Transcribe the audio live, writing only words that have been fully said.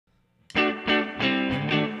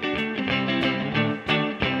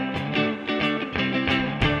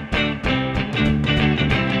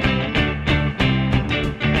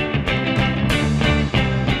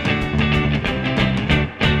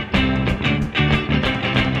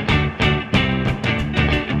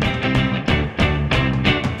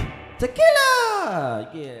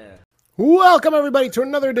Welcome, everybody, to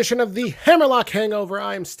another edition of the Hammerlock Hangover.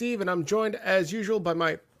 I am Steve, and I'm joined, as usual, by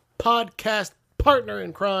my podcast partner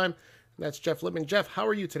in crime. And that's Jeff Lippman. Jeff, how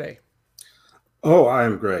are you today? Oh, I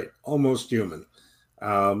am great. Almost human.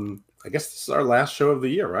 I guess this is our last show of the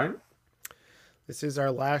year, right? This is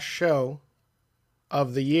our last show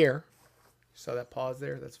of the year. Saw that pause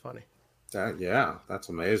there? That's funny. Yeah, that's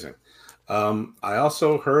amazing. I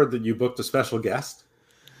also heard that you booked a special guest.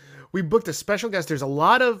 We booked a special guest. There's a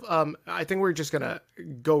lot of, I think we're just going to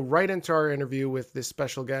go right into our interview with this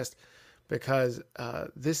special guest because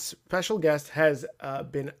this special guest has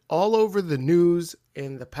been all over the news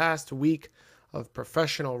in the past week of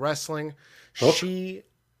professional wrestling. Hook?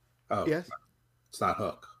 Yes? It's not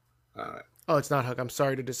Hook. All right. Oh, it's not Hook. I'm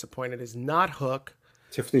sorry to disappoint. It is not Hook.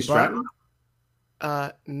 Tiffany Stratton?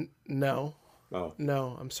 No. Oh.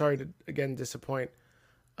 No, I'm sorry to, again, disappoint.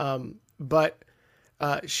 But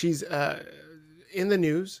she's in the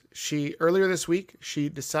news. Earlier this week, she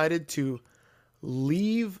decided to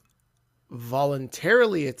leave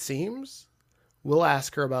voluntarily, it seems. We'll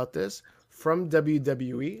ask her about this, from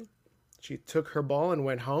WWE. She took her ball and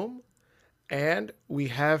went home. And we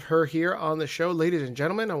have her here on the show. Ladies and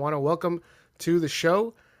gentlemen, I want to welcome to the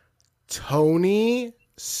show Toni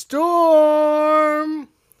Storm.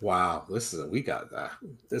 Wow, this is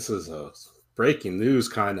a breaking news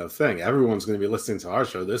kind of thing. Everyone's going to be listening to our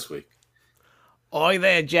show this week. Oi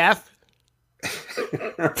there, Jeff.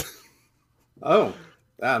 Oh,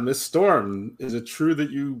 Miss Storm, is it true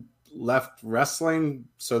that you left wrestling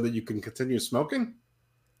so that you can continue smoking?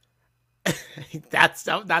 That's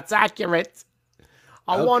accurate.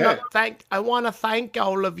 I Okay. want to thank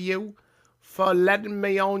all of you for letting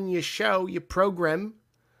me on your show, your program.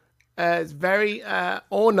 It's very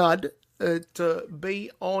honored to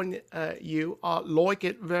be on you. I like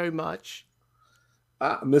it very much.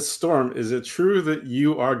 Miss Storm, is it true that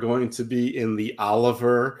you are going to be in the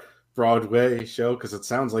Oliver Broadway show? Because it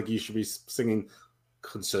sounds like you should be singing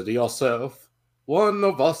 "Consider Yourself One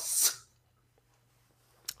of Us."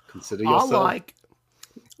 Consider yourself.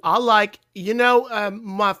 I like.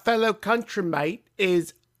 My fellow countrymate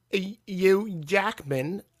is Hugh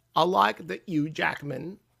Jackman. I like the Hugh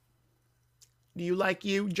Jackman. Do you like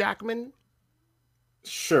Hugh Jackman?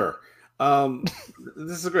 Sure.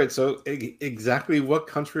 This is great. So, exactly what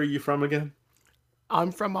country are you from again?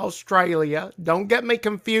 I'm from Australia. Don't get me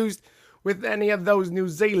confused with any of those New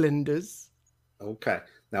Zealanders. Okay.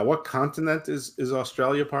 Now, what continent is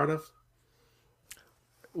Australia part of?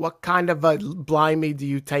 What kind of a blimey do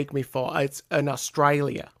you take me for? It's in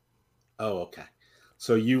Australia. Oh, okay.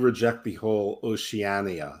 So you reject the whole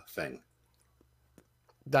Oceania thing.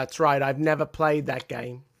 That's right. I've never played that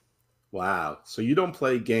game. Wow. So you don't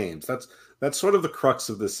play games. That's sort of the crux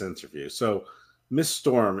of this interview. So, Miss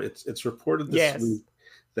Storm, it's reported this week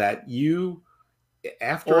that you,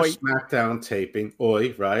 after a SmackDown taping,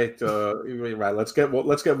 right? Right. Let's get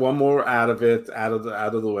one more out of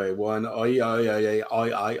the way. One, Oi.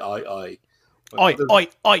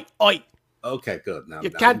 Okay, good. Now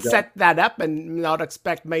you can't set that up and not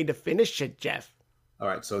expect me to finish it, Jeff. All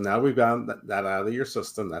right. So now we've gotten that out of your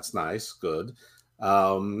system. That's nice. Good.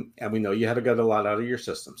 And we know you had to get a lot out of your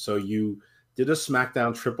system. So you did a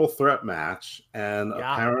SmackDown triple threat match, and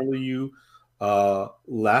apparently you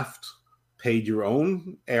left, paid your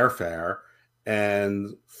own airfare,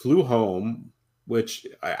 and flew home, which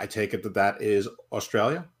I take it that is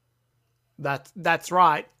Australia? That's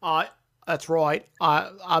right. That's right.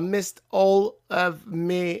 I missed all of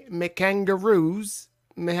me kangaroos.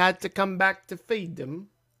 Me had to come back to feed them.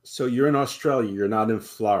 So you're in Australia. You're not in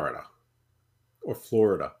Florida. Or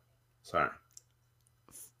Florida. Sorry.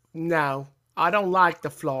 No, I don't like the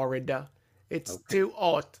Florida. It's too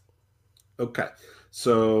hot. Okay.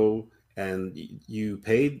 So, and you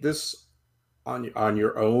paid this on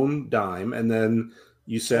your own dime, and then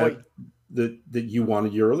you said that you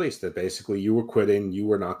wanted your release, that basically you were quitting, you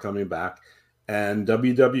were not coming back, and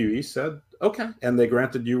WWE said, okay, and they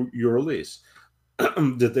granted you your release.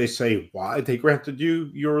 Did they say why they granted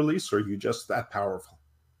you your release, or are you just that powerful?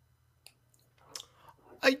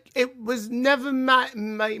 It was never my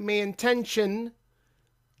intention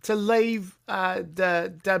to leave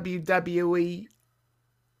the WWE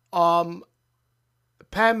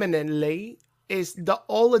permanently. It's the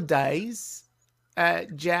holidays,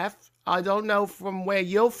 Jeff. I don't know from where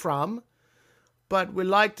you're from, but we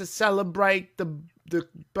like to celebrate the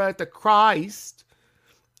birth of Christ,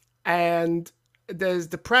 and there's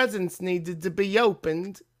the presents needed to be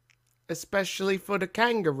opened, especially for the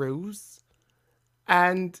kangaroos.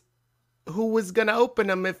 And who was going to open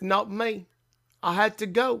them if not me? I had to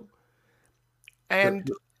go.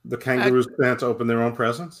 And the kangaroos can't open their own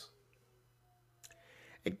presents?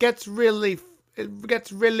 it gets really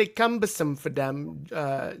cumbersome for them,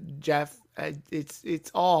 Jeff.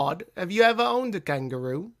 It's odd. Have you ever owned a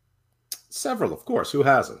kangaroo? Several, of course. Who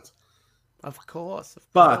hasn't? Of course, of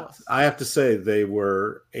But course. I have to say, they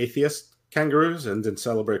were atheist kangaroos and didn't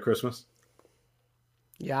celebrate Christmas.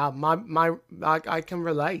 Yeah, I can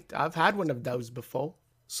relate. I've had one of those before.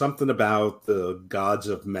 Something about the gods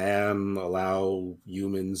of man allow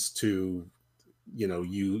humans to,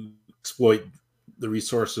 you exploit the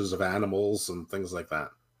resources of animals and things like that.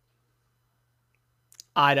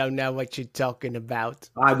 I don't know what you're talking about.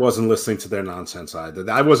 I wasn't listening to their nonsense either.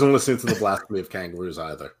 I wasn't listening to the blasphemy of kangaroos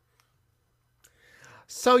either.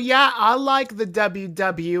 So yeah, I like the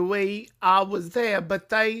WWE. I was there, but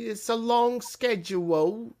it's a long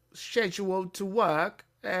schedule to work,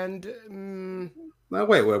 and Now,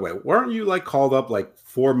 wait. Weren't you like called up like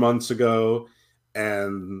 4 months ago,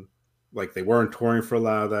 and like they weren't touring for a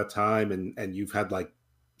lot of that time, and you've had like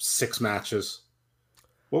 6 matches?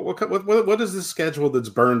 What is the schedule that's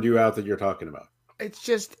burned you out that you're talking about? it's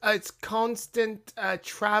just it's constant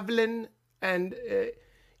traveling, and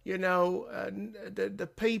the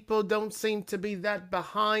people don't seem to be that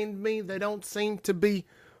behind me. They don't seem to be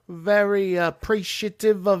very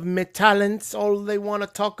appreciative of my talents. All they want to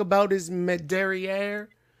talk about is my derriere,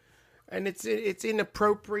 and it's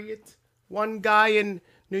inappropriate. One guy in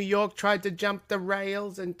New York tried to jump the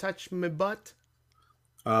rails and touch my butt.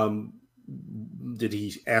 Um, did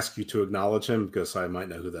he ask you to acknowledge him? Because I might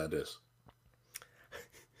know who that is.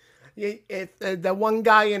 The one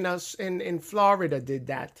guy in us in Florida did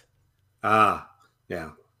that. Ah,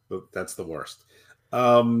 yeah, that's the worst.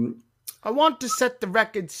 Um, I want to set the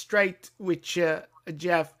record straight with you,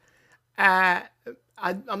 Jeff. Uh,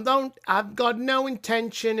 I've got no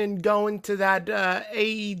intention in going to that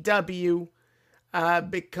AEW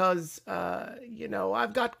because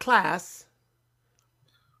I've got class.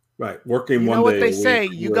 right, working You know one what day they a week. say?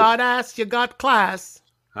 You got ass, you got class.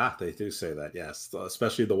 They do say that, yes,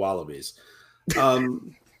 especially the Wallabies.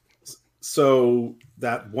 Um, so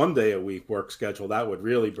that one day a week work schedule, that would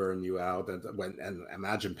really burn you out. And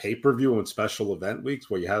imagine pay-per-view and special event weeks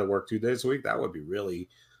where you had to work 2 days a week. That would be really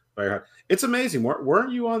very hard. It's amazing.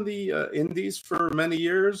 Weren't you on the Indies for many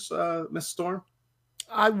years, Miss Storm?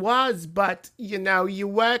 I was, but you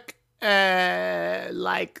work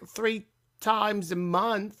like 3 times a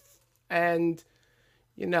month, and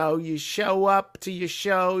you show up to your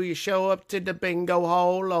show, you show up to the bingo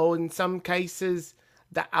hall, or in some cases,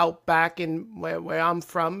 the Outback in where I'm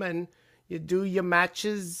from, and you do your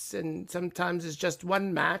matches, and sometimes it's just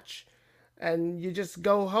one match, and you just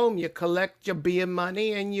go home. You collect your beer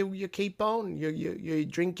money, and you keep on. You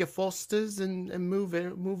drink your Fosters and move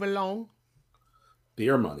along.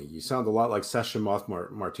 Beer money. You sound a lot like Session Moth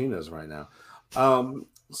Martinez right now.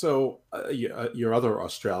 Your other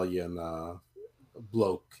Australian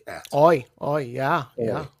bloke at Oi, oi, yeah,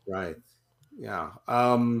 yeah. right, yeah.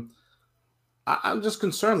 I'm just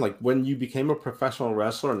concerned, like when you became a professional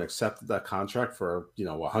wrestler and accepted that contract for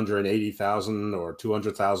 $180,000 or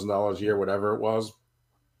 $200,000 a year, whatever it was.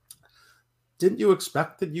 Didn't you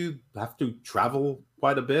expect that you have to travel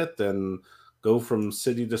quite a bit and go from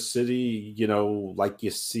city to city? Like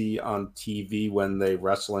you see on TV when they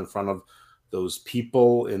wrestle in front of those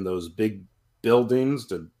people in those big buildings.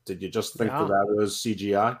 Did you just think Yeah. that was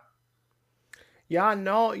CGI? Yeah,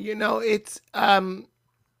 no, it's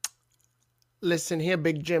listen here,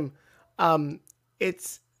 Big Jim. You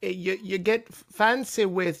get fancy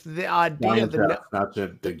with the idea Giant the, Jeff, no- not the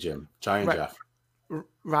Big Jim. Giant right, Jeff.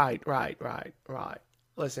 right.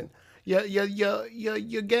 Listen, you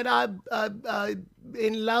get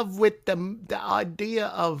in love with the idea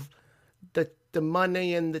of the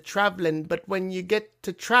money and the traveling, but when you get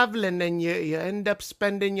to traveling and you end up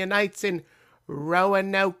spending your nights in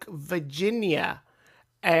Roanoke, Virginia,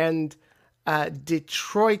 and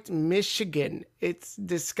Detroit, Michigan, it's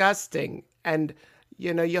disgusting. And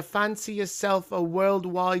you fancy yourself a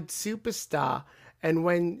worldwide superstar, and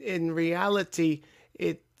when in reality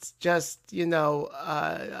it's just you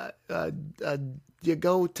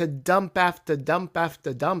go to dump after dump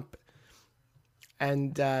after dump,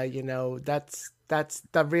 and that's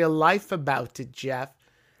the real life about it, Jeff.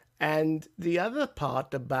 And the other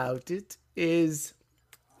part about it is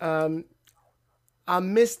I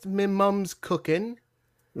missed my mum's cooking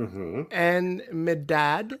Mm-hmm. and my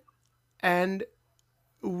dad, and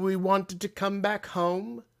we wanted to come back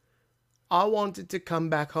home. I wanted to come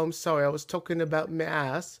back home. Sorry, I was talking about my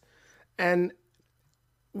ass. And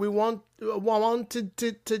wanted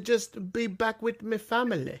to just be back with my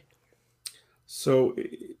family. So,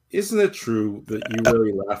 isn't it true that you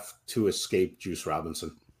really left to escape Juice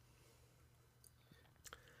Robinson?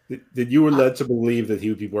 that you were led to believe that he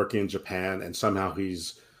would be working in Japan, and somehow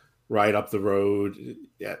he's right up the road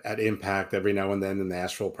at Impact every now and then in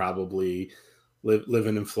Nashville, probably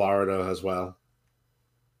living in Florida as well.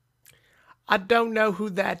 I don't know who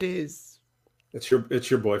that is. It's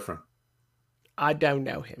your boyfriend. I don't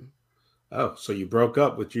know him. Oh, so you broke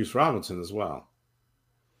up with Juice Robinson as well.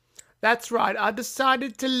 That's right. I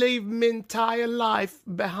decided to leave my entire life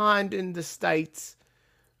behind in the States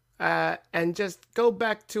and just go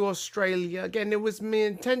back to Australia. Again, it was my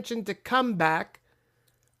intention to come back.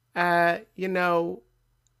 You know,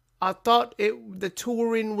 I thought the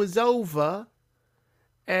touring was over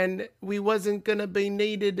and we wasn't going to be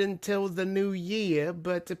needed until the new year,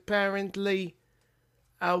 but apparently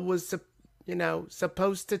I was,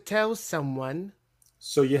 supposed to tell someone.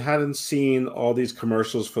 So you hadn't seen all these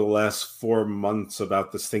commercials for the last 4 months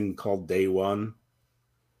about this thing called Day One?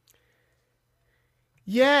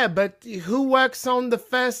 Yeah, but who works on the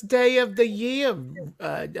first day of the year,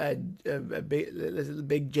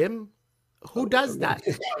 Big Jim? Who does that?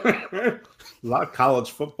 A lot of college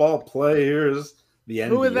football players, the NBA,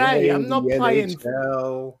 Who are they? I'm not the playing.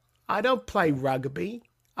 NHL. I don't play rugby.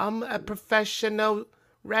 I'm a professional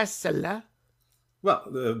wrestler. Well,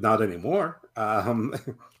 not anymore, and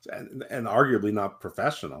arguably not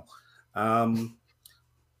professional.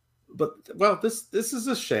 But well, this is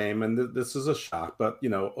a shame, and this is a shock. But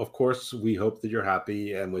of course, we hope that you're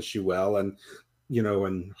happy and wish you well, and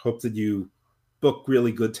and hope that you book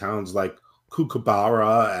really good towns like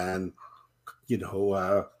Kookaburra and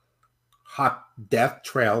Hot Death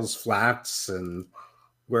Trails Flats and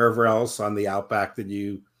wherever else on the outback that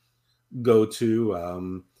you go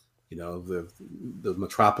to. The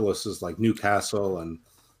metropolises like Newcastle and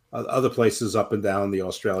other places up and down the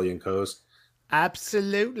Australian coast.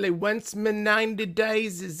 Absolutely. Once my 90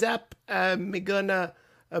 days is up, me gonna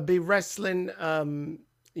be wrestling. I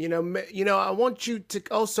want you to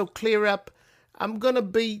also clear up. I'm gonna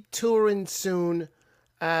be touring soon,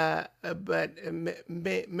 but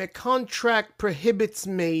my contract prohibits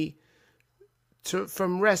me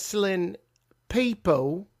from wrestling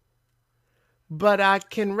people. But I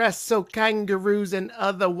can wrestle kangaroos and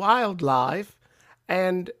other wildlife.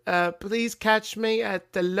 And please catch me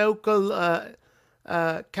at the local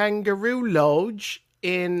kangaroo lodge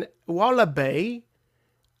in Wallaby.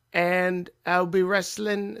 And I'll be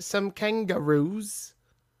wrestling some kangaroos.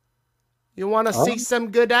 You want to see some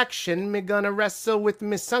good action? Me gonna wrestle with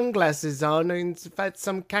my sunglasses on and fight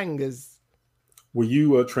some kangas. Were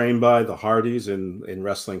you trained by the Hardys in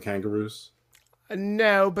wrestling kangaroos?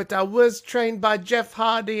 No, but I was trained by Jeff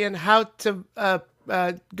Hardy in how to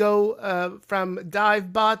go from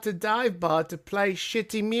dive bar to play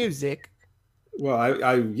shitty music. Well,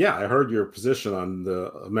 I heard your position on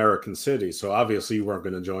the American City, so obviously you weren't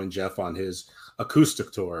going to join Jeff on his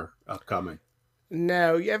acoustic tour upcoming.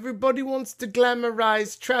 No, everybody wants to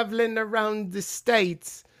glamorize traveling around the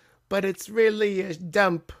States, but it's really a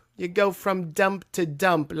dump. You go from dump to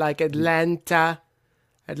dump, like Atlanta.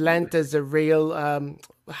 Atlanta's a real,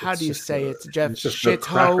 how do you say it, Jeff?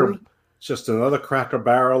 Shithole. It's just another Cracker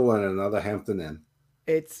Barrel and another Hampton Inn.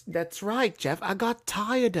 That's right, Jeff. I got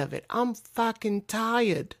tired of it. I'm fucking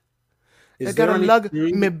tired. I Gotta lug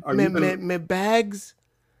my bags,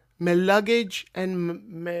 my luggage,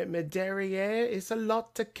 and my derriere. It's a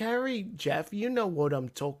lot to carry, Jeff. You know what I'm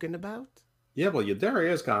talking about. Yeah, well, your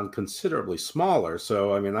derriere's gone considerably smaller,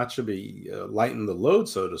 so I mean that should be lighten the load,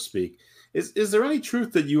 so to speak. Is there any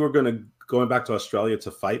truth that you were going back to Australia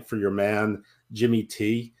to fight for your man Jimmy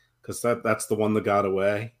T? Because that's the one that got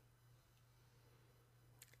away.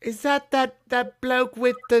 Is that bloke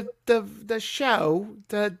with the show,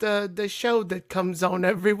 the show that comes on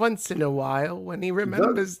every once in a while when he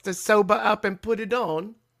remembers to sober up and put it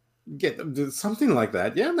on? Yeah, something like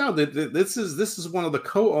that. Yeah, no, this is one of the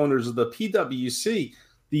co-owners of the PWC,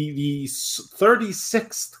 the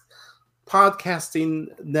 36th podcasting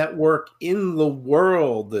network in the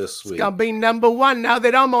world this week. It's gonna be number one now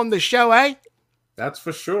that I'm on the show, eh? That's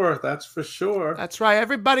for sure. That's for sure. That's right.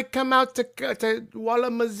 Everybody come out to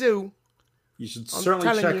Wallamazoo. You should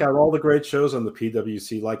certainly check out all the great shows on the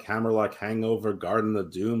PWC, like Hammerlock, Hangover, Garden of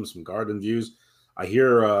Doom, some Garden Views. I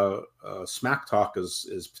hear Smack Talk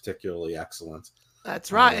is particularly excellent.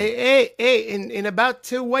 That's right. Hey, in about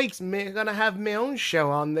 2 weeks, I'm gonna have my own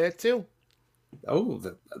show on there too. Oh,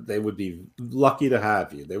 they would be lucky to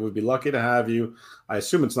have you. They would be lucky to have you. I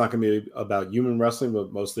assume it's not going to be about human wrestling,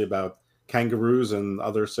 but mostly about kangaroos and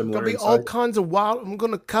other similar. There'll be all kinds of I'm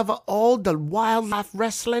going to cover all the wildlife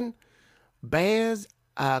wrestling, bears,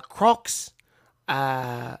 crocs,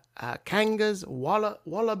 kangas,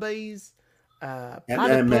 wallabies,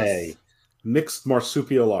 MMA, Mixed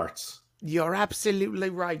marsupial arts. You're absolutely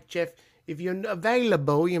right, Jeff. If you're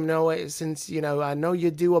available, since, I know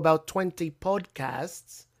you do about 20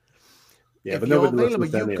 podcasts. Yeah, If but you're nobody available,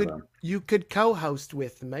 listens to any of them. you could co-host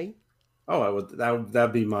with me. Oh, I would.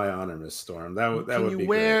 That'd be my honor, Miss Storm. That Can would you be great.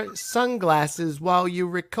 wear sunglasses while you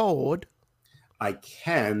record? I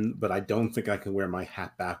can, but I don't think I can wear my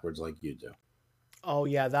hat backwards like you do. Oh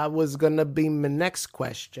yeah, that was gonna be my next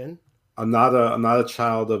question. I'm not a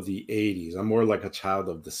child of the '80s. I'm more like a child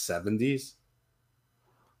of the '70s.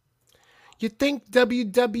 You think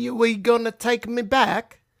WWE gonna take me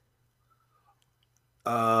back?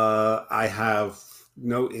 I have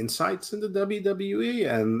no insights into WWE,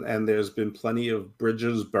 and there's been plenty of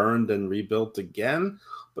bridges burned and rebuilt again.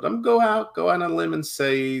 But I'm go on a limb and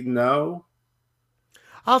say no.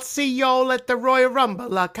 I'll see y'all at the Royal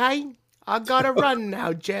Rumble, okay? I gotta run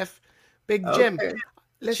now, Jeff. Big Jim. Okay.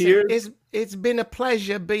 Listen, Cheers. it's been a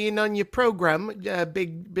pleasure being on your program,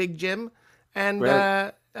 Big Jim. And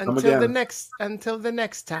Greg, come again. until the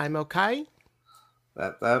next time, okay?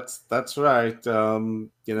 That's right. You're All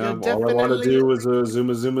I want to definitely do is a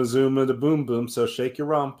zuma and a boom boom. So shake your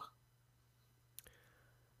rump.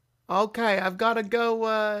 okay. I've gotta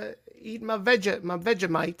go eat my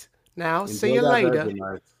Vegemite now. See Enjoy you that later.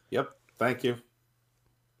 Vegemite. Yep. Thank you.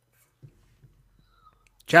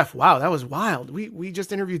 Jeff, wow, that was wild. We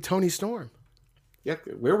just interviewed Toni Storm. Yeah.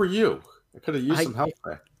 Where were you? I could have used I some help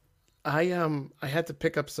there. I had to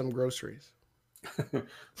pick up some groceries.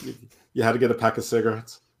 You had to get a pack of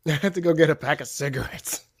cigarettes. I had to go get a pack of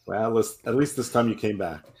cigarettes. Well, at least this time you came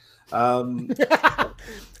back. Um,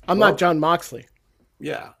 I'm well, not John Moxley.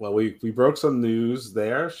 yeah. Well, we broke some news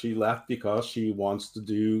there. She left because she wants to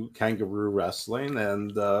do kangaroo wrestling,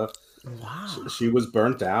 and Wow. she was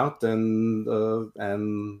burnt out, and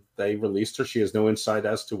they released her. She has no insight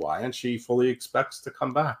as to why, and she fully expects to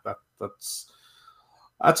come back. That's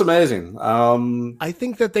amazing. I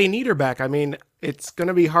think that they need her back. I mean, it's going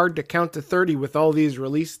to be hard to count to 30 with all these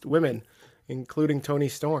released women, including Toni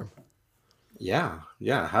Storm. Yeah.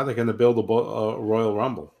 How are they going to build a Royal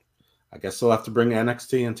Rumble? I guess they'll have to bring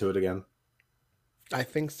NXT into it again. I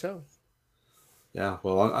think so. Yeah,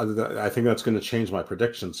 well, I think that's going to change my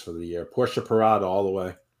predictions for the year. Portia Parada all the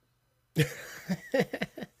way.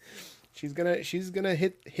 she's gonna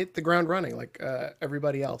hit the ground running like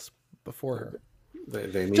everybody else before her.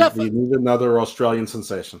 They Jeff, need another Australian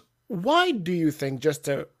sensation. why do you think, just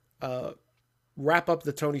to wrap up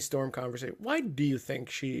the Toni Storm conversation, why do you think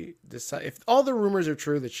she decided, if all the rumors are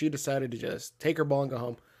true, that she decided to just take her ball and go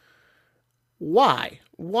home? Why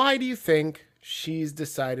do you think she's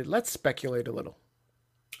decided? Let's speculate a little.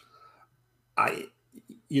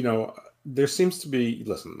 There seems to be,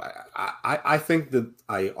 listen, I think that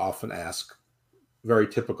I often ask very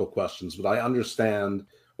typical questions, but I understand,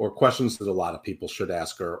 or questions that a lot of people should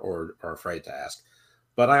ask or are afraid to ask.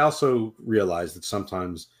 But I also realize that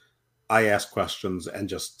sometimes I ask questions and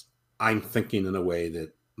just I'm thinking in a way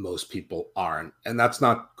that most people aren't. And that's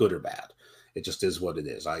not good or bad. It just is what it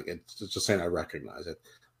is. It's just saying I recognize it.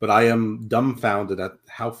 But I am dumbfounded at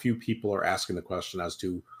how few people are asking the question as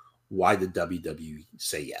to why did WWE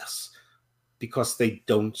say yes? Because they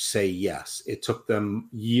don't say yes. It took them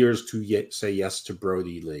years to say yes to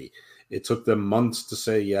Brody Lee. It took them months to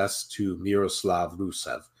say yes to Miroslav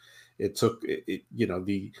Rusev. It took,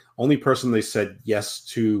 the only person they said yes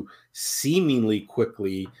to seemingly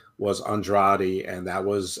quickly was Andrade, and that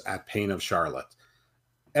was at pain of Charlotte.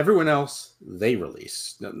 Everyone else, they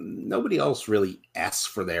release. Nobody else really asks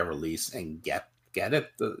for their release and get it.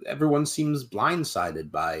 Everyone seems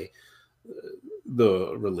blindsided by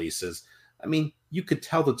the releases. I mean, you could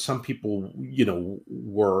tell that some people,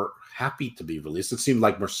 were happy to be released. It seemed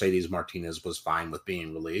like Mercedes Martinez was fine with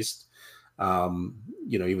being released, even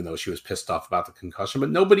though she was pissed off about the concussion. But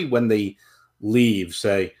nobody, when they leave,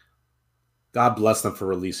 say, God bless them for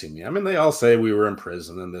releasing me. I mean, they all say we were in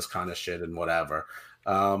prison and this kind of shit and whatever.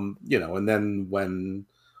 And then when,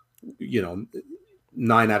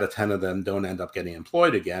 9 out of 10 of them don't end up getting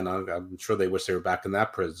employed again, I'm sure they wish they were back in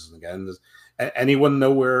that prison again. Anyone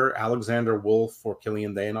know where Alexander Wolf or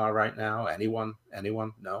Killian Dane are right now? Anyone?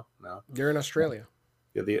 No. They're in Australia.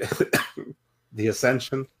 Yeah, the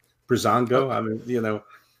Ascension, Brizongo. I mean,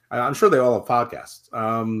 I'm sure they all have podcasts.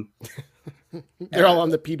 They're all on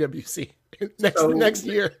the PWC next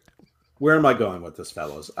year. Where am I going with this,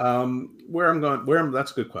 fellows?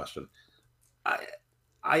 That's a good question.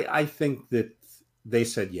 I think that they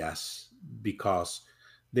said yes because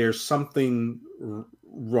there's something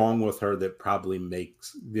wrong with her that probably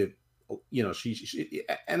makes that, she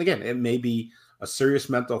and again, it may be a serious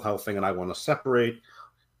mental health thing, and I want to separate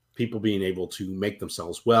people being able to make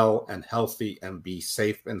themselves well and healthy and be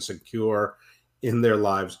safe and secure in their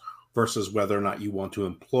lives versus whether or not you want to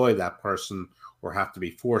employ that person or have to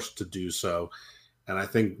be forced to do so. And I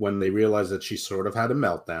think when they realized that she sort of had a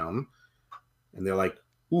meltdown and they're like,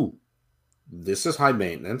 ooh, this is high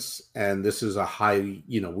maintenance and this is a high,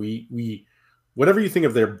 we whatever you think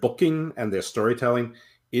of their booking and their storytelling,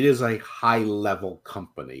 it is a high level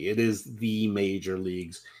company. It is the major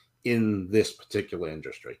leagues in this particular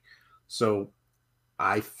industry. So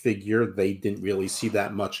I figure they didn't really see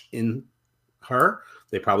that much in her.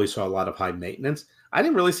 They probably saw a lot of high maintenance. I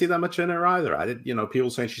didn't really see that much in her either. I did, people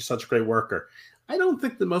saying she's such a great worker. I don't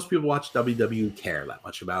think that most people watch WWE care that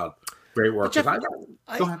much about great workers. Jeff,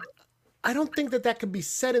 go ahead. I don't think that could be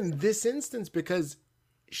said in this instance because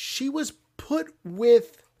she was put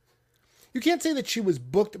with. You can't say that she was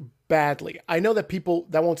booked badly. I know that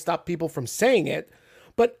that won't stop people from saying it,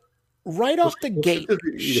 but right off the gate,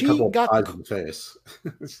 she got pies in the face.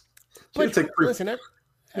 But listen,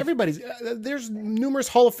 there's numerous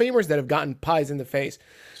Hall of Famers that have gotten pies in the face.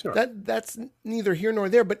 Sure. That's neither here nor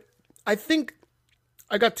there. But I think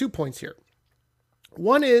I got 2 points here.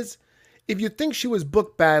 One is, if you think she was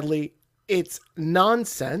booked badly, it's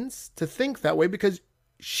nonsense to think that way because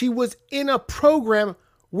she was in a program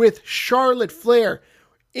with Charlotte Flair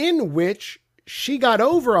in which she got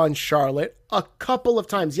over on Charlotte a couple of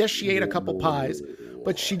times. Yes, she ate a couple pies,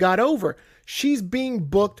 but she got over. She's being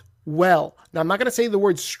booked well. Now, I'm not going to say the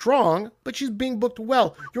word strong, but she's being booked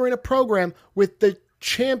well. You're in a program with the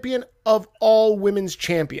champion of all women's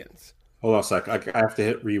champions. Hold on a sec. I have to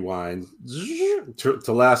hit rewind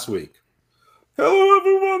to last week. Hello,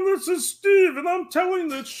 everyone. This is Steve, and I'm telling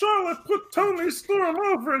that Charlotte put Toni Storm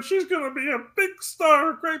over, and she's going to be a big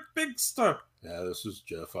star, a great big star. Yeah, this is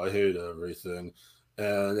Jeff. I hate everything,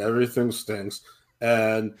 and everything stinks.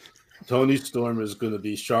 And Toni Storm is going to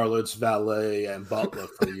be Charlotte's valet and butler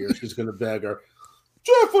for a year. She's going to beg her,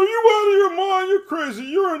 Jeff, are you out of your mind? You're crazy.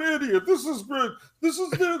 You're an idiot. This is great.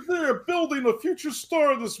 They're building a future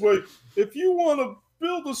star this way. If you want to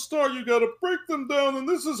build a star, you got to break them down, and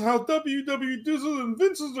this is how WWE does it, and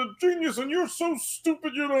Vince is a genius, and you're so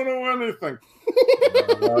stupid you don't know anything.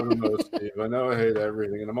 I don't know, Steve. I know I hate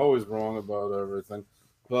everything, and I'm always wrong about everything,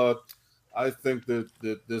 but I think that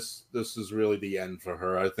this is really the end for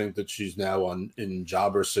her. I think that she's now in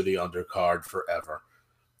Jobber City undercard forever.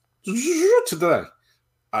 Today,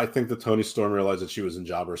 I think that Toni Storm realized that she was in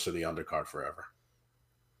Jobber City undercard forever.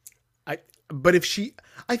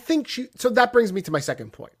 So that brings me to my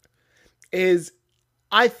second point is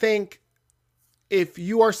I think if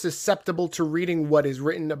you are susceptible to reading what is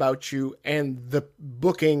written about you and the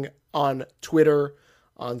booking on Twitter,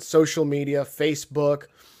 on social media, Facebook,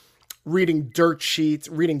 reading dirt sheets,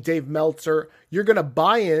 reading Dave Meltzer, you're going to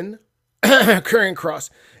buy in Karrion Kross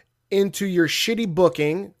into your shitty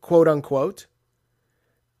booking, quote unquote,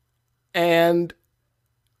 and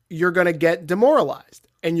you're going to get demoralized.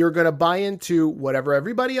 And you're going to buy into whatever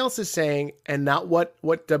everybody else is saying and not what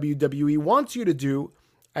WWE wants you to do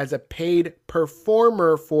as a paid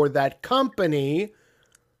performer for that company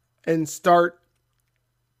and start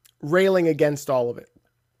railing against all of it.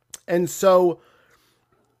 And so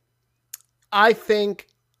I think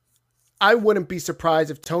I wouldn't be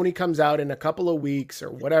surprised if Toni comes out in a couple of weeks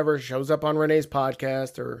or whatever, shows up on Renee's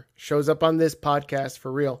podcast or shows up on this podcast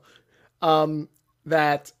for real,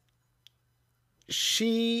 that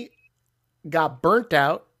she got burnt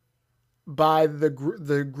out by the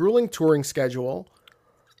grueling touring schedule,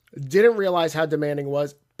 didn't realize how demanding it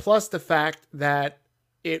was, plus the fact that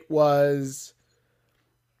it was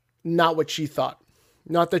not what she thought.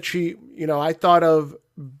 Not that she, I thought of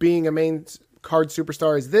being a main card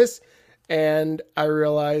superstar as this, and I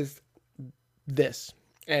realized this.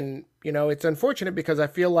 And, it's unfortunate because I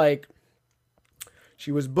feel like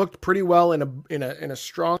she was booked pretty well in a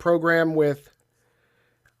strong program with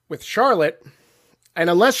Charlotte, and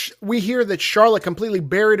unless we hear that Charlotte completely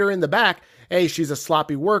buried her in the back, hey, she's a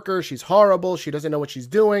sloppy worker, she's horrible, she doesn't know what she's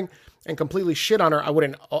doing, and completely shit on her, I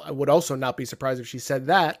would also not be surprised if she said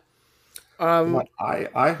that.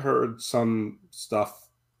 I heard some stuff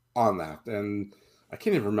on that, and I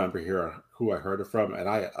can't even remember here who I heard it from, and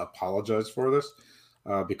I apologize for this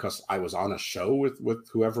because I was on a show with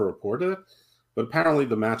whoever reported it. But apparently,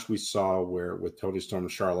 the match we saw with Toni Storm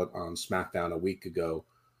and Charlotte on SmackDown a week ago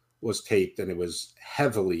was taped, and it was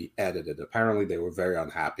heavily edited. Apparently, they were very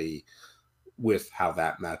unhappy with how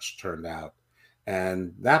that match turned out,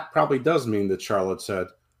 and that probably does mean that Charlotte said,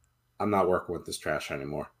 "I'm not working with this trash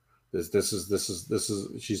anymore. This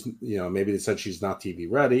is she's maybe they said she's not TV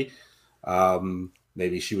ready.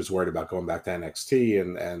 Maybe she was worried about going back to NXT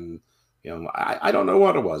and I don't know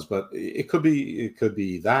what it was, but it could be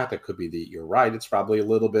that. It could be that you're right. It's probably a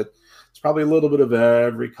little bit of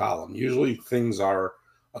every column. Usually things are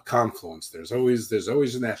a confluence. There's always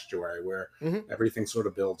an estuary where everything sort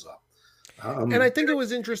of builds up. And I think it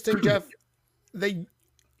was interesting, Jeff, they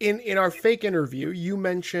in our fake interview, you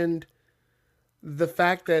mentioned the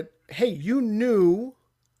fact that, hey, you knew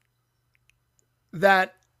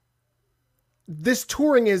that this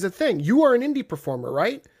touring is a thing. You are an indie performer,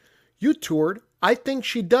 right? You toured. I think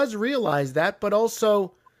she does realize that, but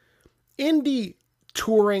also indie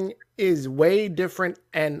touring is way different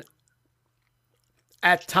and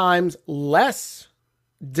at times less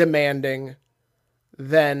demanding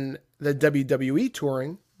than the WWE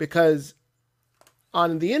touring, because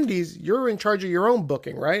on the indies, you're in charge of your own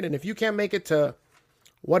booking, right? And if you can't make it to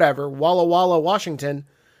whatever, Walla Walla, Washington,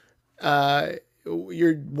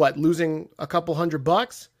 you're losing a couple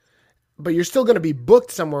 $100, but you're still going to be booked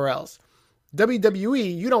somewhere else.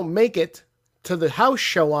 WWE, you don't make it to the house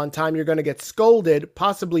show on time, you're going to get scolded,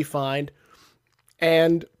 possibly fined,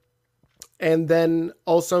 and then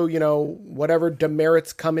also, whatever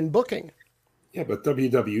demerits come in booking. Yeah, but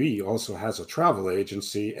WWE also has a travel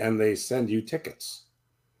agency, and they send you tickets.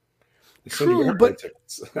 True,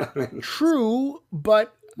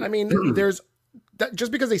 but I mean, there's that,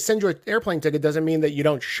 just because they send you an airplane ticket doesn't mean that you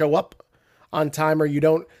don't show up on time, or you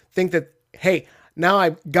don't think that, hey, now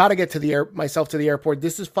I've got to get to myself to the airport.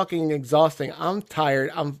 This is fucking exhausting. I'm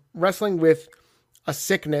tired. I'm wrestling with a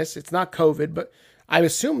sickness. It's not COVID, but I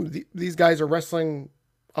assume these guys are wrestling.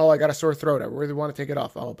 Oh, I got a sore throat. I really want to take it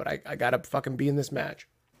off. Oh, but I got to fucking be in this match.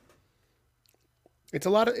 It's a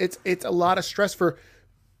lot of stress for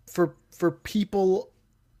people.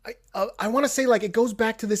 I want to say, like, it goes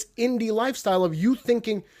back to this indie lifestyle of you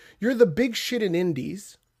thinking you're the big shit in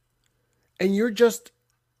indies and you're just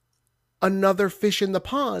another fish in the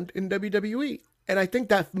pond in WWE. And I think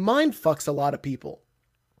that mind fucks a lot of people.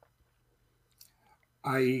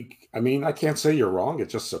 I mean, I can't say you're wrong. It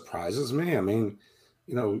just surprises me. I mean,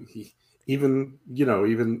 even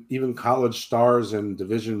college stars in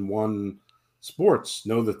Division I sports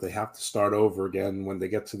know that they have to start over again when they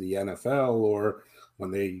get to the NFL, or when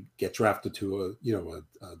they get drafted to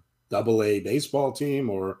a AA baseball team,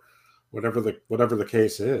 or whatever the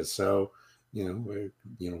case is. So,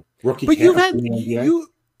 rookie. But you've had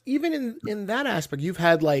even in that aspect, you've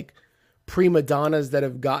had like prima donnas that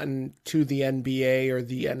have gotten to the NBA or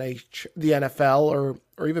the NFL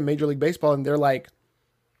or even Major League Baseball, and they're like,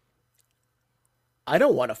 I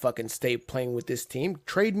don't want to fucking stay playing with this team.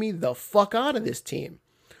 Trade me the fuck out of this team.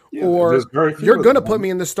 Yeah, or you're going to put me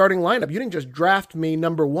in the starting lineup. You didn't just draft me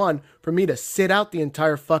number 1 for me to sit out the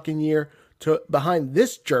entire fucking year behind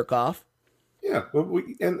this jerk off. Yeah, well,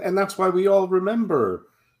 and that's why we all remember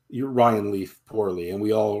Ryan Leaf poorly, and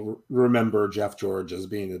we all remember Jeff George as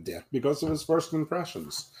being a dick because of his first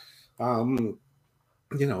impressions. And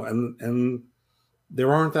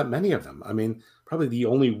there aren't that many of them. I mean, probably the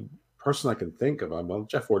only person I can think of, well,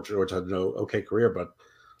 Jeff George had no okay career, but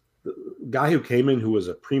the guy who came in who was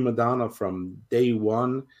a prima donna from day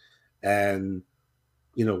one, and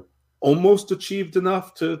almost achieved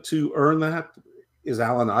enough to earn that, is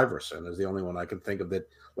Allen Iverson. Is the only one I can think of that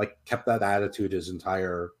kept that attitude his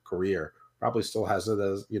entire career. Probably still has it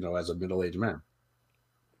as a middle-aged man.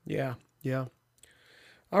 Yeah.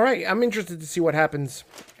 All right, I'm interested to see what happens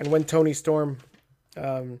and when Toni Storm.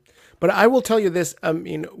 But I will tell you this. I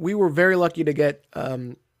mean, we were very lucky to get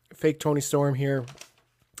fake Toni Storm here,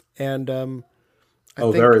 and I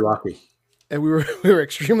think, very lucky. And we were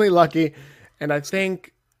extremely lucky, and I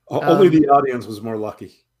think only the audience was more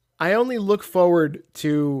lucky. I only look forward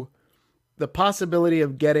to the possibility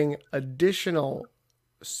of getting additional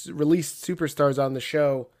released superstars on the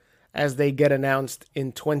show as they get announced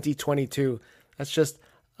in 2022. That's just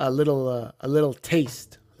a little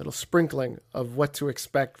taste, a little sprinkling of what to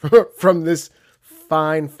expect from this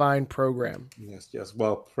fine program. Yes.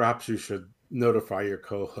 Well, perhaps you should notify your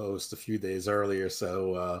co-host a few days earlier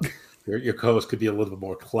so your co-host could be a little bit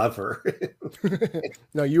more clever.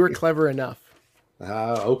 No, you were clever enough.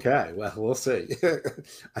 Okay. Well, we'll see.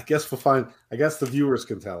 I guess we'll find. I guess the viewers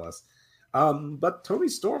can tell us. But Toni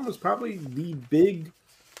Storm was probably the big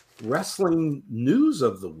wrestling news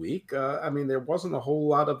of the week. I mean, there wasn't a whole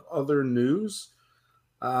lot of other news.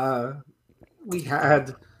 We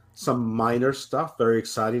had some minor stuff, very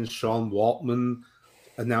exciting. Sean Waltman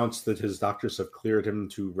announced that his doctors have cleared him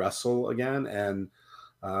to wrestle again, and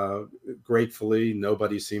gratefully,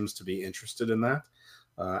 nobody seems to be interested in that.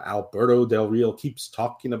 Alberto Del Rio keeps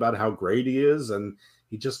talking about how great he is, and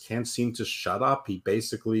he just can't seem to shut up. He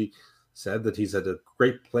basically said that he's at a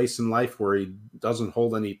great place in life where he doesn't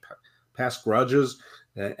hold any past grudges,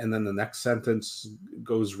 and then the next sentence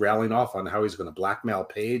goes rallying off on how he's going to blackmail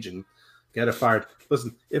Paige and get her fired.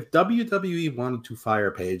 Listen, if WWE wanted to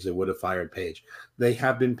fire Paige, they would have fired Paige. They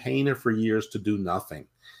have been paying her for years to do nothing.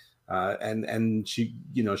 And she,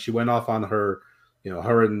 she went off on her,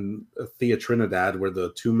 her and Thea Trinidad were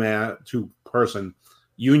the two-person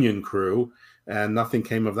union crew, and nothing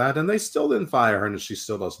came of that. And they still didn't fire her, and she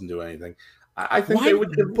still doesn't do anything. I think they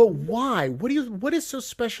would. But why? What is so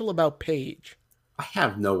special about Paige? I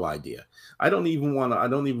have no idea. I don't even want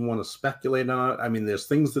to speculate on it. I mean, there's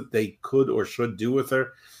things that they could or should do with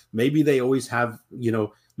her. Maybe they always have,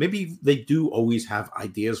 maybe they do always have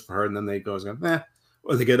ideas for her, and then they go,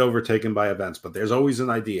 or they get overtaken by events. But there's always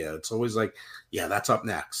an idea. It's always like, yeah, that's up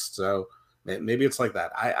next. So maybe it's like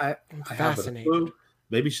that. I have a clue.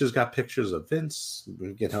 Maybe she's got pictures of Vince.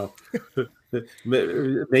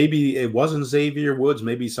 Maybe it wasn't Xavier Woods.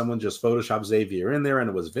 Maybe someone just photoshopped Xavier in there, and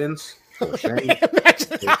it was Vince or Shane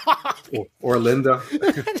or Linda.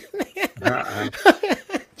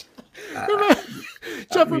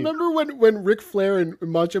 Jeff, remember when Ric Flair and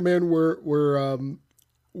Macho Man were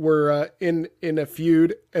in a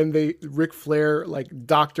feud, and Ric Flair like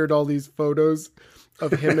doctored all these photos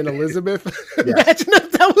of him and Elizabeth? Yeah. Imagine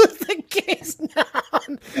if that was the case now.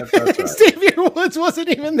 That's Xavier right. Woods wasn't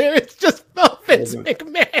even there. It's just Vince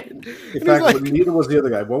McMahon. In fact, neither was the other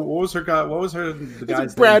guy. What was her guy? What was the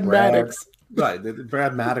guy's Brad name? Maddox. Right,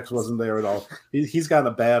 Brad Maddox wasn't there at all. He's got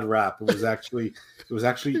a bad rap. It was actually This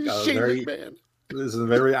is a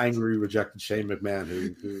very angry, rejected Shane McMahon who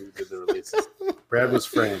did the releases. Brad was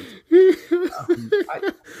framed.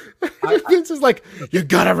 Vince is like, you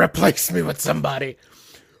gotta replace me with somebody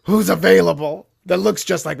who's available that looks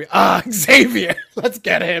just like me. Xavier, let's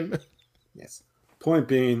get him. Yes. Point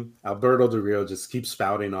being, Alberto Del Rio just keeps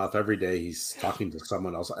spouting off every day. He's talking to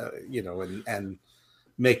someone else, and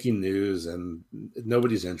making news, and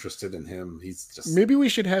nobody's interested in him. He's just. Maybe we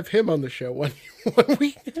should have him on the show one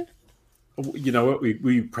week. You know what?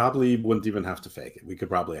 We probably wouldn't even have to fake it. We could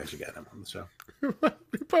probably actually get him on the show. We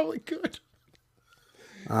probably could.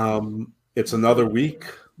 It's another week.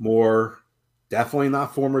 More definitely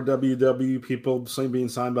not former WWE people being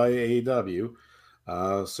signed by AEW.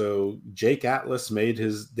 So Jake Atlas made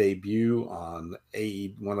his debut on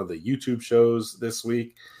one of the YouTube shows this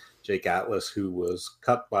week. Jake Atlas, who was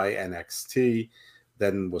cut by NXT,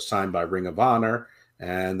 then was signed by Ring of Honor,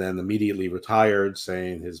 and then immediately retired,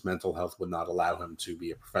 saying his mental health would not allow him to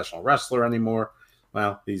be a professional wrestler anymore.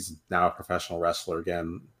 Well, he's now a professional wrestler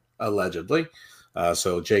again, allegedly.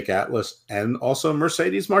 So Jake Atlas, and also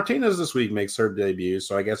Mercedes Martinez this week makes her debut.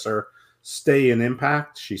 So I guess her stay in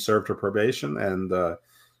Impact, she served her probation, and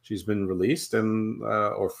she's been released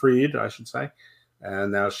or freed, I should say.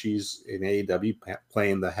 And now she's in AEW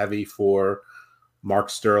playing the heavy for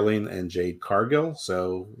Mark Sterling and Jade Cargill.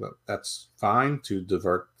 So that's fine to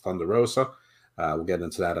divert Thunder Rosa. We'll get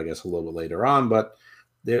into that, I guess, a little bit later on. But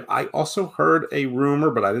I also heard a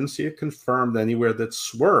rumor, but I didn't see it confirmed anywhere, that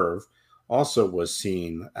Swerve also was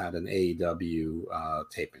seen at an AEW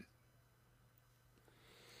taping.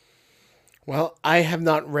 Well, I have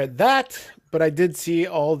not read that, but I did see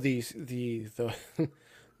all the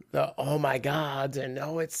oh my God, and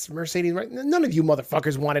it's Mercedes. None of you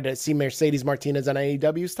motherfuckers wanted to see Mercedes Martinez on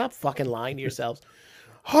AEW. Stop fucking lying to yourselves.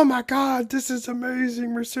 Oh my God, this is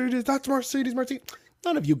amazing, Mercedes. That's Mercedes Martinez.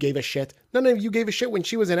 None of you gave a shit. None of you gave a shit when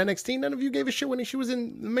she was in NXT. None of you gave a shit when she was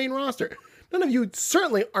in the main roster. None of you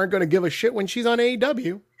certainly aren't going to give a shit when she's on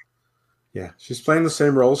AEW. Yeah, she's playing the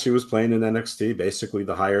same role she was playing in NXT, basically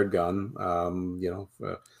the hired gun.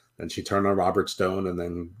 Then she turned on Robert Stone, and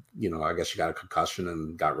then, I guess she got a concussion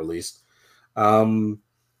and got released.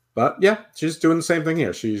 But yeah, she's doing the same thing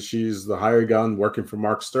here. She's the hired gun working for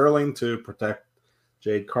Mark Sterling to protect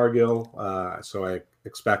Jade Cargill. So I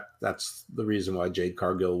expect that's the reason why Jade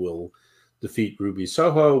Cargill will defeat Ruby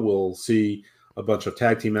Soho. We'll see a bunch of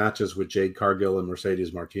tag team matches with Jade Cargill and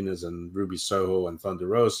Mercedes Martinez and Ruby Soho and Thunder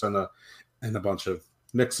Rosa and a bunch of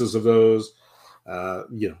mixes of those.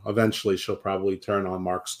 Eventually she'll probably turn on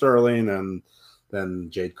Mark Sterling, and then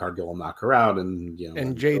Jade Cargill will knock her out, and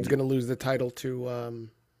Jade's going to lose the title to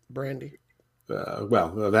Brandi.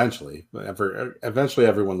 Well, eventually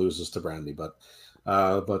everyone loses to Brandi, but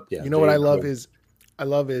yeah. What I love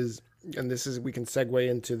is, and this is, we can segue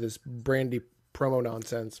into this Brandi promo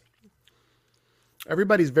nonsense.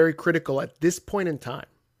 Everybody's very critical at this point in time.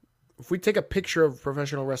 If we take a picture of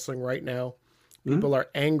professional wrestling right now, people are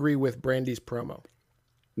angry with Brandi's promo.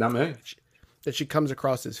 Not me. That she comes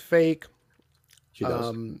across as fake. She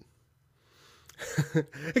does.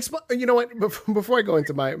 You know what? Before I go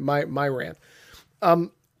into my rant,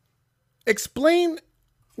 explain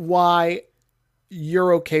why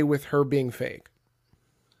you're okay with her being fake.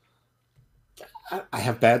 I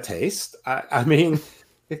have bad taste. I mean,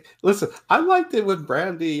 listen, I liked it when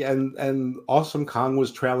Brandi and Awesome Kong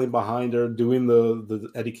was trailing behind her, doing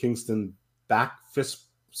the Eddie Kingston back fist,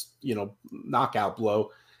 knockout blow,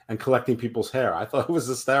 and collecting people's hair. I thought it was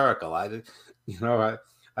hysterical.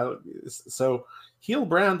 So heel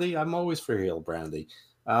Brandi. I'm always for heel Brandi.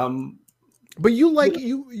 But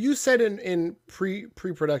you said in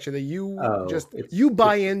pre-production that you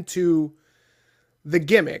buy into the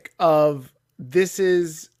gimmick of this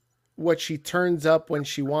is what she turns up when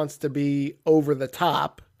she wants to be over the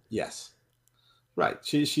top. Yes. Right.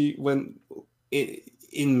 She when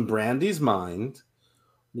in Brandi's mind,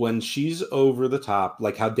 when she's over the top,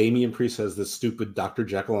 like how Damian Priest has this stupid Dr.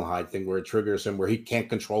 Jekyll and Hyde thing where it triggers him, where he can't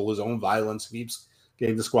control his own violence, keeps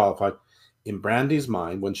getting disqualified. In Brandi's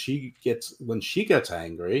mind, when she gets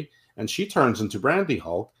angry and she turns into Brandi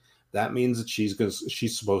Hulk, that means that she's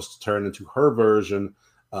supposed to turn into her version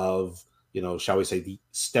of, shall we say, the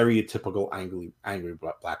stereotypical angry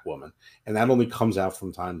black woman, and that only comes out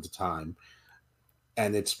from time to time,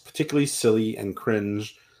 and it's particularly silly and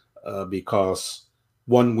cringe because,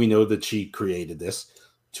 one, we know that she created this.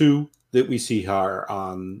 Two, that we see her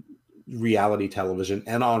on reality television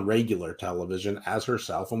and on regular television as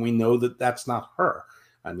herself, and we know that that's not her.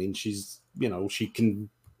 I mean, she's, she can.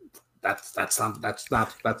 That's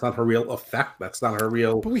not her real effect. That's not her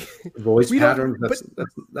real voice pattern.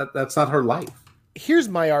 That's not her life. Here's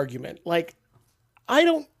my argument. Like, I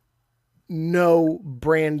don't know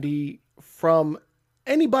Brandi from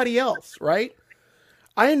anybody else, right?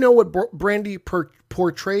 I know what Brandi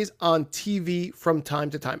portrays on TV from time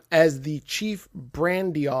to time. As the chief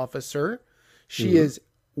Brandi officer, she is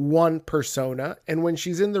one persona, and when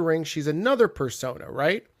she's in the ring, she's another persona,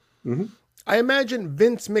 right? Mm-hmm. I imagine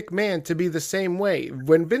Vince McMahon to be the same way.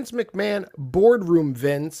 When Vince McMahon, boardroom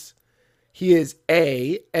Vince, he is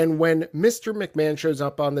A, and when Mr. McMahon shows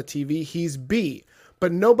up on the TV, he's B.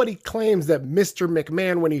 But nobody claims that Mr.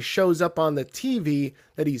 McMahon, when he shows up on the TV,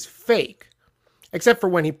 that he's fake. Except for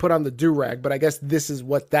when he put on the do-rag, but I guess this is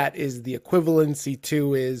what that is the equivalency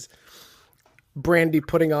to, is Brandi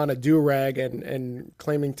putting on a do-rag and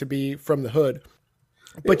claiming to be from the hood.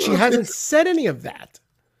 But she hasn't said any of that.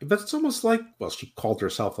 But it's almost like, well, she called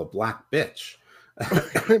herself a black bitch.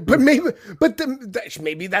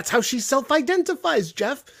 Maybe that's how she self-identifies,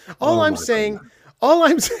 Jeff. All I'm saying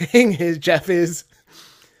is, Jeff, is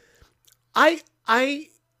we're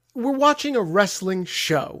watching a wrestling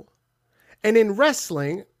show. And in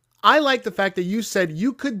wrestling, I like the fact that you said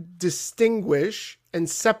you could distinguish and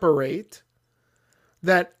separate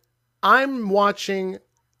that I'm watching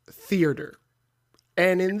theater.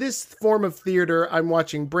 And in this form of theater, I'm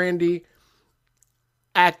watching Brandi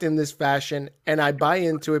act in this fashion, and I buy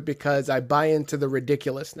into it because I buy into the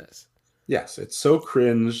ridiculousness. Yes, it's so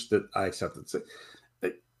cringe that I accept it.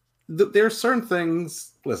 There are certain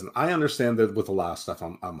things. Listen, I understand that with a lot of stuff,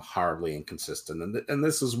 I'm horribly inconsistent, and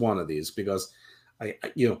this is one of these because I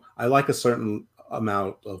like a certain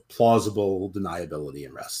amount of plausible deniability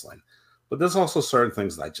in wrestling, but there's also certain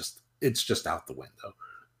things that it's just out the window.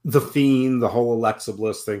 The Fiend, the whole Alexa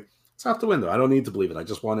Bliss thing, it's out the window. I don't need to believe it. I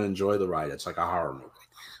just want to enjoy the ride. It's like a horror movie.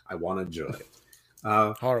 I want to enjoy it.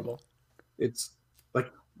 Horrible. It's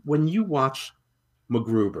like when you watch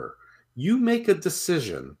MacGruber, you make a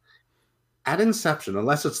decision at inception,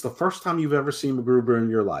 unless it's the first time you've ever seen MacGruber in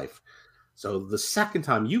your life. So the second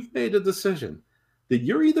time you've made a decision that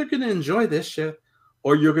you're either going to enjoy this shit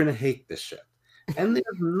or you're going to hate this shit. And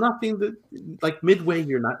there's nothing that, like, midway,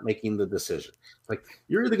 you're not making the decision. Like,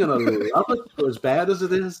 you're either going to love it for as bad as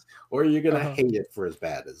it is, or you're going to hate it for as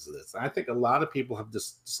bad as it is. I think a lot of people have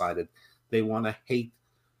just decided they want to hate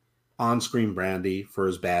on-screen Brandi for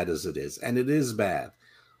as bad as it is. And it is bad.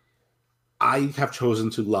 I have chosen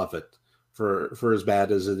to love it for as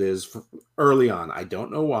bad as it is early on. I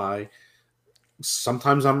don't know why.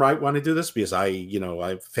 Sometimes I'm right when I do this because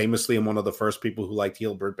I famously am one of the first people who liked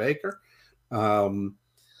Hilbert Baker.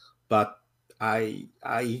 But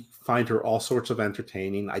I find her all sorts of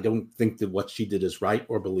entertaining. I don't think that what she did is right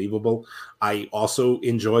or believable. I also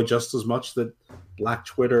enjoy just as much that Black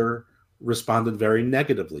Twitter responded very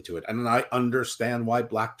negatively to it. And I understand why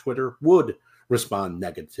Black Twitter would respond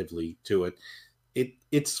negatively to it.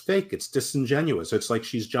 It's fake. It's disingenuous. It's like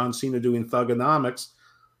she's John Cena doing Thugonomics,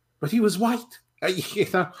 but he was white.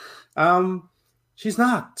 She's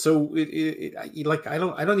not. So I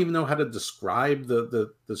don't even know how to describe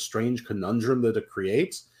the strange conundrum that it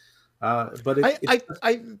creates. But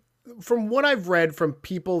I from what I've read from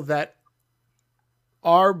people that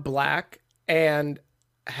are black and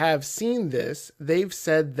have seen this, they've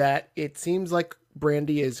said that it seems like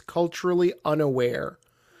Brandi is culturally unaware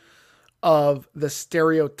of the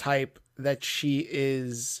stereotype that she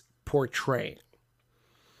is portraying.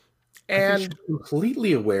 I think And she's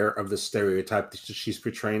completely aware of the stereotype that she's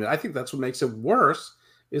portraying. I think that's what makes it worse,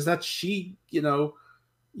 is that she,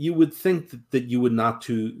 you would think that you would not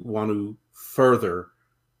to want to further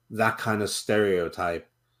that kind of stereotype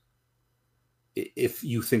if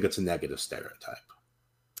you think it's a negative stereotype.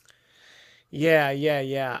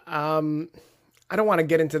 yeah. I don't want to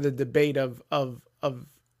get into the debate of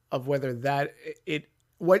whether that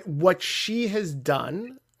what she has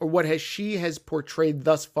done or she has portrayed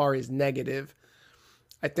thus far is negative.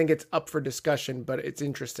 I think it's up for discussion, but it's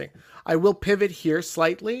interesting. I will pivot here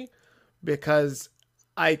slightly because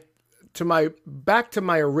back to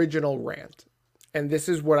my original rant, and this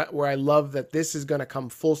is where I love that this is going to come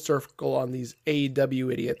full circle on these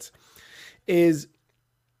AEW idiots. Is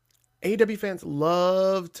AEW fans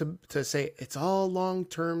love to say it's all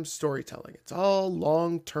long-term storytelling. It's all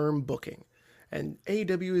long-term booking. And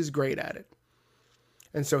AEW is great at it.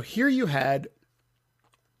 And so here you had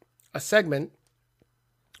a segment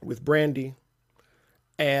with Brandi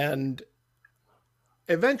and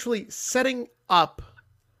eventually setting up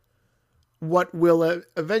what will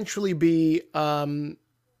eventually be Brandi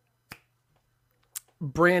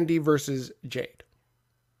versus Jade.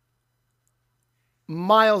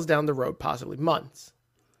 Miles down the road, possibly months.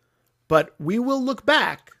 But we will look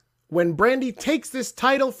back when Brandi takes this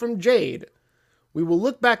title from Jade. We will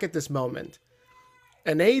look back at this moment,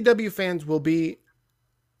 and AEW fans will be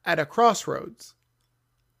at a crossroads,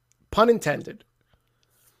 pun intended,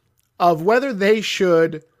 of whether they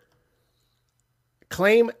should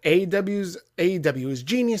claim AEW is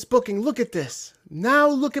genius booking. Look at this. Now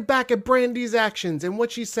look back at Brandi's actions and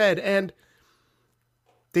what she said, and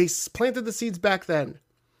they planted the seeds back then,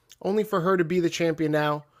 only for her to be the champion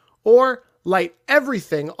now, or light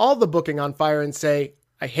everything, all the booking on fire and say,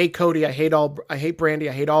 I hate Cody, I hate Brandi,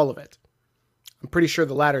 I hate all of it. I'm pretty sure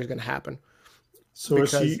the latter is going to happen. So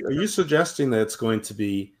are you suggesting that it's going to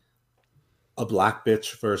be a black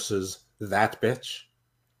bitch versus that bitch?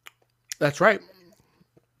 That's right.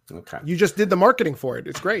 Okay. You just did the marketing for it.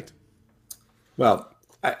 It's great. Well,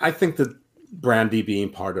 I think that Brandi being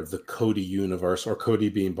part of the Cody universe or Cody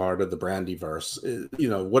being part of the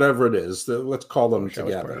Brandiverse, whatever it is, let's call them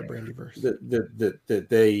together.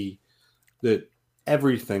 That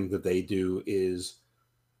everything that they do is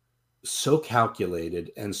so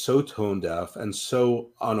calculated and so tone deaf and so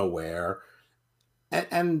unaware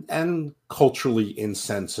and culturally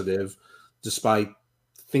insensitive, despite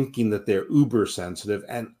thinking that they're uber sensitive.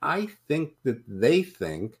 And I think that they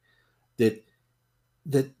think that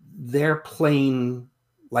they're playing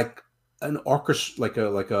like an orchestra, like a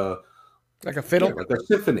fiddle, like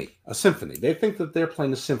a symphony. They think that they're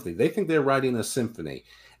playing a symphony. They think they're writing a symphony.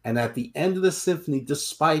 And at the end of the symphony,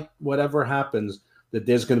 despite whatever happens, that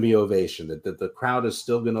there's going to be ovation, that the crowd is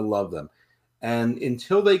still going to love them. And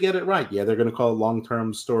until they get it right, they're going to call it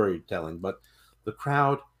long-term storytelling. But the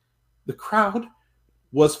crowd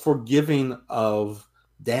was forgiving of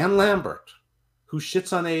Dan Lambert, who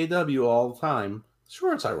shits on AEW all the time.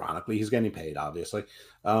 Sure, it's ironically, he's getting paid, obviously.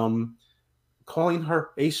 Calling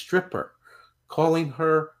her a stripper, calling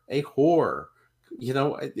her a whore,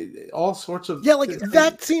 all sorts of... Yeah,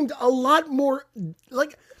 that seemed a lot more...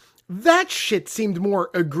 that shit seemed more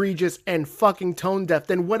egregious and fucking tone deaf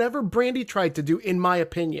than whatever Brandi tried to do, in my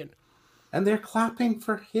opinion. And they're clapping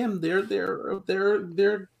for him. They're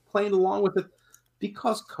playing along with it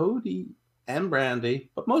because Cody and Brandi,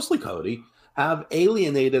 but mostly Cody, have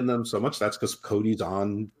alienated them so much. That's because Cody's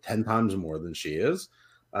on 10 times more than she is.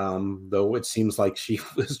 Though it seems like she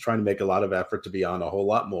was trying to make a lot of effort to be on a whole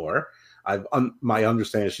lot more. My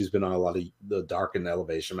understanding is she's been on a lot of the Dark and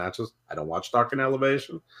Elevation matches. I don't watch Dark and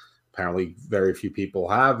Elevation. Apparently, very few people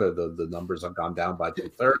have. The numbers have gone down by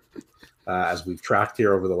 2/3 as we've tracked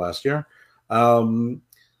here over the last year.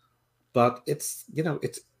 But it's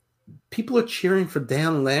people are cheering for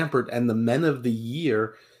Dan Lambert and the Men of the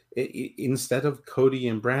Year instead of Cody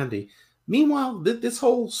and Brandi. Meanwhile, this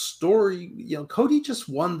whole story, Cody just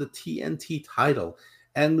won the TNT title,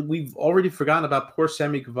 and we've already forgotten about poor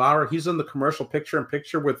Sammy Guevara. He's in the commercial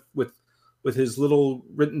picture-in-picture with his little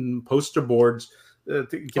written poster boards. I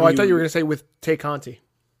thought you were going to say with Tay Conti.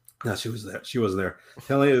 No, she was there. She wasn't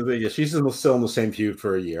there. She's still in the same feud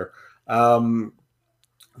for a year.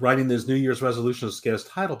 Writing this New Year's resolutions to get his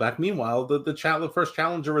title back. Meanwhile, the first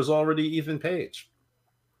challenger is already Ethan Page.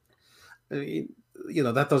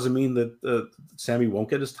 That doesn't mean that Sammy won't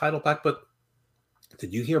get his title back, but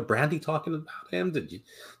Did you hear Brandi talking about him? Did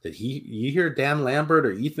you hear Dan Lambert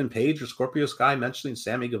or Ethan Page or Scorpio Sky mentioning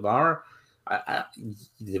Sammy Guevara?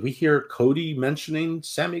 Did we hear Cody mentioning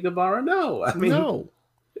Sammy Guevara? No, I mean, no.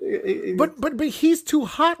 But he's too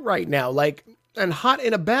hot right now, like, and hot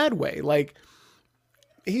in a bad way. Like,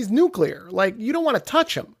 he's nuclear. Like, you don't want to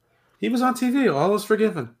touch him. He was on TV. All is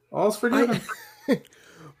forgiven. All's forgiven.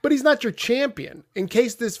 But he's not your champion. In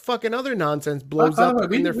case this fucking other nonsense blows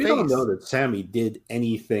up in their face. We don't know that Sammy did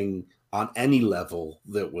anything on any level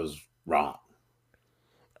that was wrong.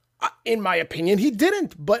 In my opinion, he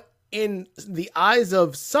didn't. But in the eyes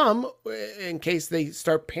of some, in case they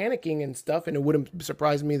start panicking and stuff, and it wouldn't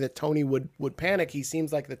surprise me that Tony would panic. He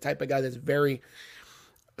seems like the type of guy that's very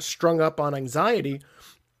strung up on anxiety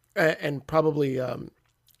and probably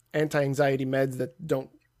anti-anxiety meds that don't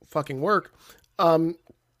fucking work.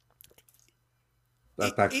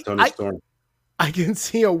 Back to Toni Storm. I can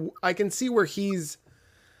see where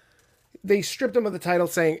they stripped him of the title,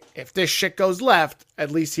 saying if this shit goes left, at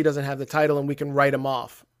least he doesn't have the title and we can write him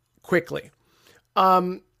off quickly.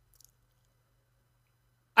 The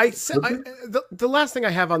last thing I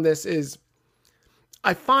have on this is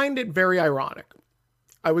I find it very ironic.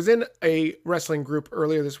 I was in a wrestling group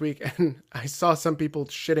earlier this week and I saw some people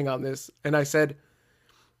shitting on this, and I said,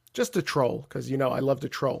 just to troll, because I love to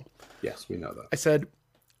troll. Yes, we know that. I said,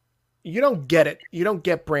 you don't get it. You don't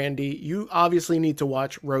get Brandi. You obviously need to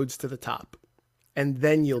watch Roads to the Top, and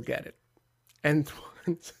then you'll get it. And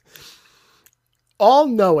all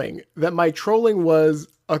knowing that my trolling was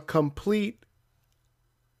a complete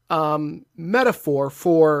metaphor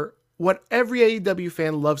for what every AEW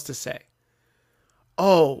fan loves to say.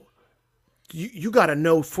 Oh, you got to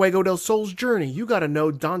know Fuego del Sol's journey. You got to know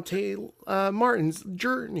Dante Martin's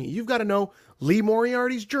journey. You've got to know Lee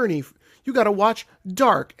Moriarty's journey. You got to watch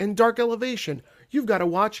Dark and Dark Elevation. You've got to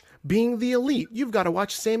watch Being the Elite. You've got to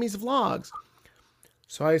watch Sammy's vlogs.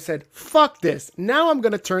 So I said, fuck this. Now I'm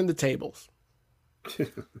going to turn the tables.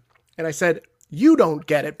 And I said, you don't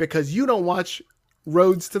get it because you don't watch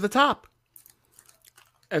Roads to the Top.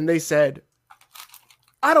 And they said,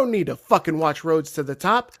 I don't need to fucking watch Roads to the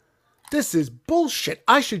Top. This is bullshit.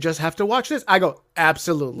 I should just have to watch this. I go,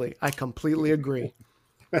 absolutely. I completely agree.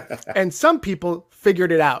 And some people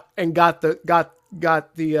figured it out and got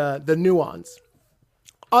the nuance.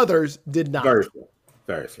 Others did not. Very few.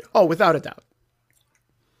 Very few. Oh, without a doubt.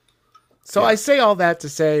 So yeah. I say all that to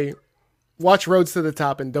say, watch Roads to the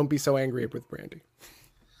Top and don't be so angry with Brandi.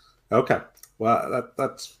 Okay. Well,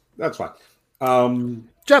 that's fine.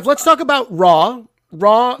 Jeff, let's talk about Raw.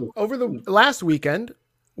 Raw over the last weekend.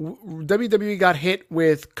 WWE got hit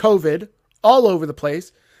with COVID all over the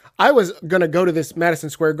place. I was going to go to this Madison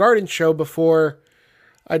Square Garden show before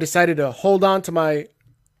I decided to hold on to my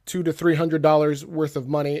 $200 to $300 worth of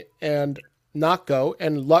money and not go.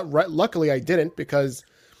 And luckily I didn't, because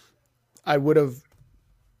I would have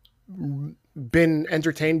been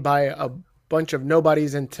entertained by a bunch of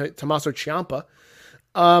nobodies and Tommaso Ciampa.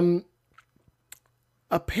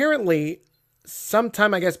 Apparently,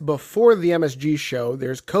 sometime, I guess, before the MSG show,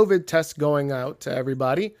 there's COVID tests going out to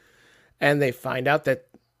everybody, and they find out that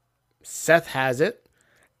Seth has it,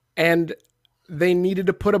 and they needed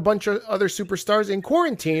to put a bunch of other superstars in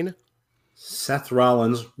quarantine. Seth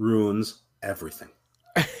Rollins ruins everything.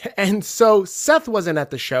 And so Seth wasn't at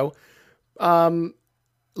the show.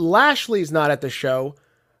 Lashley's not at the show.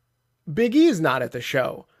 Big E is not at the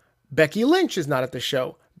show. Becky Lynch is not at the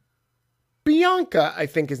show. Bianca, I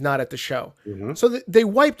think, is not at the show. Mm-hmm. So they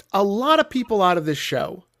wiped a lot of people out of this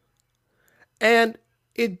show. And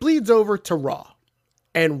it bleeds over to Raw.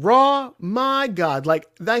 And Raw, my God, like,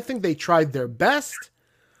 I think they tried their best,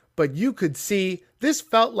 but you could see this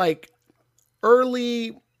felt like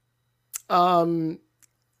early, what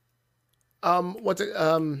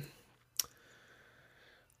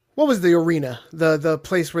was the arena? The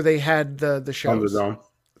place where they had the shows?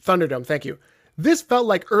 Thunderdome, thank you. This felt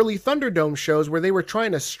like early Thunderdome shows where they were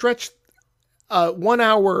trying to stretch 1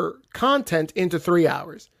 hour content into 3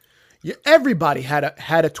 hours. Everybody had a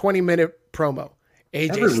 20-minute promo.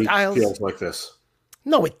 AJ Styles feels like this.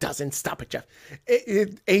 No, it doesn't. Stop it, Jeff.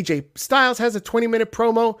 AJ Styles has a 20-minute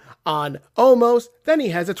promo on Omos. Then he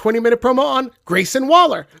has a 20-minute promo on Grayson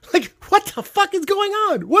Waller. Like, what the fuck is going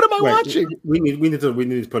on? What am I watching? We need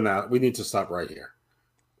to stop right here.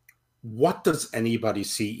 What does anybody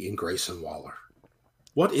see in Grayson Waller?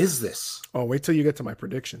 What is this? Oh, wait till you get to my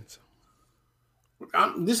predictions.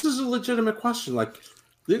 This is a legitimate question. Like,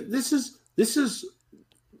 this is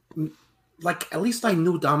like, at least I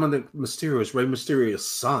knew Dominic Mysterio is Rey Mysterio's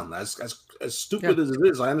son. As stupid as it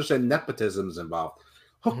is, I understand nepotism is involved.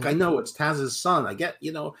 Hook, I know it's Taz's son. I get,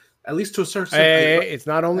 at least to a certain Hey, it's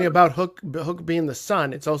not only about Hook being the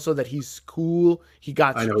son. It's also that he's cool.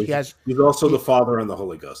 I know he's also the Father and the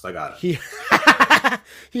Holy Ghost. I got it. He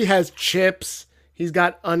he has chips. He's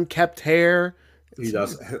got unkept hair. He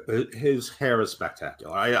does. His hair is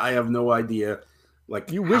spectacular. I have no idea.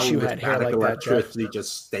 Like, you wish you had hair like that, Jeff. He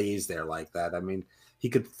just stays there like that. I mean, he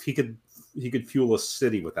could fuel a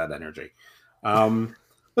city with that energy.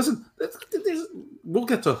 Listen, we'll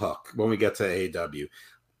get to Hook when we get to AEW.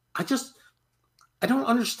 I don't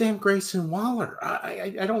understand Grayson Waller.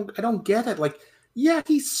 I don't get it. Like, yeah,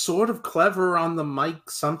 he's sort of clever on the mic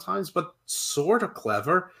sometimes, but sort of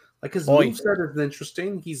clever. Like, his moveset is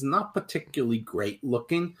interesting. He's not particularly great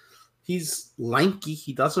looking. He's lanky.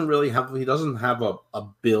 He doesn't have a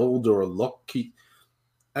build or a look. He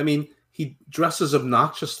dresses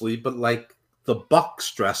obnoxiously, but like the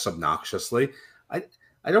Bucks dress obnoxiously.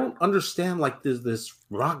 I don't understand, like, this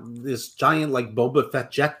giant like Boba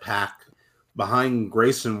Fett jetpack behind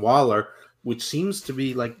Grayson Waller, which seems to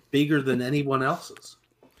be like bigger than anyone else's.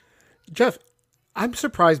 Jeff, I'm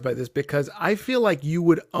surprised by this because I feel like you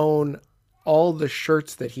would own all the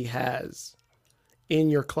shirts that he has in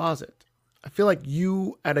your closet. I feel like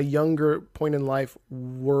you, at a younger point in life,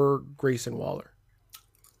 were Grayson Waller.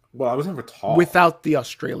 Well, I was never tall. Without the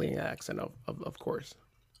Australian accent, of course.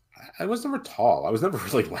 I was never tall. I was never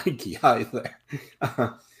really lanky either.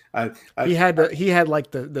 He had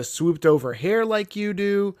like the swooped over hair like you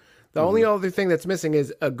do. The only other thing that's missing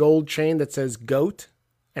is a gold chain that says GOAT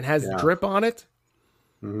and has drip on it.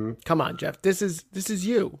 Mm-hmm. Come on, Jeff. This is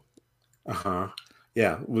you. Uh-huh.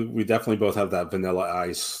 Yeah, we definitely both have that Vanilla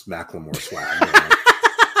Ice Macklemore swag.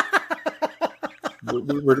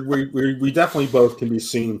 we definitely both can be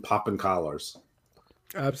seen popping collars.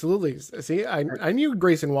 Absolutely. See, I knew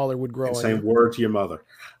Grayson Waller would grow. Saying word to your mother.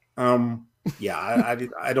 Yeah,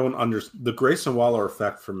 I don't understand. The Grayson Waller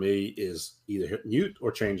effect for me is either hit mute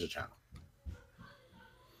or change the channel.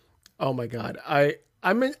 Oh my God,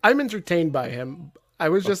 I'm entertained by him. I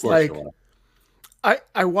was just like,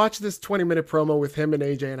 I watched this 20-minute promo with him and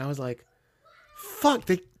AJ, and I was like, fuck,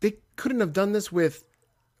 they couldn't have done this with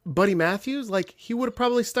Buddy Matthews. Like, he would have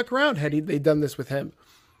probably stuck around had they done this with him.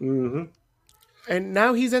 Mm-hmm. And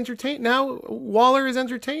now he's entertained. Now Waller is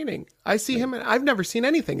entertaining. I see him, and I've never seen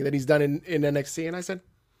anything that he's done in NXT. And I said,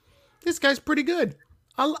 this guy's pretty good.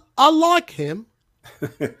 I like him.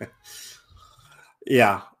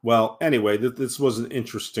 Yeah. Well, anyway, this was an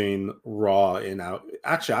interesting Raw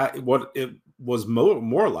Actually, what it was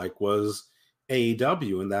more like was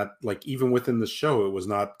AEW, in that, like, even within the show, it was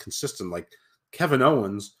not consistent. Like, Kevin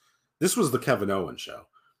Owens, this was the Kevin Owens show,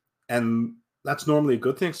 and that's normally a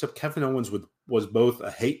good thing. Except Kevin Owens was both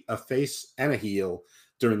a face and a heel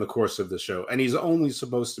during the course of the show, and he's only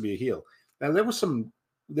supposed to be a heel. And there was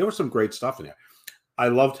some great stuff in there. I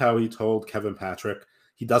loved how he told Kevin Patrick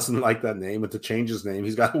he doesn't like that name and to change his name.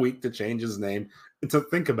 He's got a week to change his name. And to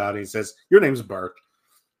think about it, he says, "Your name's Bert."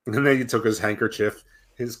 And then he took his handkerchief,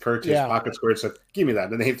 his pocket square, and said, "Give me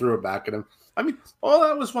that." And then he threw it back at him. I mean, all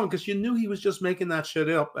that was fun because you knew he was just making that shit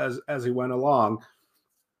up as he went along,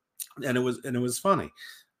 and it was funny.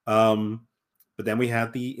 But then we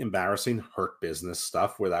had the embarrassing Hurt Business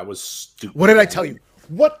stuff where that was stupid. What did I tell you?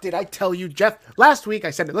 What did I tell you, Jeff? Last week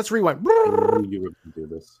I said, let's rewind. You were going to do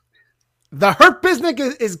this. The Hurt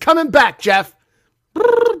Business is coming back, Jeff.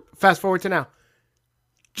 Fast forward to now.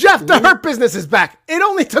 Jeff, the Hurt Business is back. It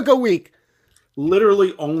only took a week.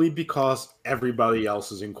 Literally only because everybody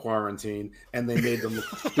else is in quarantine and they made them look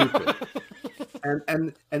stupid.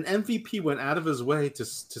 And MVP went out of his way to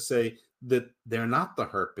say that they're not the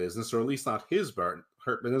Hurt Business, or at least not his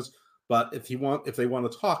Hurt Business. But if they want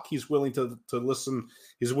to talk, he's willing to listen.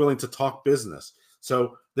 He's willing to talk business.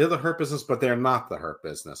 So they're the Hurt Business, but they're not the Hurt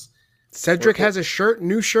Business. Cedric has a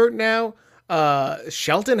new shirt now.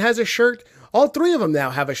 Shelton has a shirt. All three of them now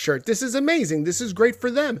have a shirt. This is amazing. This is great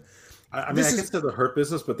for them. I guess they're the Hurt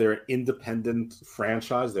Business, but they're an independent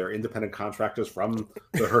franchise. They're independent contractors from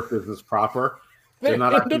the Hurt Business proper. They're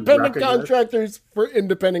not independent contractors for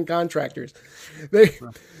independent contractors.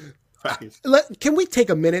 Can we take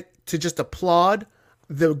a minute to just applaud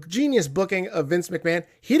the genius booking of Vince McMahon?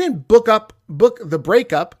 He didn't book the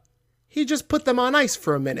breakup. He just put them on ice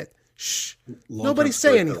for a minute. Shh. Nobody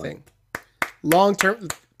say anything. Long term.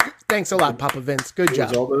 Thanks a lot, Papa Vince. Good job. It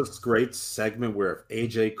was all this great segment where if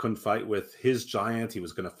AJ couldn't fight with his giant, he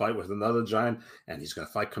was going to fight with another giant, and he's going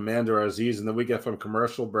to fight Commander Aziz, and then we get from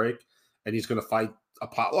commercial break, and he's going to fight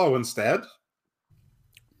Apollo instead.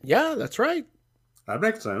 Yeah, that's right. That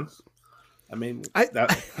makes sense. I mean,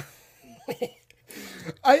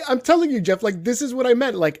 I'm telling you, Jeff, like, this is what I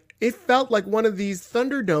meant. Like, it felt like one of these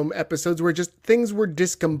Thunderdome episodes where just things were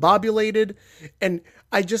discombobulated. And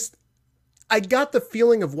I got the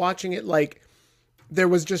feeling of watching it like there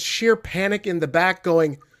was just sheer panic in the back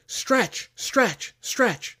going, stretch, stretch,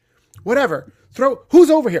 stretch, whatever. Who's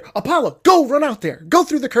over here? Apollo, go run out there. Go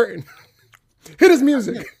through the curtain. Hit his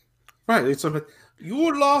music. Right. It's something.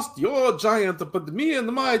 You lost your giant, but me and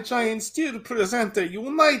my giant still present a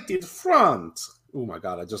united front. Oh my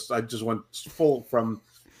God! I just went full from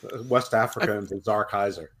West Africa into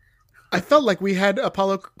Zarkaiser. I felt like we had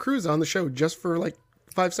Apollo Crews on the show just for like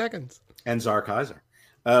 5 seconds. And Zarkaiser,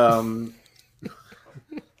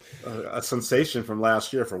 a sensation from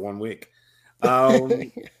last year for 1 week.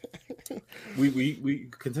 We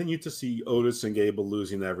continue to see Otis and Gable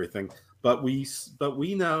losing everything, but we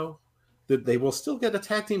know that they will still get a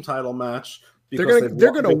tag team title match because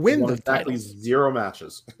they're gonna win the exactly titles. 0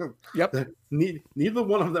 matches. Yep. Neither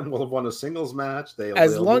one of them will have won a singles match.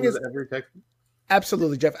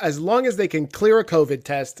 Absolutely, Jeff. As long as they can clear a COVID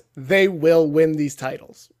test, they will win these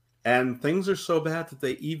titles. And things are so bad that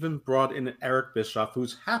they even brought in Eric Bischoff,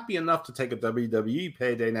 who's happy enough to take a WWE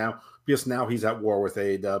payday now, because now he's at war with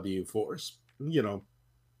AEW for,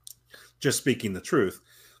 just speaking the truth.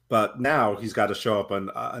 But now he's got to show up on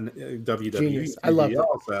WWE. Genius. I love it.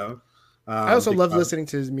 Also. I also love listening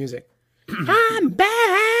to his music. I'm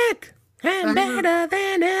back. I'm better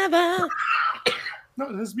than ever.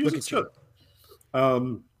 No, his music's good.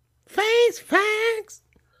 Face facts.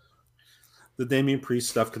 The Damian Priest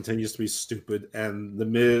stuff continues to be stupid, and The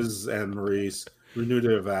Miz and Maurice renewed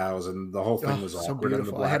their vows, and the whole thing was so awkward.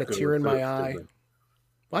 beautiful. I had a tear in my eye.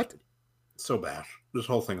 What? So bad. This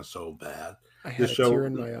whole thing is so bad. I had a tear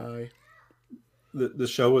in my eye. The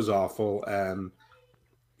show was awful, and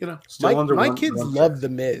still my kids love The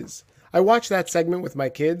Miz. I watched that segment with my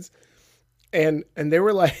kids, and they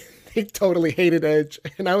were like, they totally hated Edge,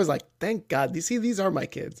 and I was like, thank God. You see, these are my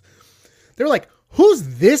kids. They're like,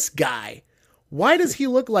 who's this guy? Why does he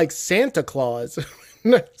look like Santa Claus?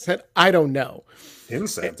 I said, I don't know. In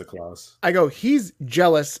Santa Claus. I go, he's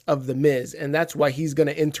jealous of The Miz, and that's why he's going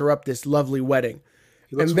to interrupt this lovely wedding.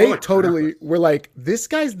 And they totally were like, this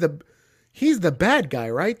guy's he's the bad guy,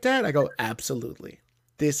 right, Dad? I go, absolutely.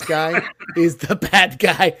 This guy is the bad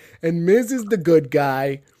guy, and Miz is the good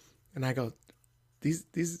guy. And I go,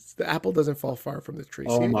 the apple doesn't fall far from the tree.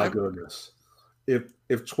 Oh, my goodness. If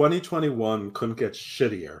 2021 couldn't get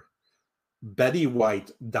shittier, Betty White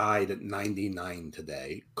died at 99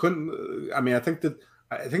 today. I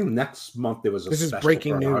think next month there was a this special is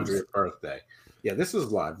breaking for her news. 100th birthday. Yeah, this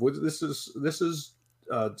is live. This is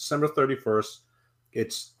December 31st.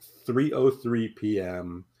 It's 3:03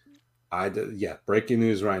 p.m. Breaking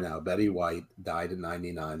news right now. Betty White died at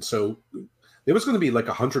 99. So there was going to be like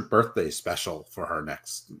 100th birthday special for her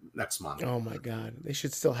next month. Oh my God, they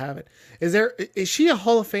should still have it. Is she a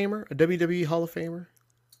Hall of Famer? A WWE Hall of Famer?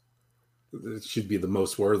 She'd be the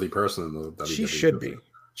most worthy person in the WWE. She should be.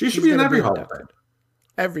 She should be in every Hall of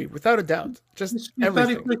Fame. Without a doubt. Just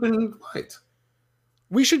everything. Betty White.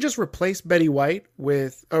 We should just replace Betty White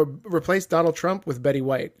replace Donald Trump with Betty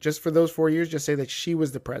White. Just for those 4 years, just say that she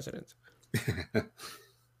was the president.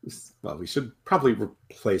 Well, we should probably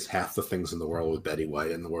replace half the things in the world with Betty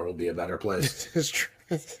White, and the world will be a better place.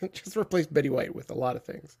 Just replace Betty White with a lot of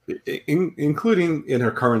things, including in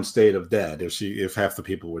her current state of dead. If half the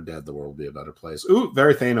people were dead, the world would be a better place. Ooh,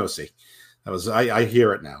 very Thanosy. That was I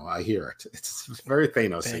hear it now. I hear it. It's very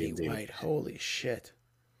Thanosy. Betty indeed. White. Holy shit.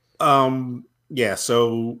 Yeah.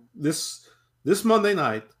 So this Monday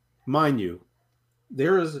night, mind you,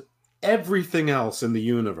 there is everything else in the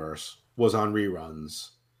universe was on reruns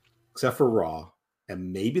except for Raw,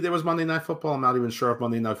 and maybe there was Monday Night Football. I'm not even sure if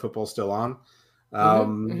Monday Night Football is still on.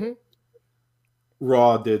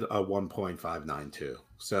 Raw did a 1.592,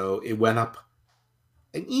 so it went up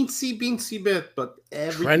an eensy beensy bit, but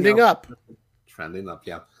trending up.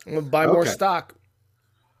 Yeah, I'm gonna buy more stock.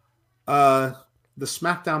 The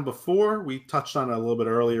SmackDown before, we touched on it a little bit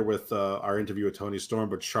earlier with our interview with Toni Storm,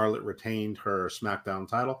 but Charlotte retained her SmackDown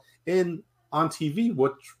title on TV,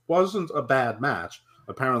 which wasn't a bad match.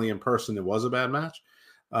 Apparently, in person, it was a bad match.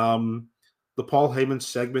 The Paul Heyman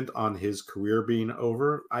segment on his career being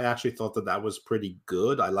over, I actually thought that was pretty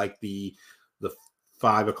good. I like the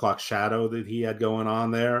 5 o'clock shadow that he had going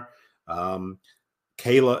on there.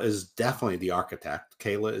 Kayla is definitely the architect.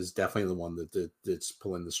 Kayla is definitely the one that's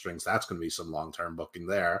pulling the strings. That's going to be some long-term booking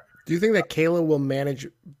there. Do you think that Kayla will manage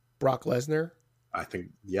Brock Lesnar? I think,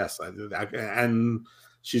 yes. And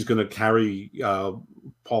she's going to carry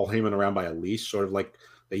Paul Heyman around by a leash, sort of like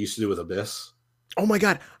they used to do with Abyss. Oh my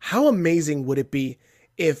God. How amazing would it be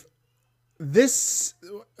if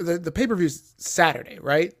the pay-per-view's Saturday,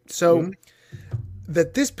 right? So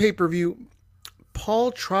that this pay-per-view,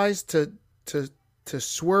 Paul tries to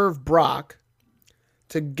swerve Brock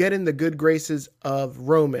to get in the good graces of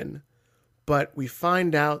Roman, but we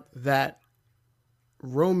find out that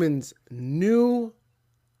Roman's new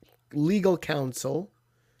legal counsel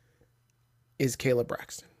is Kayla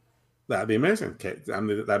Braxton. That'd be amazing. I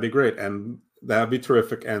mean, that'd be great. And that'd be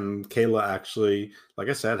terrific. And Kayla actually, like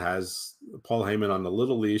I said, has Paul Heyman on the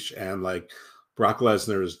little leash, and like Brock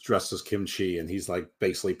Lesnar is dressed as Kim Chi, and he's like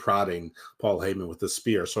basically prodding Paul Heyman with the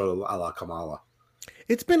spear, sort of a la Kamala.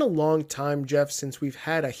 It's been a long time, Jeff, since we've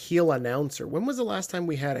had a heel announcer. When was the last time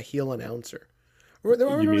we had a heel announcer? I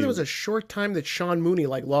remember there was a short time that Sean Mooney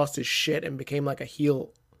like lost his shit and became like a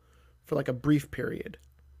heel for like a brief period.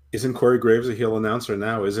 Isn't Corey Graves a heel announcer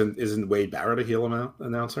now? Isn't Wade Barrett a heel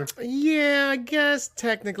announcer? Yeah, I guess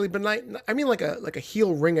technically, but not, I mean like a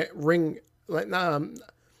heel ring like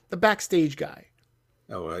the backstage guy.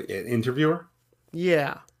 Oh, an interviewer?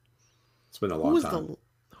 Yeah. It's been a long time.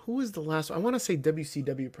 Who was the last one? I want to say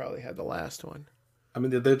WCW probably had the last one. I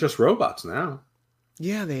mean, they're just robots now.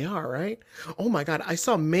 Yeah, they are, right? Oh my God. I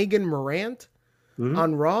saw Megan Morant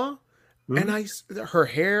on Raw, and her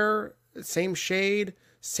hair, same shade,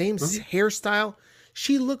 same hairstyle.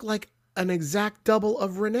 She looked like an exact double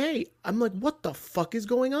of Renee. I'm like, what the fuck is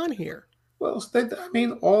going on here? Well, I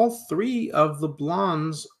mean, all three of the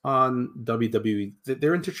blondes on WWE,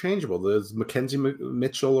 they're interchangeable. There's Mackenzie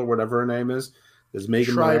Mitchell or whatever her name is. There's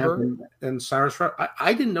Megan Morant and Sarah Schreiber.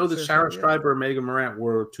 I didn't know that Sarah Schreiber and Megan Morant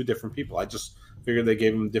were two different people. I just figured they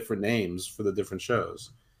gave them different names for the different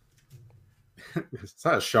shows. Is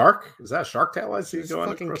that a shark? Is that a shark tail I see going?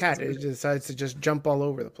 Fucking cat. It decides to just jump all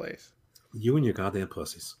over the place. You and your goddamn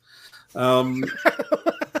pussies. So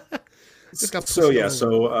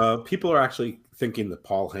people are actually thinking that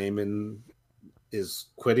Paul Heyman is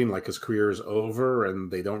quitting, like his career is over,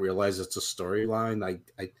 and they don't realize it's a storyline.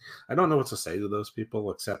 I don't know what to say to those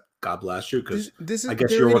people except God bless you, because I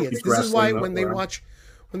guess you're idiots. This is why when they watch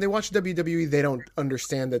WWE, they don't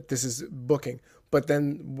understand that this is booking. But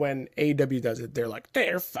then when AEW does it, they're like,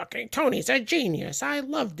 they're fucking Tony's a genius. I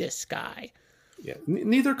love this guy. Yeah,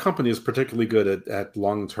 neither company is particularly good at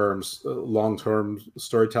long-term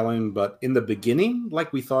storytelling. But in the beginning,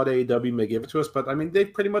 like we thought AEW may give it to us, but I mean, they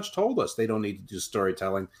pretty much told us they don't need to do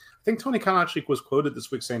storytelling. I think Tony Khan actually was quoted this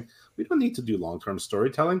week saying, "We don't need to do long-term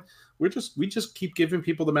storytelling. We just keep giving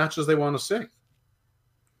people the matches they want to see."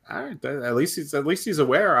 All right, at least he's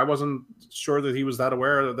aware. I wasn't sure that he was that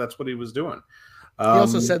aware that that's what he was doing. He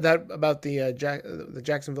also said that about the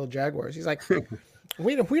Jacksonville Jaguars. He's like,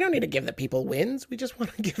 we don't need to give the people wins. We just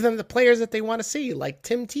want to give them the players that they want to see, like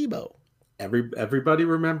Tim Tebow. Everybody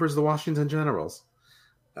remembers the Washington Generals.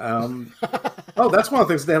 That's one of the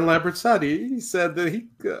things Dan Lambert said. He said that it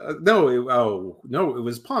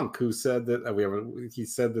was Punk who said that he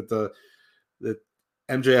said that that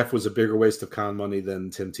MJF was a bigger waste of con money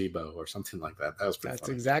than Tim Tebow or something like that. That's funny.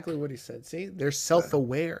 Exactly what he said. See, they're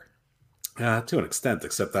self-aware. To an extent,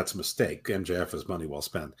 except that's a mistake. MJF is money well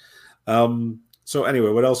spent. So anyway,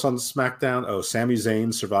 what else on SmackDown? Oh, Sami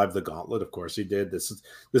Zayn survived the gauntlet. Of course he did. This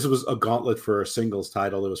was a gauntlet for a singles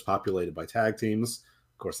title. It was populated by tag teams.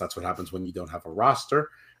 Of course, that's what happens when you don't have a roster,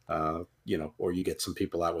 or you get some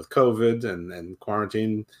people out with COVID and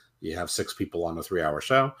quarantine. You have 6 people on a 3-hour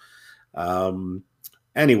show.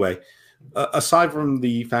 Anyway, aside from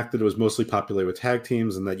the fact that it was mostly populated with tag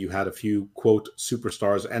teams and that you had a few, quote,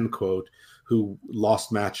 superstars, end quote, who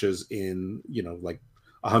lost matches in, like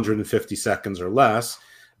 150 seconds or less,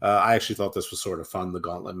 I actually thought this was sort of fun, the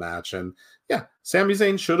gauntlet match. And yeah, Sami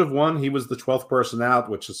Zayn should have won. He was the 12th person out,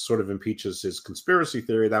 which is sort of impeaches his conspiracy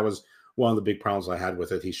theory. That was one of the big problems I had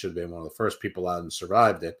with it. He should have been one of the first people out and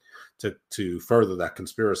survived it to further that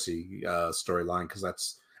conspiracy storyline, because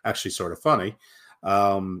that's actually sort of funny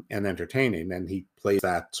and entertaining. And he plays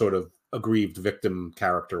that sort of aggrieved victim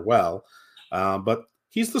character well. But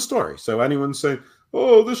he's the story. So anyone saying,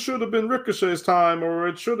 oh, this should have been Ricochet's time, or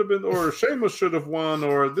it should have been, or Sheamus should have won,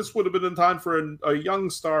 or this would have been in time for a young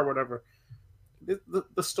star, whatever.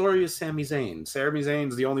 The story is Sami Zayn. Sami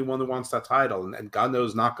Zayn's the only one who wants that title, and God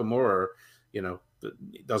knows Nakamura,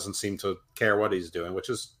 doesn't seem to care what he's doing, which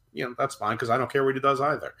is, that's fine, because I don't care what he does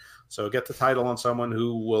either. So get the title on someone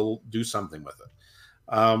who will do something with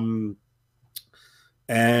it.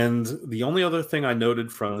 And the only other thing I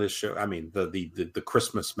noted from this show, I mean, the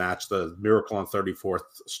Christmas match, the Miracle on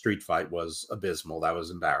 34th Street fight was abysmal. That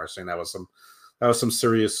was embarrassing. That was some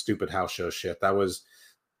serious stupid house show shit. That was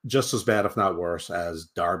just as bad, if not worse, as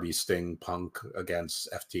Darby, Sting, Punk against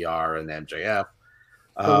FTR and MJF.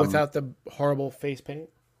 But without the horrible face paint?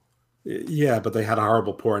 Yeah, but they had a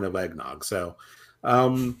horrible pouring of eggnog. So,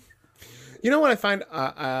 um, You know what I find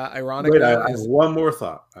ironic wait, I now have is, one more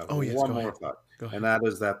thought. I have oh yes, one go more ahead, thought, go and ahead. that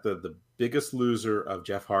is that the biggest loser of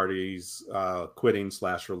Jeff Hardy's quitting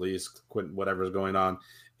 / release, whatever's going on,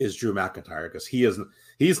 is Drew McIntyre, because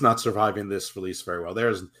he's not surviving this release very well.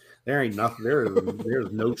 There ain't nothing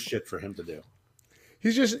there's no shit for him to do.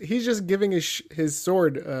 He's just giving his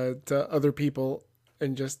sword to other people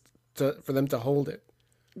and just for them to hold it.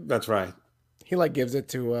 That's right. He like gives it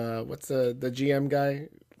to what's the GM guy?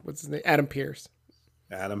 What's his name? Adam Pierce.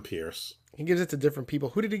 Adam Pierce. He gives it to different people.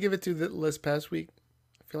 Who did he give it to this past week?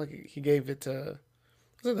 I feel like he gave it to,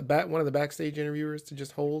 was it one of the backstage interviewers to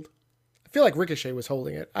just hold? I feel like Ricochet was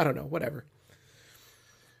holding it. I don't know. Whatever.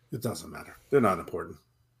 It doesn't matter. They're not important.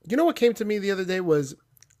 You know what came to me the other day was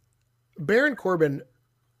Baron Corbin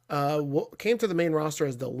came to the main roster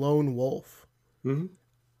as the Lone Wolf, Mm-hmm.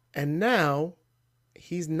 and now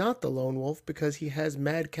he's not the Lone Wolf because he has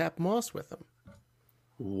Madcap Moss with him.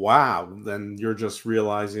 Wow, then you're just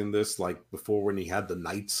realizing this like before, when he had the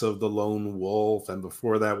Knights of the Lone Wolf, and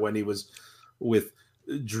before that when he was with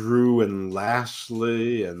Drew and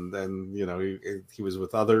Lashley, and then he was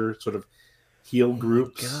with other sort of heel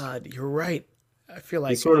groups. God, you're right. I feel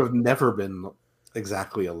like He's sort of never been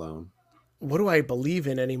exactly alone. What do I believe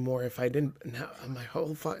in anymore if I didn't? Now my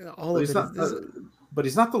whole all But of he's it not. is But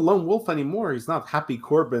he's not the Lone Wolf anymore. He's not Happy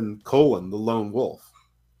Corbin : the Lone Wolf.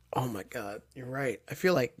 oh my God, you're right. I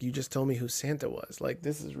feel like you just told me who Santa was. Like,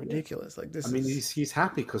 this is ridiculous. Like, I mean, he's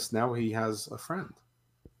happy because now he has a friend.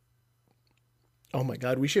 Oh my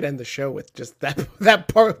God, we should end the show with just that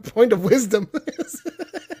point of wisdom.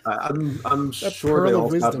 I'm sure they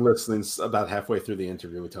all stopped listening about halfway through the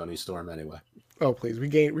interview with Toni Storm anyway. Oh please, we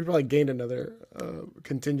probably gained another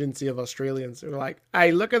contingency of Australians who are like,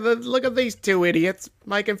 "Hey, look at these two idiots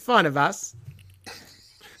making fun of us."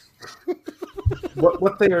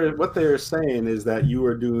 what they are saying is that you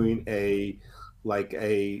are doing a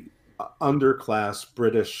underclass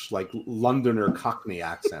British, like Londoner Cockney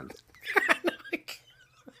accent.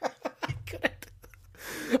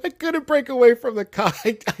 I couldn't break away from the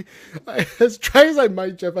as try as I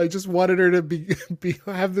might, Jeff. I just wanted her to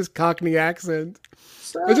have this Cockney accent.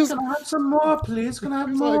 Sir, can I have some more, please? Can I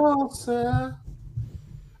have more, sir?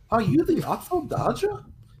 Are you the Artful Dodger?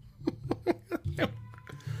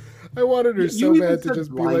 I wanted her so bad to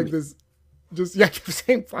just be like this. Just keep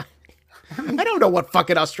saying fine. I don't know what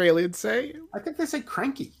fucking Australians say. I think they say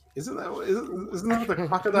cranky. Isn't that what the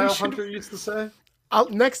Crocodile Hunter used to say?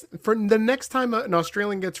 For the next time an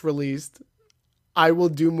Australian gets released, I will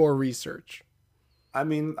do more research. I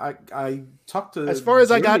mean, I talked to, as far as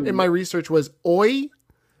Jimmy. I got in my research was oi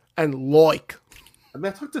and loik. I mean,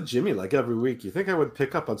 I talk to Jimmy like every week. You think I would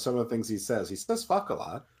pick up on some of the things he says? He says fuck a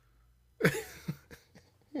lot.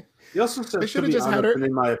 He also says, to be honest, and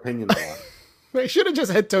in my opinion, a lot. I should have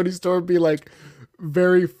just had Toni Storm be like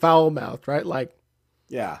very foul mouthed, right? Like,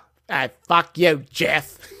 yeah, fuck you,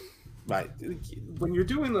 Jeff. Right. When you're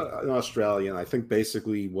doing an Australian, I think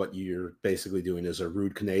basically what you're basically doing is a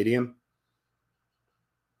rude Canadian.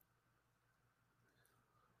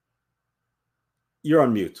 You're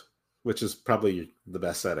on mute, which is probably the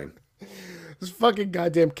best setting. This fucking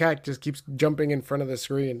goddamn cat just keeps jumping in front of the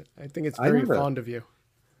screen. I think it's very fond of you.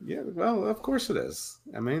 Yeah, well, of course it is.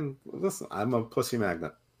 I mean, listen, I'm a pussy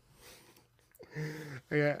magnet.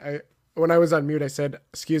 Yeah, when I was on mute, I said,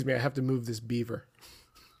 "Excuse me, I have to move this beaver."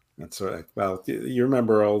 That's right. Well, you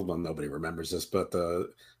remember nobody remembers this, but I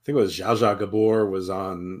think it was Zsa Zsa Gabor was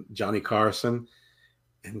on Johnny Carson,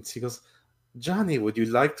 and he goes, "Johnny, would you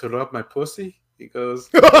like to rub my pussy?" He goes,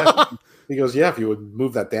 yeah. He goes, "Yeah, if you would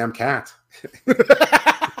move that damn cat."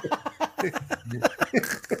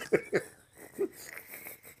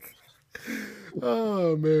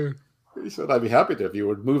 Oh man! He said, "I'd be happy to if you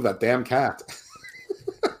would move that damn cat."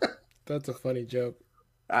 That's a funny joke.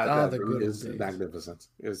 The good is magnificent.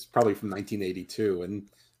 It's probably from 1982, and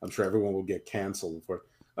I'm sure everyone will get canceled for it.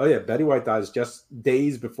 Oh yeah, Betty White dies just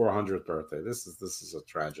days before 100th birthday. This is a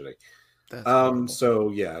tragedy.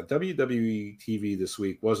 So yeah, WWE TV this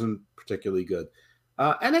week wasn't particularly good.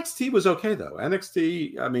 NXT was okay though.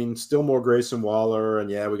 NXT, I mean, still more Grayson Waller, and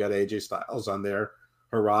yeah, we got AJ Styles on there,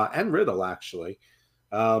 hurrah, and Riddle actually.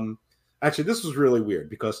 Actually, this was really weird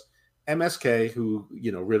because MSK, who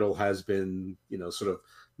Riddle has been sort of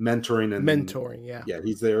mentoring, yeah,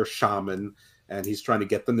 he's their shaman, and he's trying to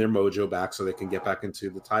get them their mojo back so they can get back into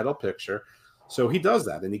the title picture. So he does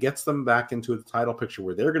that, and he gets them back into the title picture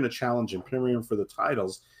where they're going to challenge Imperium for the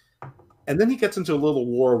titles. And then he gets into a little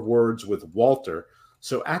war of words with Walter.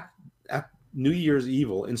 So at New Year's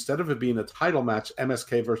Evil, instead of it being a title match,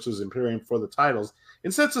 MSK versus Imperium for the titles,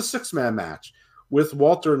 instead it's a 6-man match with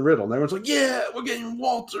Walter and Riddle. And everyone's like, yeah, we're getting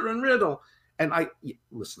Walter and Riddle. And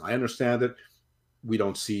listen, I understand it. We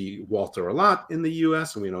don't see Walter a lot in the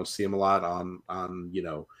US, and we don't see him a lot on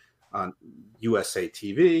USA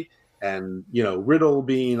TV. And, Riddle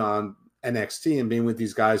being on NXT and being with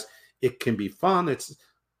these guys, it can be fun.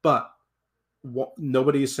 But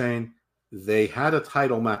nobody is saying they had a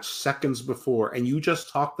title match seconds before, and you just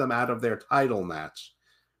talked them out of their title match.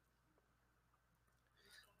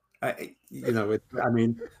 I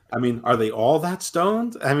mean, are they all that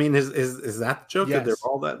stoned? I mean, is that the joke? Yes. That they're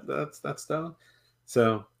all that stoned?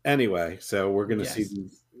 So anyway, we're going to see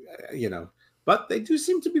these, but they do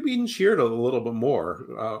seem to be being cheered a little bit more,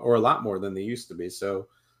 or a lot more than they used to be. So,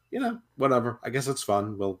 whatever. I guess it's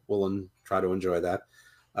fun. We'll try to enjoy that.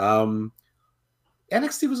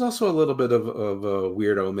 NXT was also a little bit of a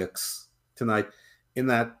weirdo mix tonight, in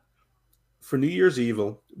that for New Year's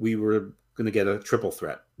Evil, we were going to get a triple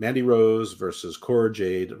threat: Brandi Rhodes versus Cora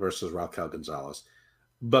Jade versus Raquel Gonzalez.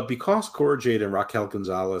 But because Cora Jade and Raquel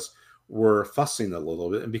Gonzalez were fussing a little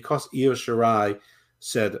bit, and because Io Shirai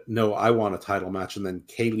said, no, I want a title match, and then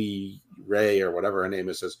Kaylee Ray, or whatever her name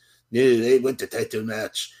is, says, no, they want the title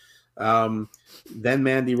match. Then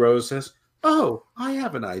Brandi Rhodes says, oh, I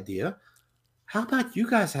have an idea. How about you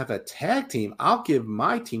guys have a tag team? I'll give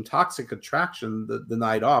my team Toxic Attraction the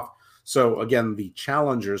night off. So again, the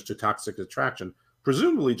challengers to Toxic Attraction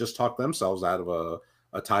presumably just talked themselves out of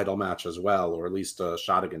a title match as well, or at least a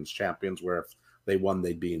shot against champions, where if they won,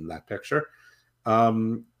 they'd be in that picture.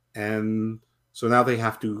 And so now they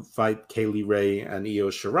have to fight Kaylee Ray and Io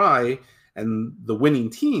Shirai, and the winning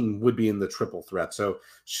team would be in the triple threat. So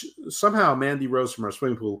somehow Brandi Rhodes from our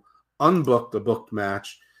swimming pool unbooked the booked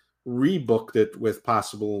match, rebooked it with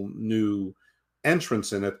possible new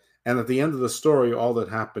entrants in it. And at the end of the story, all that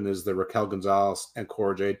happened is the Raquel Gonzalez and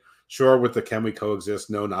Cora Jade, sure, with the can we coexist?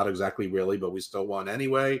 No, not exactly really, but we still won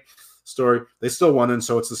anyway story. They still won, and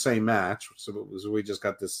so it's the same match. So we just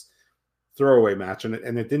got this throwaway match, and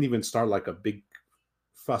it didn't even start like a big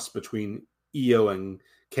fuss between Io and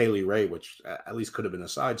Kaylee Ray, which at least could have been a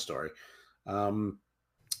side story. I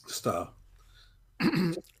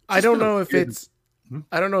don't know if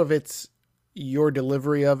it's your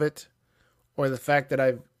delivery of it, or the fact that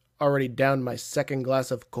I've already downed my second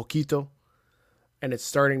glass of coquito and it's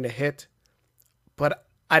starting to hit, but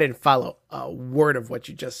I didn't follow a word of what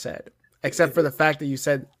you just said, except for the fact that you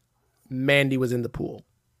said Mandy was in the pool.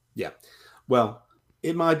 Yeah. Well,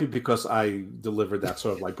 it might be because I delivered that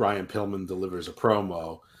sort of like Brian Pillman delivers a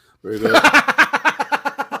promo. Where he goes,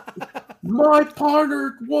 my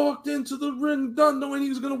partner walked into the ring not knowing he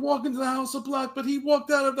was going to walk into the House of Black, but he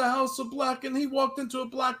walked out of the House of Black and he walked into a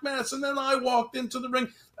black mass, and then I walked into the ring,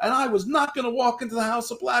 and I was not going to walk into the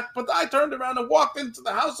House of Black, but I turned around and walked into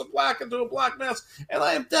the House of Black into a black mass, and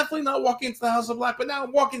I am definitely not walking into the House of Black, but now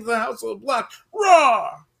I'm walking to the House of Black.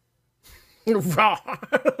 Raw! Raw.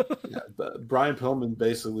 Brian Pillman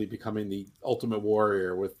basically becoming the Ultimate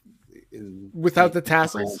Warrior without the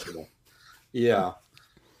tassels. Yeah.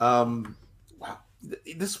 Wow.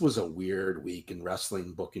 This was a weird week in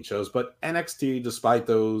wrestling booking shows, but NXT, despite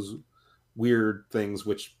those weird things,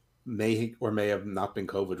 which may or may have not been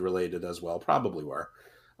COVID related as well, probably were.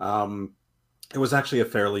 It was actually a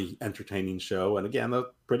fairly entertaining show, and again, a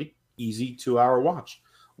pretty easy 2-hour watch.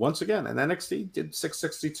 Once again, and NXT did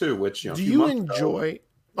 662, which do you enjoy?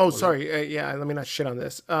 Sorry, yeah. Let me not shit on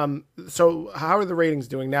this. So how are the ratings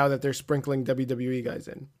doing now that they're sprinkling WWE guys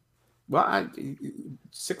in? Well,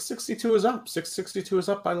 662 is up. 662 is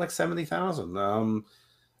up by like 70,000.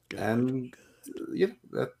 And yeah,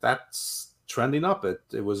 that's trending up.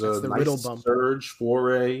 It was a nice surge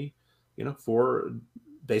for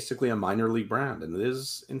basically a minor league brand, and it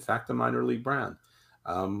is in fact a minor league brand.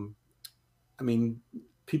 I mean,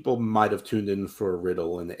 people might have tuned in for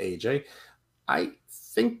Riddle and AJ. I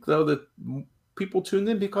think though that people tuned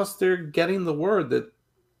in because they're getting the word that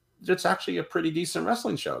it's actually a pretty decent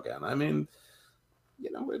wrestling show again. I mean,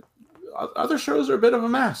 other shows are a bit of a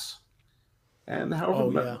mess. And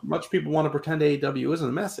however much people want to pretend AEW isn't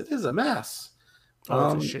a mess, it is a mess. It's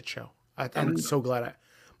a shit show. I'm so glad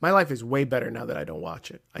my life is way better now that I don't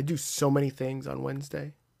watch it. I do so many things on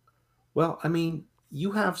Wednesday. Well, I mean,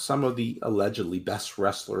 you have some of the allegedly best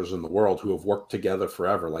wrestlers in the world who have worked together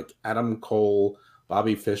forever, like Adam Cole,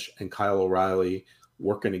 Bobby Fish, and Kyle O'Reilly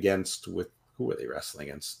working with who were they wrestling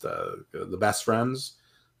against? The Best Friends.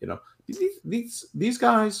 These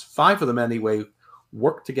guys, 5 of them anyway,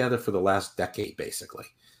 worked together for the last decade, basically,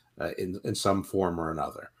 in some form or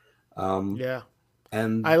another. Yeah,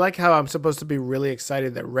 And I like how I'm supposed to be really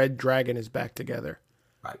excited that Red Dragon is back together.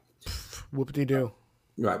 right. Whoop-de-doo.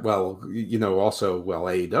 Right. Well, also,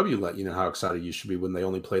 AEW let you know how excited you should be when they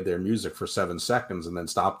only played their music for 7 seconds and then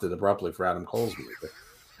stopped it abruptly for Adam Cole's music.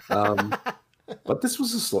 But this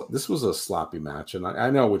was a sloppy match, and I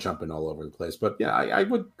know we're jumping all over the place, but yeah, I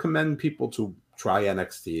would commend people to try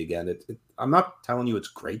NXT again. I'm not telling you it's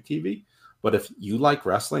great TV, but if you like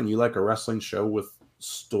wrestling, you like a wrestling show with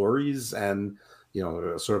stories and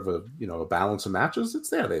sort of a balance of matches, it's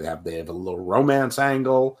there. They have a little romance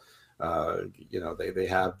angle. They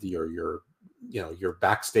have your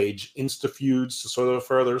backstage insta feuds to sort of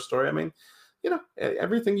further story. I mean,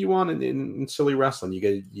 everything you want in silly wrestling.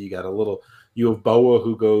 You got a little. You have Boa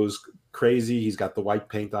who goes crazy. He's got the white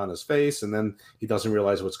paint on his face, and then he doesn't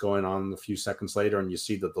realize what's going on a few seconds later, and you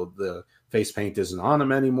see that the face paint isn't on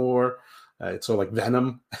him anymore. It's sort of like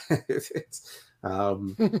Venom.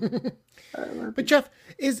 But Jeff,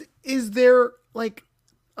 is there like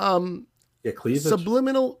cleavage?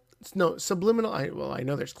 Subliminal? No, subliminal. I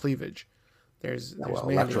know there's cleavage. There's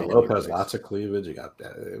Electra Lopez, lots of cleavage. You got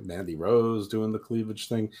Brandi Rhodes doing the cleavage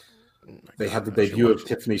thing. They had the debut of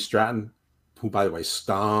Tiffany Stratton, who, by the way,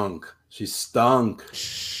 stunk. She stunk.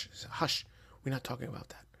 Shh, hush. We're not talking about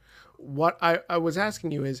that. What I was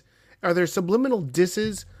asking you is, are there subliminal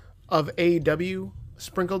disses of AEW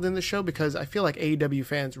sprinkled in the show? Because I feel like AEW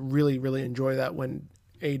fans really, really enjoy that when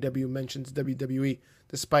AEW mentions WWE,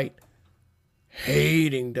 despite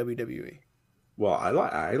hating WWE. Well,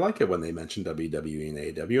 I like it when they mention WWE and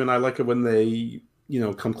AEW, and I like it when they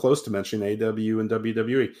come close to mentioning AEW and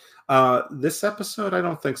WWE. This episode, I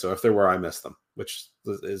don't think so. If there were, I missed them, which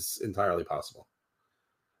is entirely possible.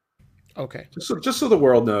 Okay. Just so the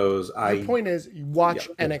world knows, the point is, you watch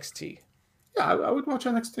NXT. Yeah, I would watch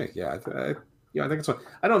NXT. Yeah, I think it's fun.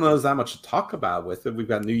 I don't know there's that much to talk about with it. We've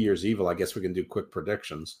got New Year's Evil. I guess we can do quick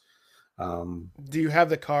predictions. Do you have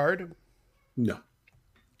the card? No.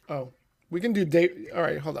 Oh, we can do date. All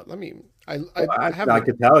right, hold on. Let me. I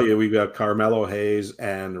could tell you we've got Carmelo Hayes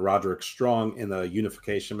and Roderick Strong in a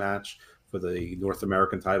unification match for the North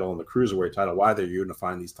American title and the Cruiserweight title. Why they're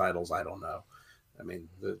unifying these titles, I don't know. I mean,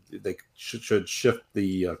 they should shift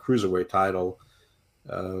the Cruiserweight title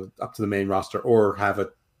up to the main roster, or have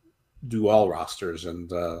it do all rosters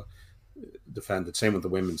and defend it. Same with the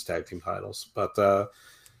women's tag team titles. But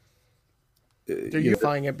they're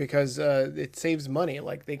unifying it because it saves money.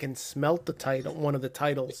 Like, they can smelt one of the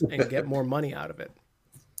titles, and get more money out of it.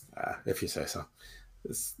 If you say so.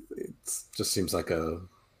 It just seems like a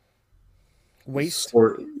waste.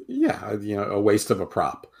 A waste of a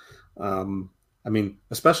prop. I mean,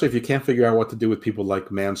 especially if you can't figure out what to do with people like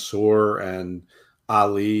Mansoor and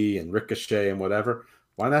Ali and Ricochet and whatever.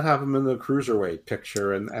 Why not have them in the Cruiserweight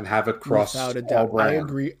picture and have it cross? Without a doubt,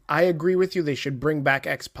 I agree with you. They should bring back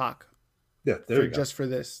X-Pac. Yeah, there you go. Just for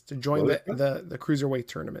this, to join the Cruiserweight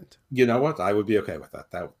tournament. You know what? I would be okay with that.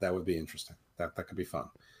 That would be interesting. That could be fun.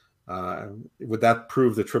 Would that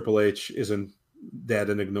prove that Triple H isn't dead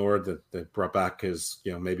and ignored? That they brought back his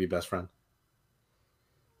maybe best friend.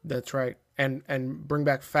 That's right, and bring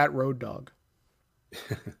back Fat Road Dogg.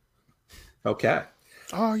 Okay.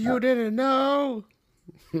 Oh, you didn't know.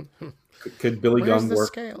 Could Billy Gunn work?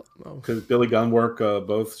 Scale? Oh. Could Billy Gunn work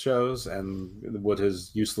both shows, and would his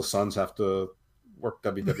useless sons have to work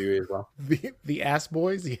WWE as well? The Ass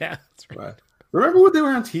Boys, yeah, that's right. Remember when they were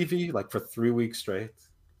on TV like for 3 weeks straight?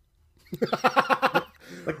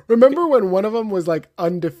 Remember when one of them was like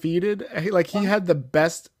undefeated? Like, he had the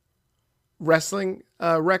best wrestling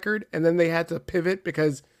record, and then they had to pivot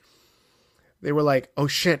because they were like, oh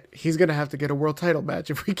shit, he's gonna have to get a world title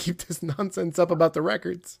match if we keep this nonsense up about the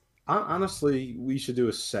records. Honestly, we should do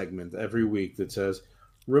a segment every week that says,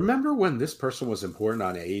 remember when this person was important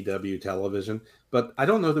on AEW television? But I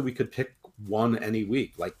don't know that we could pick one any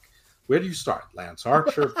week. Like, where do you start? Lance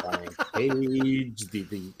Archer, Brian Cage,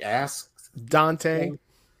 the Ask Dante,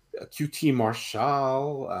 QT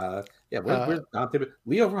Marshall. Where's Dante?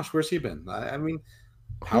 Leo Rush, where's he been? I mean,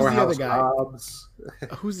 Powerhouse Hobbs.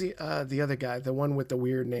 Who's the other guy? The one with the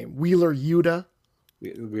weird name, Wheeler Yuta.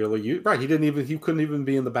 Right? He couldn't even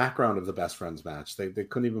be in the background of the Best Friends match. They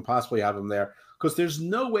couldn't even possibly have him there because there's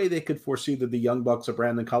no way they could foresee that the Young Bucks or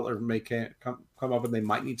Brandon Cutler may come up and they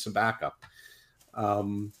might need some backup.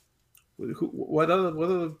 What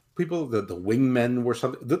other people? The Wingmen were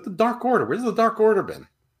something. The Dark Order. Where's the Dark Order been?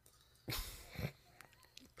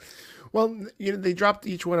 Well, they dropped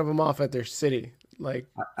each one of them off at their city. Like,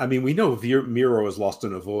 I mean, we know Miro is lost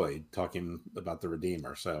in a void talking about the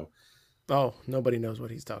Redeemer. So, oh, nobody knows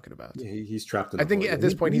what he's talking about. He's trapped in. I think at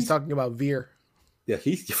this point he's talking about Veer. Yeah,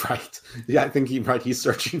 he's right. Yeah, I think he's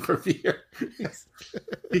searching for fear.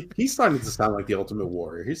 He's starting to sound like the Ultimate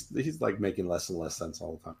Warrior. He's like making less and less sense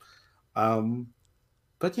all the time.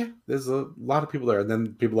 But yeah, there's a lot of people there, and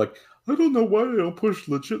then people like, I don't know why they don't push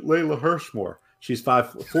legit Layla Hirsch more. She's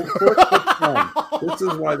 4'10". This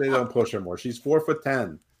is why they don't push her more. She's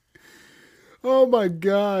 4'10". Oh my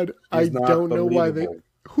God! I don't know why they.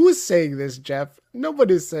 Who's saying this, Jeff?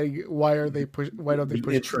 Nobody's saying why are they push? Why don't they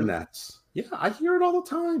push? Intranets. Yeah, I hear it all the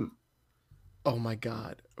time. Oh my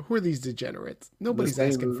God! Who are these degenerates? Nobody's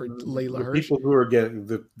asking for Layla Hirsch. People who are getting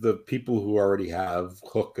the people who already have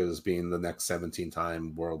Hook as being the next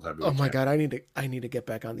 17-time world heavyweight. Oh my God! I need to get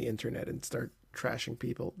back on the internet and start trashing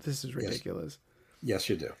people. This is ridiculous. Yes,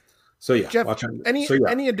 you do. So yeah, Jeff,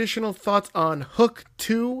 any additional thoughts on Hook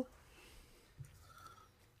 2?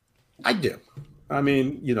 I do. I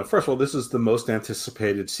mean, first of all, this is the most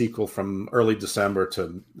anticipated sequel from early December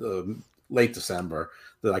to late December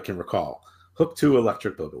that I can recall. Hook 2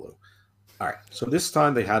 Electric Boogaloo. All right. So this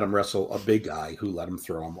time they had him wrestle a big guy who let him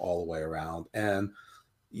throw him all the way around. And,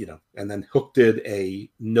 and then Hook did a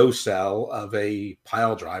no-sell of a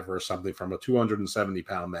pile driver or something from a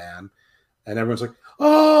 270-pound man. And everyone's like,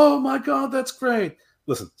 oh my God, that's great.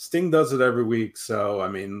 Listen, Sting does it every week. So, I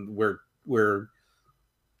mean, we're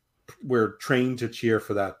trained to cheer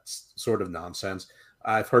for that sort of nonsense.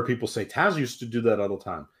 I've heard people say Taz used to do that all the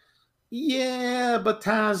time. Yeah, but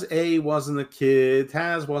Taz wasn't a kid.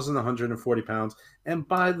 Taz wasn't 140 pounds. And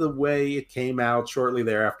by the way, it came out shortly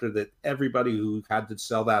thereafter that everybody who had to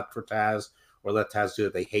sell that for Taz or let Taz do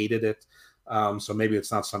it, they hated it. So maybe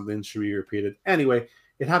it's not something that should be repeated. Anyway,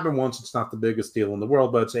 it happened once. It's not the biggest deal in the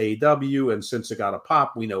world, but it's AEW. And since it got a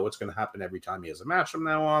pop, we know what's going to happen every time he has a match from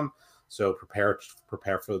now on. So prepare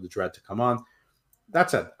for the dread to come on.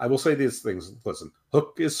 That said, I will say these things. Listen,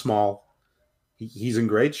 Hook is small. He's in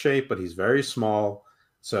great shape, but he's very small.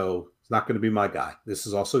 So it's not going to be my guy. This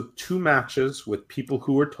is also 2 matches with people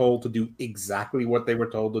who were told to do exactly what they were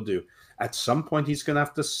told to do. At some point, he's going to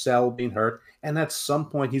have to sell being hurt. And at some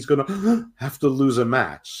point, he's going to have to lose a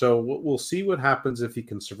match. So we'll see what happens if he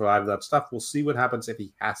can survive that stuff. We'll see what happens if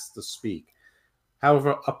he has to speak.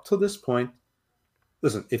 However, up to this point,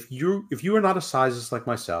 listen, if you are not a sizist like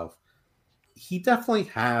myself, he definitely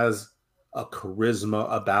has a charisma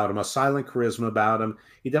about him, a silent charisma about him.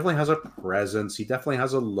 He definitely has a presence. He definitely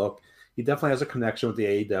has a look. He definitely has a connection with the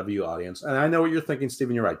AEW audience. And I know what you're thinking,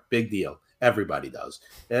 Steven. You're right. Big deal. Everybody does.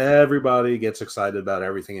 Everybody gets excited about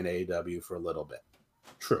everything in AEW for a little bit.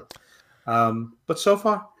 True. But so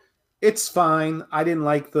far, it's fine. I didn't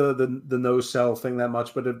like the no-sell thing that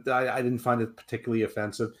much, but I didn't find it particularly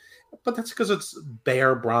offensive. But that's because it's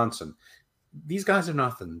Bear Bronson. These guys are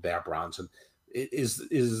nothing, Bear Bronson. Is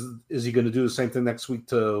he going to do the same thing next week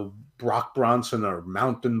to Brock Bronson or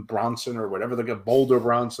Mountain Bronson or whatever they get, Boulder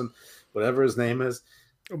Bronson, whatever his name is?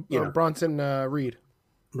 Bronson Reed.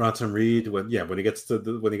 Bronson Reed. When he gets the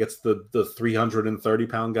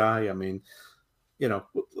 330-pound guy. I mean,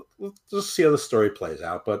 we'll just see how the story plays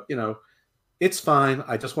out. But it's fine.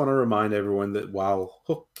 I just want to remind everyone that while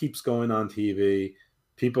Hook keeps going on TV,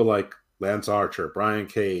 people like Lance Archer, Brian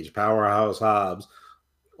Cage, Powerhouse Hobbs,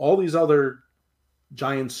 all these other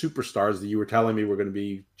giant superstars that you were telling me were going to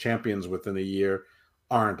be champions within a year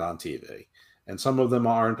aren't on TV. And some of them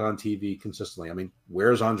aren't on TV consistently. I mean,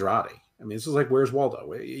 where's Andrade? I mean, this is like, where's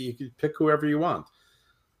Waldo? You can pick whoever you want.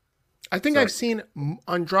 I think I've seen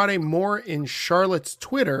Andrade more in Charlotte's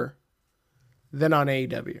Twitter than on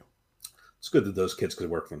AEW. It's good that those kids could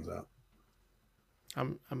work things out.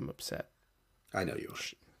 I'm upset. I know you are.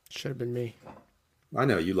 Should have been me. I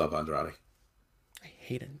know you love Andrade. I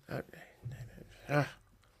hate him.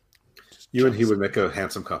 You and he would make a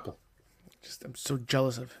handsome couple. I'm so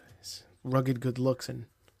jealous of his rugged good looks and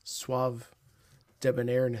suave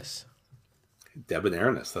debonairness.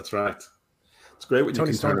 Debonairness, that's right. It's great when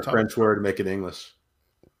Toni you can turn a French word and make it English.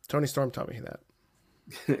 Toni Storm taught me that.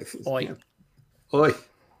 Oi. Oi.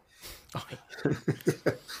 Oi.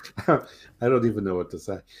 I don't even know what to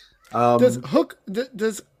say. Does Hook,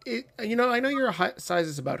 does it, I know you're a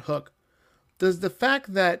sizes about Hook. Does the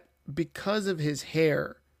fact that because of his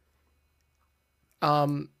hair,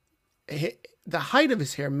 the height of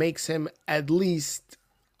his hair makes him at least,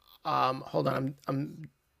 hold on, I'm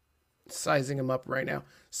sizing him up right now,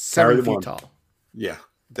 7 feet tall. Yeah,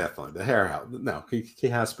 definitely. The hair, no, he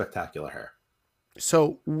has spectacular hair.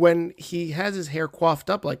 So when he has his hair coiffed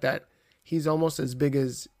up like that, he's almost as big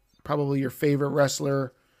as probably your favorite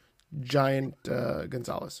wrestler, Giant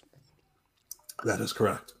Gonzalez. That is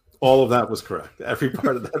correct. All of that was correct. Every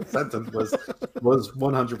part of that sentence was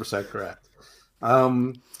 100% correct.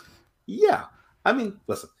 Yeah. I mean,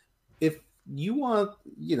 listen, if you want,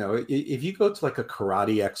 if you go to like a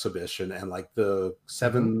karate exhibition and like the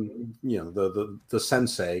seven, the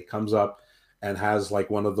sensei comes up and has like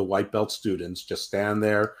one of the white belt students just stand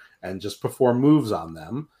there and just perform moves on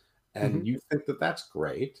them, and you think that that's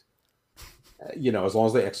great, as long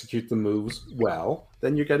as they execute the moves well,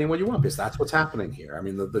 then you're getting what you want, because that's what's happening here. I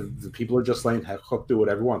mean, the people are just letting Hook do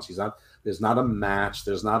whatever he wants. There's not a match,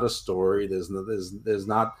 there's not a story, there's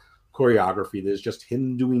not choreography, there's just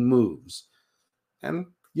him doing moves. And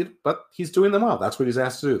but he's doing them well. That's what he's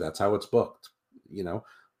asked to do. That's how it's booked,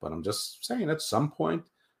 But I'm just saying, at some point,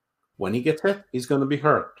 when he gets hit, he's going to be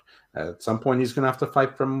hurt. At some point, he's going to have to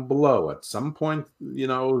fight from below. At some point, he's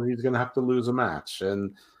going to have to lose a match.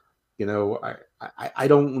 And I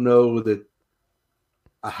don't know that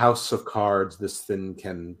a house of cards this thin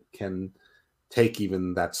can take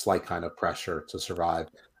even that slight kind of pressure to survive,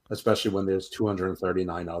 especially when there's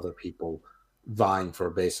 239 other people vying for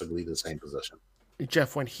basically the same position.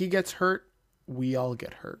 Jeff, when he gets hurt, we all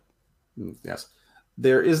get hurt. Yes.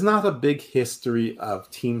 There is not a big history of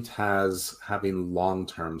Team Taz having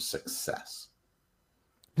long-term success.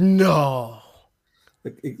 No.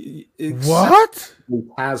 What?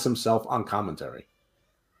 Taz himself on commentary.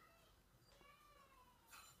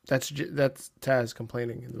 That's Taz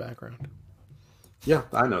complaining in the background. Yeah,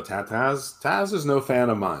 I know. Taz is no fan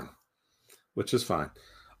of mine, which is fine.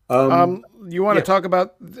 You want to talk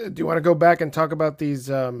about? Do you want to go back and talk about these?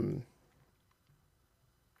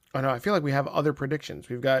 Oh no, I feel like we have other predictions.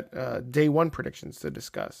 We've got day one predictions to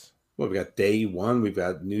discuss. Well, we got day one. We've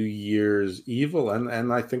got New Year's Evil,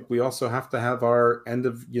 and I think we also have to have our end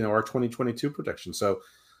of our 2022 prediction. So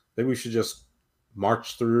maybe we should just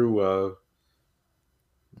march through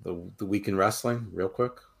the week in wrestling real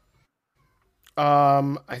quick.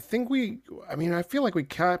 I feel like we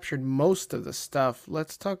captured most of the stuff.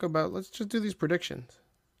 Let's just do these predictions.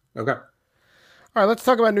 Okay. All right, let's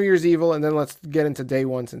talk about New Year's Evil, and then let's get into day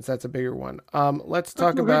one, since that's a bigger one. Let's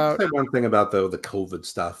talk about... say one thing about, the COVID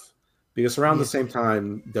stuff, because around the same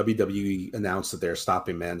time, WWE announced that they're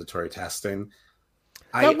stopping mandatory testing.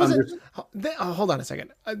 Hold on a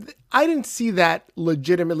second. I didn't see that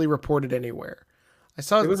legitimately reported anywhere. I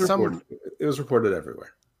saw it was reported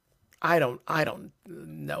everywhere. I don't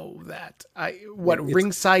know that.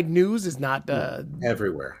 Ringside News is not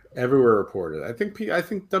everywhere reported. I think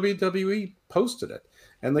WWE posted it,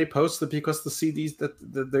 and they posted because the CDs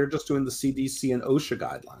that they're just doing the CDC and OSHA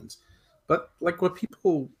guidelines. But like what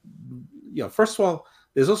people, first of all,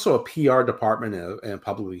 there's also a PR department in a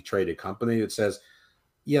publicly traded company that says,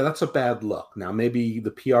 yeah, that's a bad look. Now maybe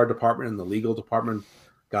the PR department and the legal department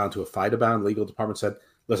got into a fight about it, and the legal department said,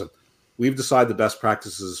 listen, we've decided the best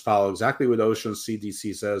practices follow exactly what OSHA and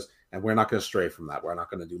CDC says, and we're not going to stray from that. We're not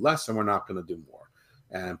going to do less, and we're not going to do more.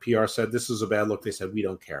 And PR said, this is a bad look. They said, we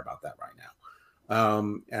don't care about that right now.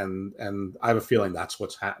 And I have a feeling that's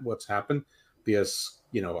what's happened, because,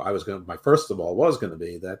 my first of all was going to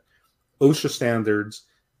be that OSHA standards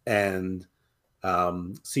and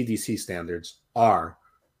CDC standards are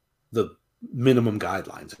the minimum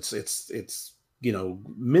guidelines. It's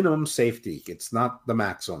minimum safety. It's not the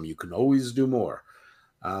maximum. You can always do more.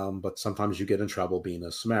 But sometimes you get in trouble being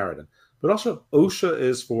a Samaritan. But also OSHA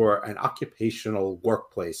is for an occupational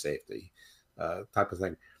workplace safety type of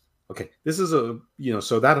thing. Okay, this is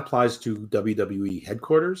so that applies to WWE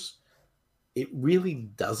headquarters. It really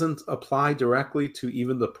doesn't apply directly to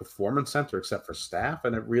even the performance center, except for staff.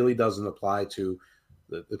 And it really doesn't apply to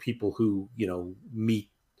the people who, meet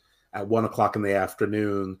at 1:00 in the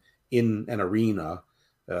afternoon in an arena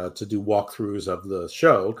to do walkthroughs of the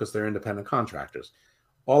show, because they're independent contractors.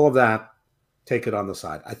 All of that, take it on the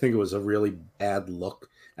side. I think it was a really bad look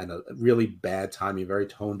and a really bad timing, very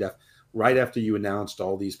tone deaf. Right after you announced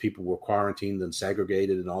all these people were quarantined and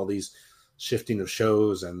segregated and all these shifting of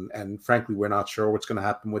shows, and frankly, we're not sure what's going to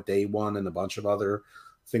happen with day one and a bunch of other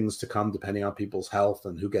things to come, depending on people's health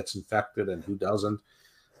and who gets infected and who doesn't.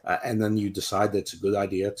 And then you decide that it's a good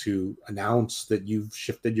idea to announce that you've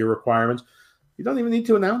shifted your requirements. You don't even need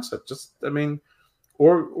to announce it.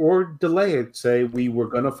 Or delay it. Say, we were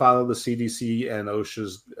going to follow the CDC and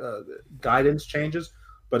OSHA's guidance changes,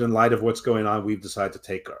 but in light of what's going on, we've decided to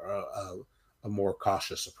take a more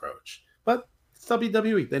cautious approach. But it's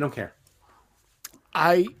WWE. They don't care.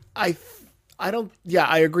 I don't. Yeah,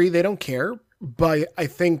 I agree. They don't care. But I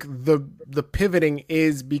think the pivoting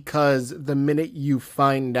is because the minute you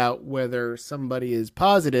find out whether somebody is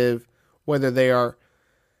positive, whether they are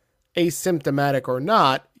asymptomatic or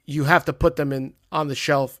not, you have to put them on the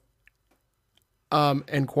shelf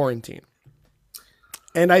and quarantine.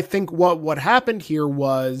 And I think what happened here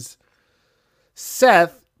was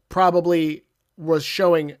Seth probably was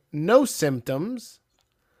showing no symptoms,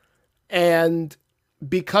 and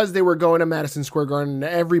because they were going to Madison Square Garden,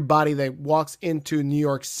 everybody that walks into New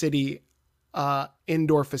York City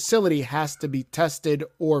indoor facility has to be tested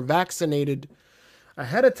or vaccinated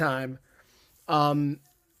ahead of time.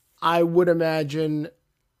 I would imagine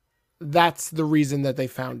that's the reason that they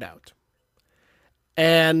found out.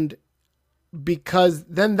 And because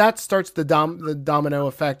then that starts the domino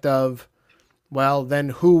effect of, well, then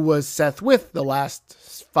who was Seth with the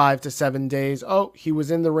last 5 to 7 days? Oh, he was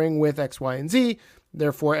in the ring with X, Y, and Z.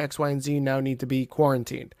 Therefore, X, Y, and Z now need to be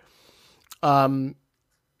quarantined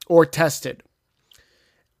or tested.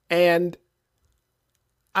 And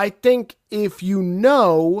I think if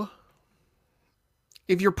you're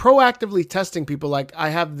proactively testing people, like I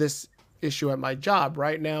have this issue at my job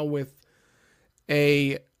right now with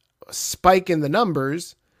a spike in the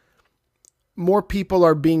numbers, more people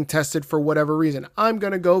are being tested for whatever reason. I'm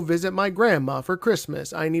going to go visit my grandma for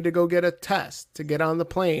Christmas. I need to go get a test to get on the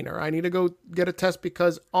plane, or I need to go get a test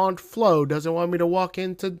because Aunt Flo doesn't want me to walk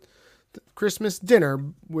into Christmas dinner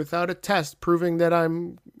without a test proving that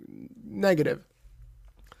I'm negative.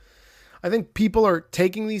 I think people are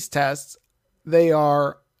taking these tests. They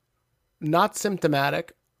are not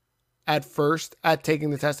symptomatic at first at taking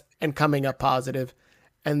the test and coming up positive.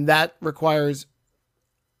 And that requires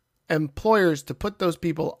employers to put those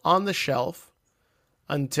people on the shelf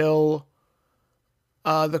until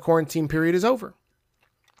the quarantine period is over.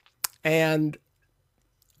 And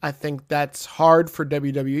I think that's hard for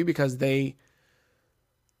WWE because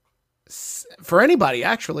for anybody,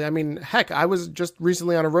 actually. I mean, heck, I was just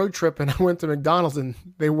recently on a road trip and I went to McDonald's and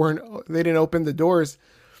they didn't open the doors.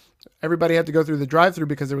 Everybody had to go through the drive-thru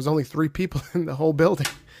because there was only 3 people in the whole building.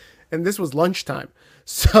 And this was lunchtime.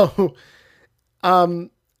 So, what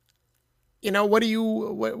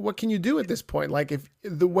can you do at this point? Like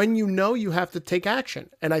when you have to take action.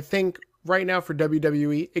 And I think right now for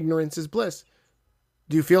WWE, ignorance is bliss.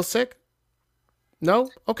 Do you feel sick? No?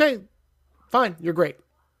 Okay, fine. You're great.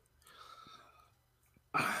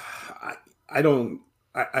 I don't.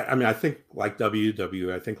 I mean, I think like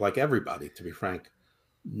WWE, I think like everybody, to be frank,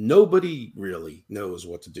 nobody really knows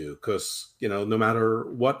what to do because, no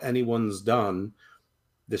matter what anyone's done,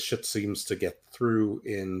 this shit seems to get through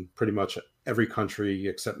in pretty much every country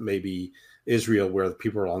except maybe Israel, where the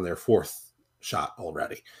people are on their 4th shot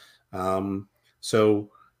already. So,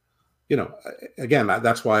 again,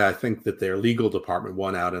 that's why I think that their legal department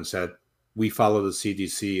went out and said, we follow the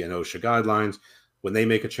CDC and OSHA guidelines. When they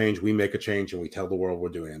make a change, we make a change, and we tell the world we're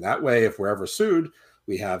doing it. That way, if we're ever sued,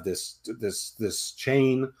 we have this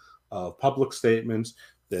chain of public statements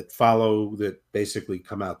that follow, that basically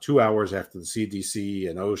come out 2 hours after the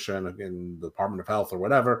CDC and OSHA and the Department of Health or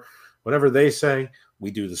whatever they say,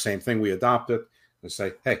 we do the same thing. We adopt it and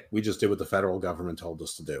say, hey, we just did what the federal government told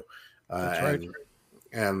us to do. That's right.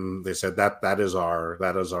 And they said that is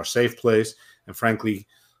our safe place. And frankly,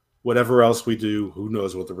 whatever else we do, who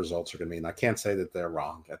knows what the results are going to be. And I can't say that they're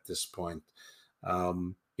wrong at this point.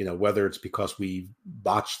 Whether it's because we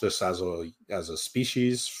botched this as a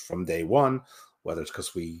species from day one, whether it's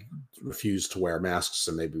because we refuse to wear masks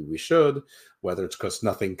and maybe we should, whether it's because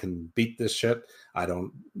nothing can beat this shit, I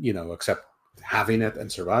don't, except having it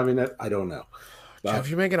and surviving it, I don't know. Jeff,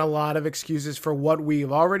 you're making a lot of excuses for what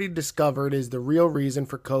we've already discovered is the real reason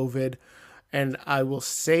for COVID. And I will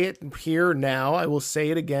say it here now. I will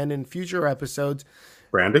say it again in future episodes.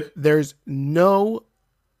 Brandi? There's no,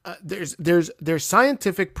 there's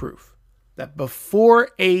scientific proof that before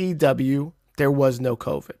AEW, there was no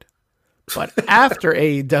COVID. But after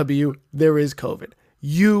AEW, there is COVID.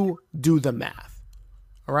 You do the math.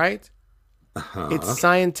 All right? Uh-huh. It's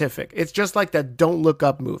scientific. It's just like that Don't Look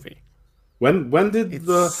Up movie. When did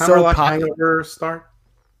the Hammerlock Hangover start?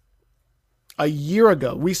 A year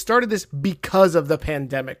ago. We started this because of the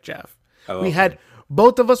pandemic, Jeff. Oh, we had,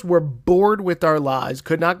 both of us were bored with our lives,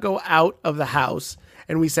 could not go out of the house,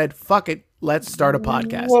 and we said, fuck it, let's start a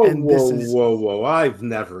podcast. Whoa. I've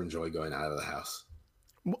never enjoyed going out of the house.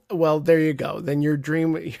 Well, there you go. Then your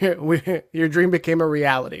dream became a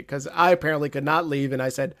reality because I apparently could not leave, and I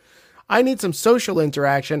said, I need some social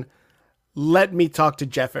interaction. Let me talk to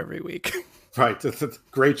Jeff every week. Right. That's a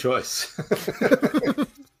great choice.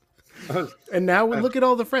 And now we look at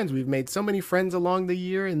all the friends. We've made so many friends along the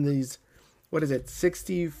year in these,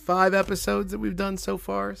 65 episodes that we've done so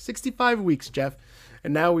far? 65 weeks, Jeff.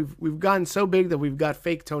 And now we've gotten so big that we've got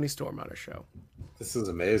fake Toni Storm on our show. This is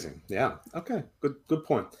amazing. Yeah. Okay. Good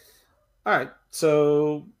point. All right.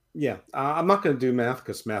 So, yeah, I'm not going to do math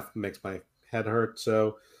because math makes my head hurt.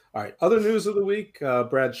 So, all right. Other news of the week.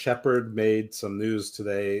 Brad Shepard made some news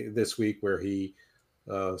this week where he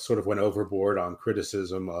sort of went overboard on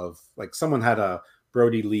criticism of, like, someone had a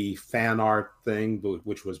Brody Lee fan art thing,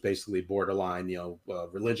 which was basically borderline,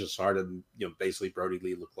 religious art, and basically Brody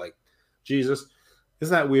Lee looked like Jesus.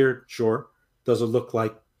 Isn't that weird? Sure. Does it look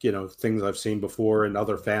like things I've seen before in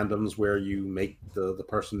other fandoms where you make the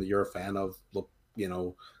person that you're a fan of look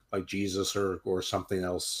like Jesus or something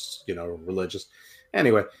else religious?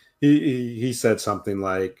 Anyway, he said something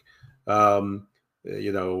like, you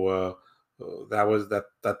know, that was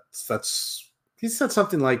that's he said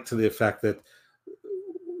something like to the effect that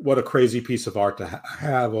what a crazy piece of art to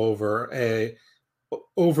have over a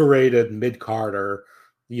overrated mid-carder,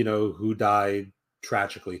 who died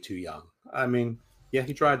tragically too young. I mean, yeah,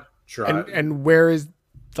 he tried. And where is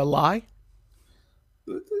the lie?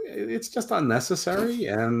 It's just unnecessary,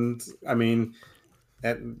 and I mean,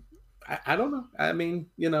 and I don't know. I mean,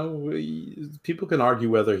 people can argue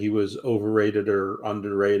whether he was overrated or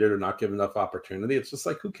underrated or not given enough opportunity. It's just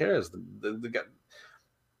like, who cares?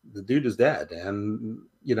 The dude is dead, and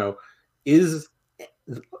is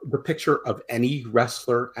the picture of any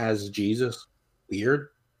wrestler as Jesus weird?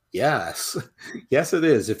 Yes. Yes, it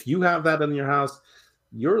is. If you have that in your house,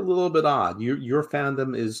 you're a little bit odd. Your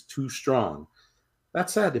fandom is too strong. That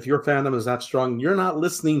said, if your fandom is that strong, you're not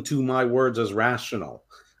listening to my words as rational.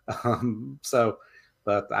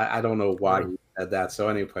 But I don't know why he said that. So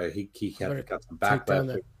anyway, he got some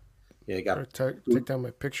backlash. Yeah, he got take down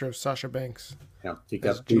my picture of Sasha Banks. Yeah, he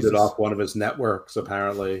got booted off one of his networks.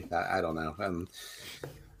 Apparently, I don't know. And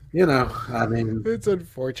I mean, it's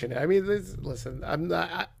unfortunate. I mean, listen,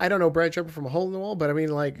 I don't know Brad Shepard from a hole in the wall, but I mean,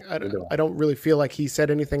 like, I don't really feel like he said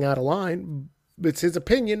anything out of line. It's his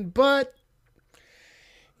opinion, but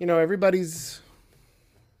everybody's,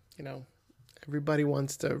 everybody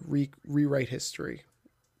wants to rewrite history,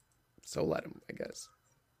 so let him, I guess.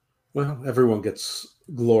 Well, everyone gets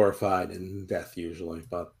glorified in death usually,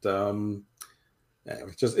 but it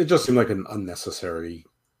just seemed like an unnecessary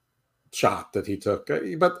shot that he took.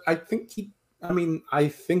 But I think I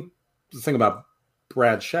think the thing about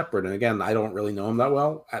Brad Shepard, and again, I don't really know him that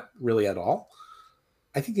well at all.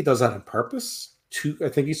 I think he does that on purpose. I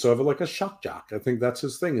think he's sort of like a shock jock. I think that's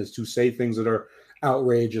his thing, is to say things that are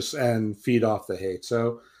outrageous and feed off the hate.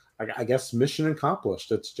 So I guess mission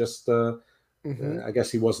accomplished. It's just, I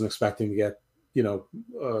guess he wasn't expecting to get,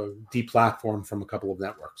 deplatformed from a couple of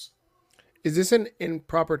networks. Is this an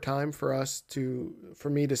improper time for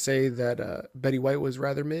me to say that Betty White was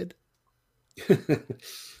rather mid?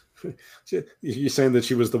 You're saying that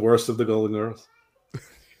she was the worst of the Golden Girls?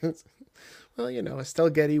 Well, Estelle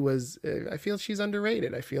Getty was. I feel she's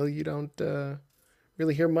underrated. I feel you don't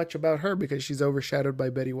really hear much about her because she's overshadowed by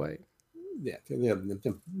Betty White. Yeah.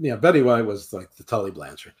 Betty White was like the Tully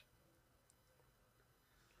Blanchard.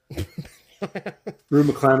 Rue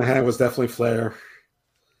McClanahan was definitely Flair.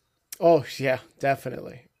 Oh yeah,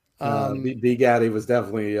 definitely. B. Gaddy was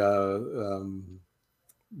definitely Dean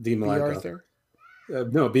Malenko. B. Arthur.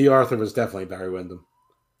 No, B. Arthur was definitely Barry Windham.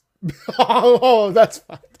 Oh, that's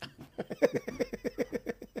fine.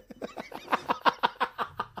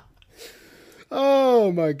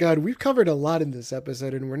 Oh my God, we've covered a lot in this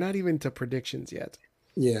episode, and we're not even to predictions yet.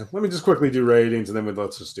 Yeah, let me just quickly do ratings, and then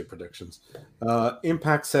let's just do predictions.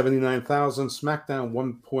 Impact 79,000, SmackDown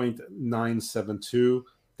 1.972,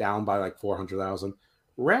 down by like 400,000.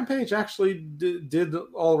 Rampage actually did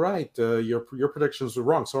all right. Your predictions were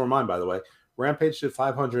wrong. So were mine, by the way. Rampage did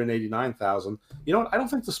 589,000. You know what? I don't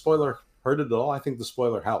think the spoiler hurt it at all. I think the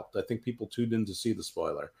spoiler helped. I think people tuned in to see the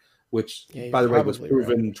spoiler, which, by the way, was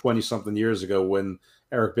proven 20-something years ago when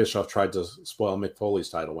Eric Bischoff tried to spoil Mick Foley's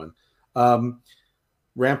title win.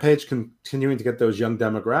 Rampage continuing to get those young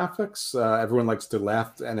demographics. Everyone likes to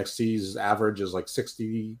laugh. NXT's average is like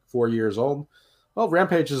 64 years old. Well,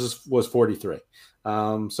 Rampage was 43.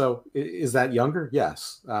 So is that younger?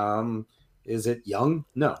 Yes. Is it young?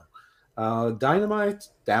 No. Dynamite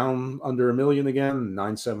down under 1 million again,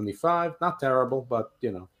 975. Not terrible, but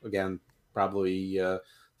again, probably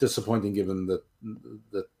disappointing given that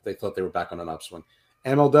they thought they were back on an upswing.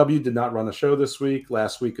 MLW did not run a show this week.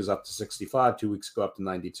 Last week is up to 65. 2 weeks ago up to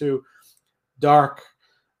 92. Dark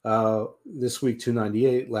this week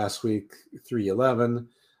 298. Last week 311.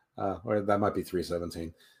 Or that might be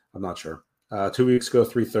 317. I'm not sure. 2 weeks ago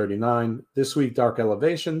 339. This week Dark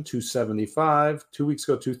Elevation 275. 2 weeks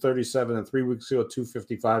ago 237, and 3 weeks ago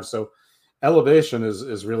 255. So Elevation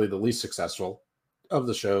is really the least successful of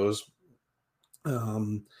the shows.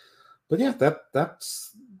 But yeah,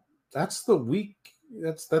 that's the week.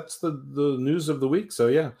 That's the news of the week. So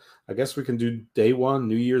yeah, I guess we can do day one,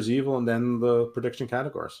 New Year's Evil, and then the prediction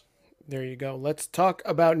categories. There you go. Let's talk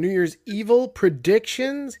about New Year's Evil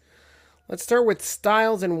predictions. Let's start with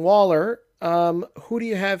Styles and Waller. Who do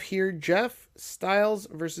you have here, Jeff? Styles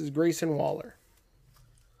versus Grayson Waller.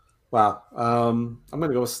 Wow. I'm going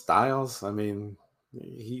to go with Styles. I mean,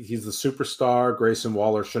 he's the superstar. Grayson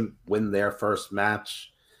Waller shouldn't win their first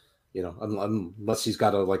match, unless he's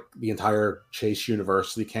got the entire Chase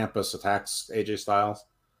University campus attacks AJ Styles.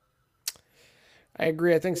 I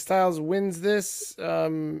agree. I think Styles wins this.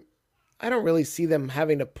 I don't really see them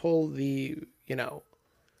having to pull the,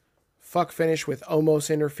 fuck finish with almost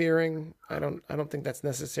interfering. I don't think that's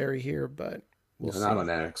necessary here, but we'll see. Not on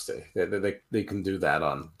NXT. They can do that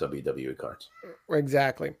on WWE cards.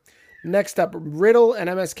 Exactly. Next up, Riddle and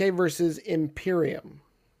MSK versus Imperium.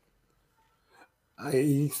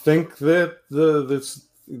 I think that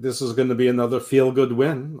this is going to be another feel good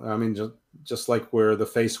win. I mean, just like where the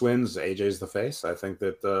face wins, AJ's the face. I think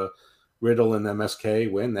that Riddle and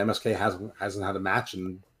MSK win. MSK hasn't had a match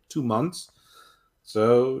in 2 months.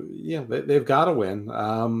 So, yeah, they've got to win.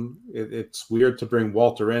 It's weird to bring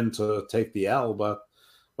Walter in to take the L, but,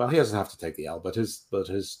 well, he doesn't have to take the L, but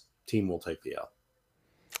his team will take the L.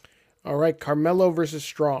 All right, Carmelo versus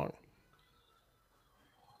Strong.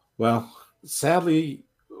 Well, sadly,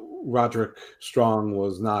 Roderick Strong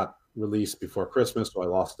was not released before Christmas, so I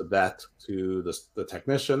lost the bet to the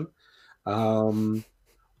technician.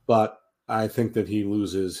 But I think that he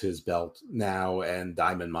loses his belt now, and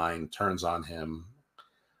Diamond Mine turns on him.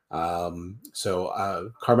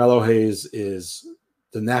 So Carmelo Hayes is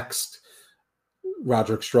the next.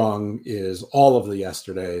 Roderick Strong is all of the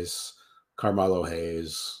yesterdays. Carmelo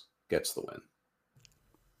Hayes gets the win.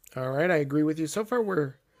 All right, I agree with you. So far,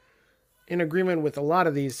 we're in agreement with a lot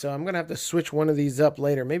of these, so I'm gonna have to switch one of these up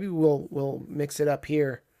later. Maybe we'll mix it up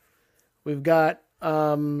here. We've got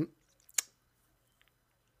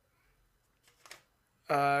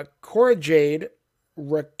Cora Jade,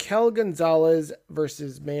 Raquel Gonzalez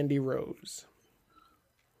versus Mandy Rose.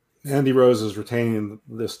 Mandy Rose is retaining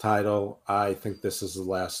this title. I think this is the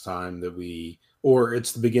last time that or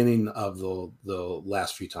it's the beginning of the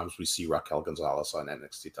last few times we see Raquel Gonzalez on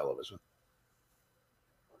NXT television.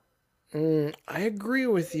 I agree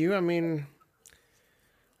with you. I mean,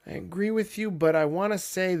 I agree with you, but I want to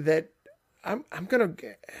say that I'm gonna,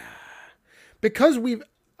 because we've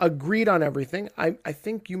agreed on everything. I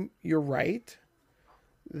think you're right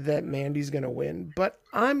that Mandy's gonna win, but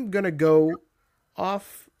I'm gonna go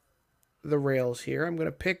off the rails here. I'm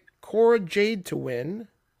gonna pick Cora Jade to win.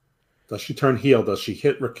 Does she turn heel? Does she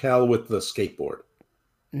hit Raquel with the skateboard?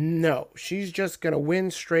 No, she's just gonna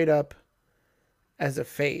win straight up as a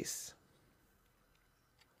face.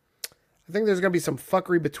 I think there's going to be some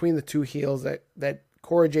fuckery between the two heels that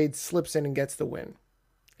Cora Jade slips in and gets the win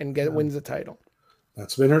and wins the title.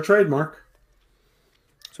 That's been her trademark.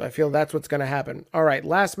 So I feel that's what's going to happen. All right,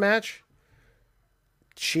 last match.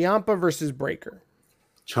 Ciampa versus Breakker.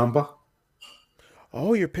 Ciampa?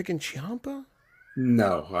 Oh, you're picking Ciampa?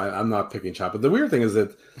 No, I'm not picking Ciampa. The weird thing is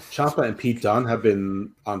that Ciampa and Pete Dunne have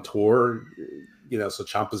been on tour. So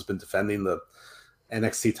Ciampa's been defending the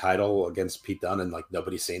NXT title against Pete Dunne and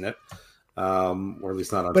nobody's seen it. Or at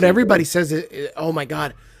least not on But TV. everybody says it. Oh my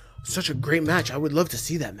God, such a great match. I would love to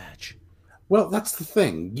see that match. Well, that's the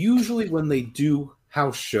thing. Usually when they do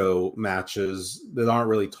house show matches that aren't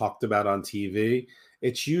really talked about on TV,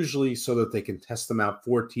 it's usually so that they can test them out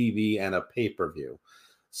for TV and a pay-per-view.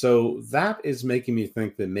 So that is making me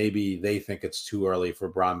think that maybe they think it's too early for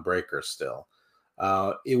Bron Breakker still.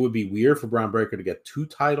 It would be weird for Bron Breakker to get 2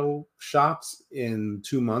 title shots in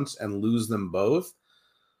 2 months and lose them both.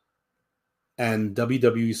 And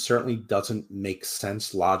WWE certainly doesn't make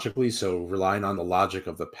sense logically. So relying on the logic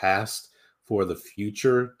of the past for the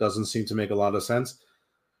future doesn't seem to make a lot of sense.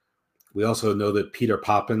 We also know that Peter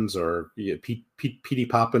Poppins Petey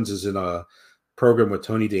Poppins is in a program with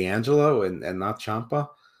Tony D'Angelo and not Ciampa.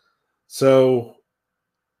 So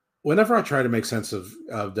whenever I try to make sense of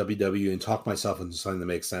WWE and talk myself into something that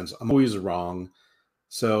makes sense, I'm always wrong.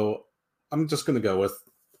 So I'm just going to go with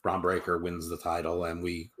Bron Breakker wins the title, and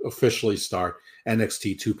we officially start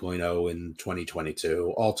NXT 2.0 in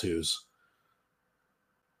 2022. All twos.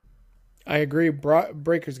 I agree.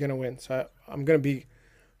 Breakker's going to win. So I'm going to be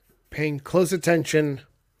paying close attention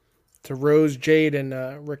to Rose, Jade,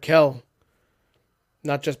 and Raquel.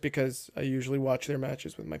 Not just because I usually watch their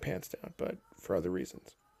matches with my pants down, but for other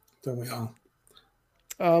reasons. Don't we all?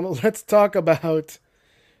 Let's talk about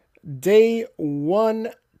day 1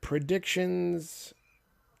 predictions.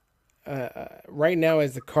 Right now,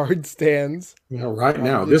 as the card stands. Right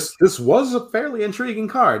now, this was a fairly intriguing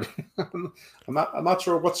card. I'm not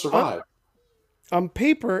sure what survived. On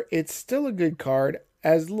paper, it's still a good card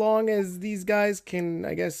as long as these guys can,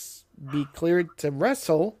 I guess, be cleared to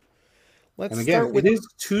wrestle. Let's And again, start it with is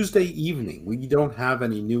Tuesday evening. We don't have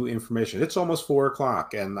any new information. It's almost 4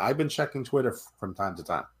 o'clock, and I've been checking Twitter from time to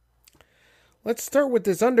time. let's start with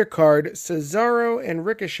this undercard: Cesaro and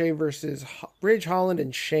Ricochet versus Ridge Holland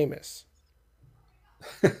and Sheamus.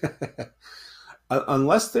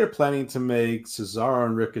 Unless they're planning to make Cesaro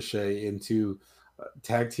and Ricochet into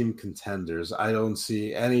tag team contenders, I don't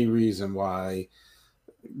see any reason why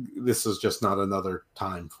this is just not another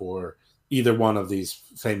time for either one of these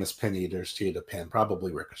famous pin eaters to eat a pin.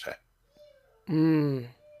 Probably Ricochet. I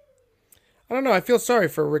don't know. I feel sorry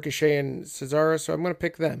for Ricochet and Cesaro, so I'm going to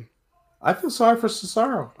pick them. I feel sorry for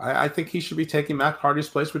Cesaro. I think he should be taking Matt Hardy's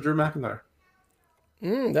place with Drew McIntyre.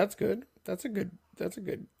 That's good. That's a good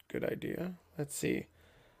idea. Let's see.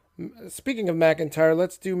 Speaking of McIntyre,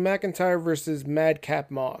 let's do McIntyre versus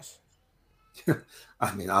Madcap Moss.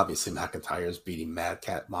 I mean, obviously McIntyre is beating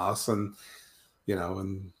Madcap Moss, and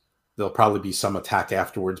and there'll probably be some attack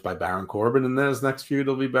afterwards by Baron Corbin, and then his next feud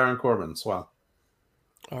will be Baron Corbin as well.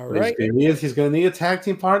 All But right. he's going to need a tag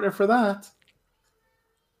team partner for that.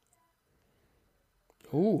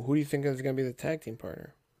 Ooh, who do you think is going to be the tag team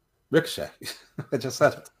partner? Ricochet. I just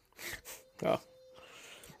said Oh.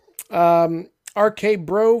 it. RK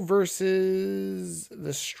Bro versus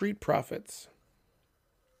the Street Profits.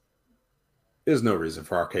 There's no reason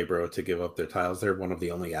for RK Bro to give up their titles. They're one of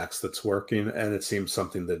the only acts that's working, and it seems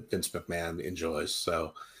something that Vince McMahon enjoys.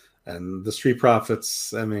 So, and the Street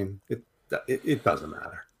Profits, I mean, it doesn't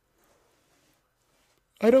matter.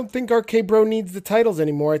 I don't think RK Bro needs the titles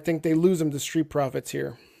anymore. I think they lose them to Street Profits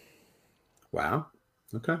here. Wow.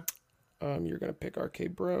 Okay. You're going to pick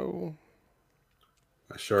RK Bro.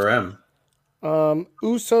 I sure am.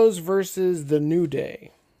 Usos versus the New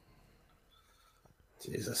Day.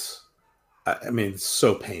 Jesus. I mean, it's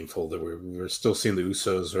so painful that we're still seeing the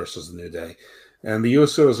Usos versus the New Day. And the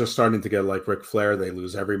Usos are starting to get like Ric Flair. They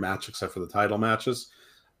lose every match except for the title matches.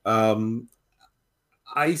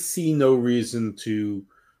 I see no reason to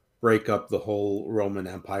break up the whole Roman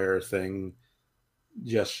Empire thing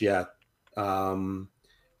just yet.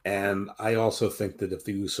 And I also think that if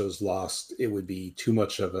the Usos lost, it would be too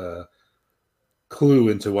much of a clue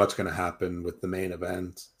into what's going to happen with the main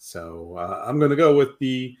event. So I'm going to go with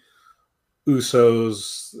the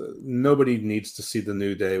Usos. Nobody needs to see the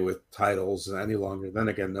New Day with titles any longer. Then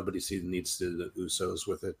again, nobody needs to see the Usos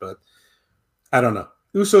with it. But I don't know.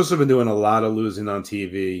 Usos have been doing a lot of losing on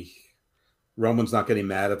TV. Roman's not getting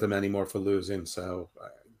mad at them anymore for losing. So,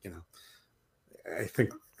 I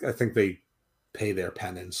think they pay their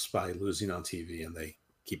penance by losing on TV, and they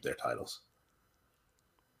keep their titles.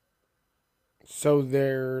 So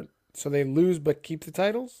they lose but keep the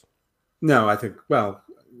titles? No, I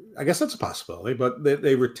guess that's a possibility, but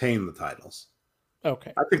they retain the titles.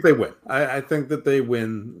 Okay. I think they win. I think that they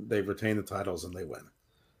win. They retain the titles and they win.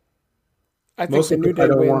 I think the New Day I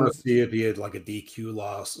don't wins. want to see it be like a DQ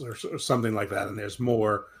loss or something like that, and there's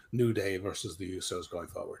more New Day versus the Usos going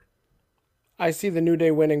forward. I see the New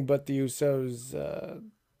Day winning, but the Usos,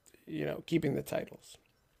 keeping the titles.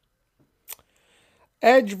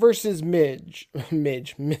 Edge versus Midge.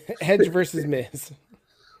 Edge versus Miz.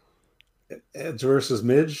 Edge versus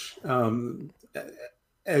Midge.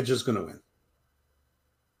 Edge is going to win.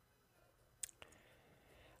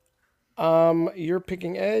 You're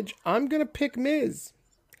picking Edge. I'm going to pick Miz.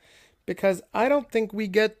 Because I don't think we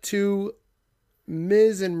get to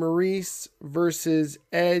Miz and Maurice versus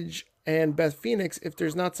Edge and Beth Phoenix if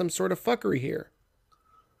there's not some sort of fuckery here.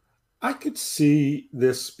 I could see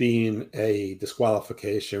this being a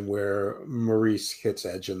disqualification where Maurice hits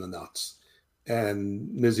Edge in the nuts.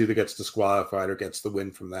 And Miz either gets disqualified or gets the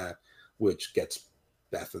win from that, which gets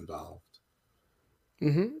Beth involved.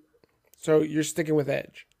 Mm-hmm. So you're sticking with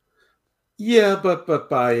Edge? Yeah, but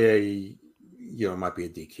by it might be a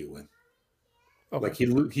DQ win. Okay.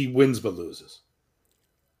 Like he wins but loses.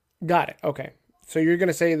 Got it. Okay. So you're going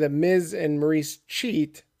to say that Miz and Maurice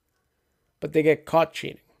cheat, but they get caught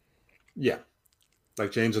cheating. Yeah.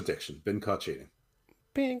 Like Jane's Addiction. Been caught cheating.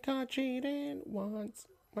 Been caught cheating once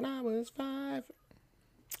when I was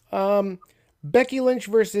 5. Becky Lynch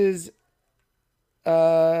versus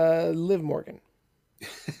Liv Morgan.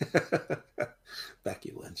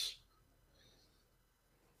 Becky Lynch.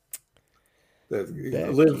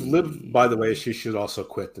 Liv, by the way, she should also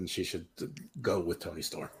quit and she should go with Toni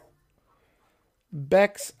Storm.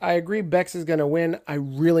 Bex, I agree Bex is going to win. I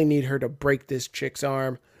really need her to break this chick's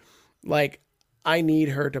arm. Like, I need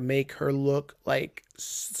her to make her look like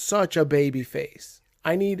such a baby face.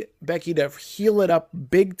 I need Becky to heal it up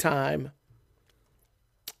big time.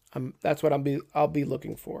 That's what I'll be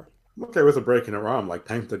looking for. Okay, with a breaking her arm, like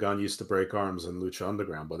Pentagon used to break arms in Lucha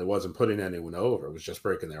Underground, but it wasn't putting anyone over. It was just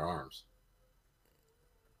breaking their arms.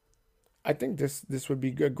 I think this would be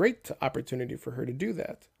a great opportunity for her to do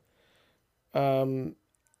that. And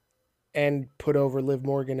put over Liv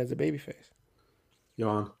Morgan as a babyface.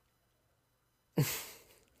 Yawn.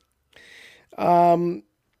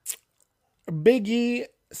 Big E,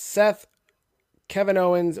 Seth, Kevin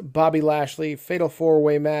Owens, Bobby Lashley, fatal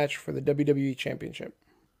 4-way match for the WWE Championship.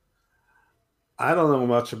 I don't know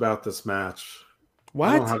much about this match.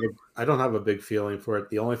 What? I don't have a big feeling for it.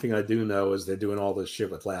 The only thing I do know is they're doing all this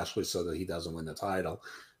shit with Lashley so that he doesn't win the title.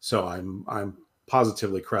 So I'm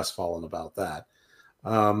positively crestfallen about that.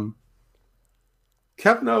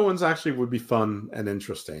 Kevin Owens actually would be fun and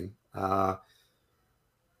interesting.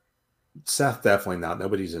 Seth definitely not.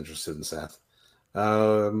 Nobody's interested in Seth,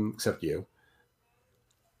 except you.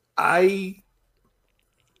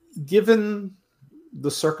 Given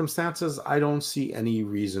the circumstances, I don't see any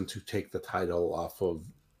reason to take the title off of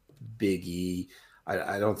Big E.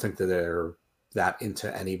 I don't think that they're that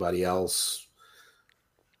into anybody else.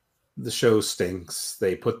 The show stinks.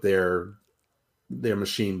 They put their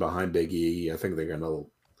machine behind Big E. I think they're going to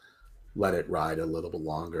let it ride a little bit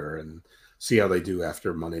longer and see how they do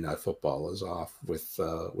after Monday Night Football is off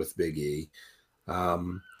with Big E. I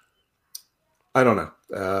don't know.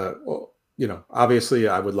 Well, obviously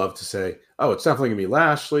I would love to say, oh, it's definitely going to be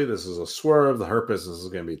Lashley. This is a swerve. The Hurt Business is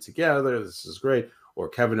going to be together. This is great. Or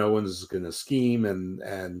Kevin Owens is going to scheme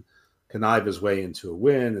and connive his way into a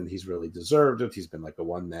win, and he's really deserved it. He's been like a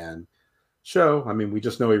one-man show. I mean, we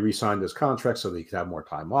just know he re-signed his contract so that he could have more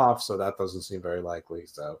time off, so that doesn't seem very likely.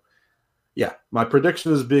 So, yeah, my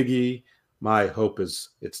prediction is Big E. My hope is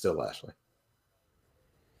it's still Lashley.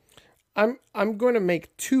 I'm going to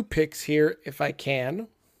make 2 picks here if I can.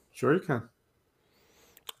 Sure, you can.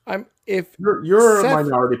 If you're Seth, a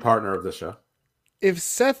minority partner of the show. If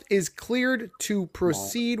Seth is cleared to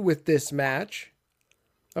proceed with this match,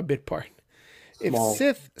 a bit part.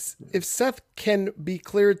 If Seth can be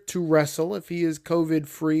cleared to wrestle, if he is COVID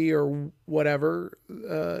free or whatever,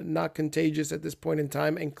 not contagious at this point in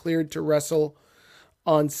time, and cleared to wrestle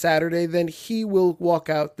on Saturday, then he will walk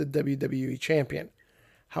out the WWE champion.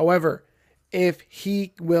 However, if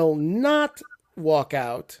he will not walk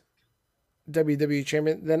out WWE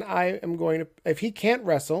champion, then I am going to, if he can't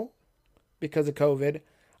wrestle because of COVID,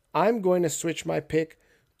 I'm going to switch my pick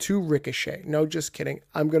to Ricochet. No, just kidding.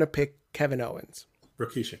 I'm going to pick Kevin Owens.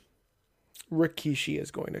 Rikishi is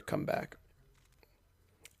going to come back.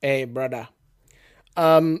 Hey, brother.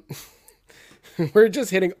 We're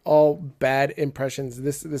just hitting all bad impressions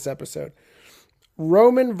this episode.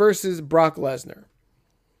 Roman versus Brock Lesnar.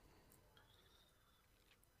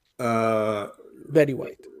 Betty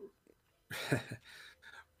White.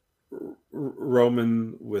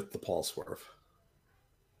 Roman with the Paul swerve.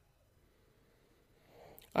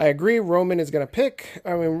 I agree. Roman is going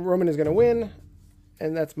to win.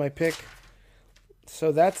 And that's my pick.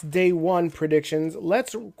 So that's day 1 predictions.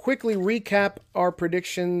 Let's quickly recap our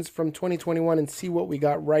predictions from 2021 and see what we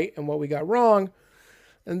got right and what we got wrong.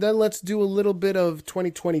 And then let's do a little bit of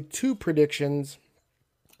 2022 predictions.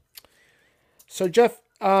 So Jeff,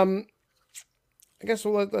 I guess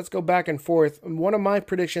let's go back and forth. One of my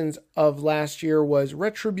predictions of last year was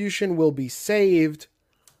Retribution will be saved.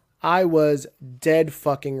 I was dead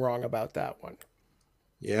fucking wrong about that one.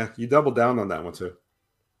 Yeah, you doubled down on that one too.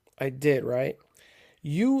 I did, right?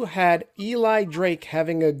 You had Eli Drake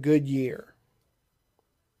having a good year.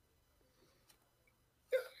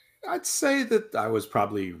 I'd say that I was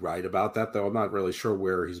probably right about that, though. I'm not really sure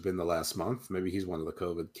where he's been the last month. Maybe he's one of the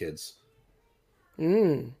COVID kids.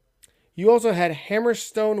 You also had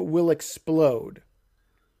Hammerstone will explode.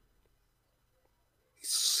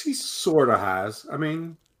 He sort of has. I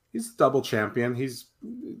mean, he's double champion. He's,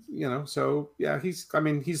 so yeah, he's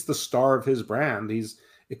the star of his brand. He's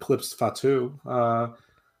eclipsed Fatu.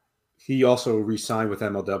 He also re-signed with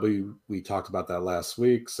MLW. We talked about that last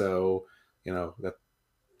week. So,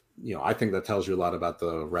 I think that tells you a lot about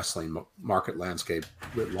the wrestling market landscape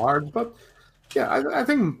writ large. But yeah, I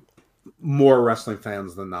think more wrestling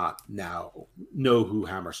fans than not now know who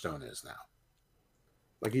Hammerstone is now.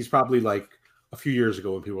 Like, he's probably like a few years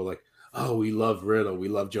ago when people were like, oh, we love Riddle, we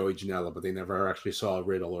love Joey Janela, but they never actually saw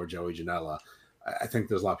Riddle or Joey Janela. I think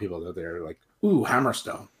there's a lot of people out there like, ooh,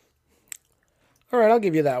 Hammerstone. All right, I'll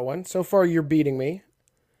give you that one. So far, you're beating me.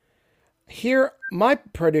 Here, my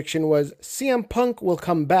prediction was CM Punk will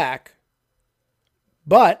come back,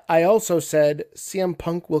 but I also said CM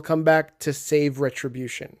Punk will come back to save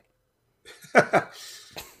Retribution.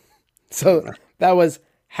 So that was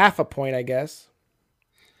half a point, I guess.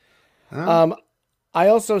 I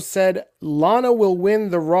also said Lana will win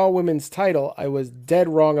the Raw Women's title. I was dead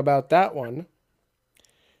wrong about that one.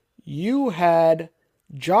 You had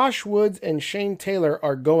Josh Woods and Shane Taylor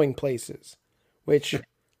are going places, which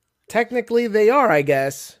technically they are, I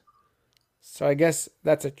guess. So I guess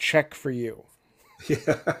that's a check for you.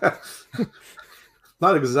 Yeah.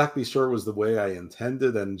 Not exactly sure it was the way I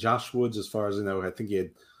intended. And Josh Woods, as far as I know, I think he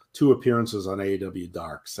had 2 appearances on AEW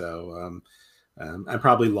Dark. So I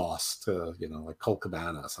probably lost to, like Colt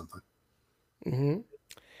Cabana or something. Mm-hmm.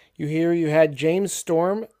 You had James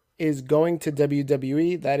Storm is going to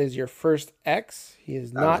WWE. That is your first X. He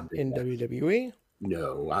is That was a not big in X. WWE.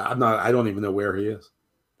 No, I'm not. I don't even know where he is.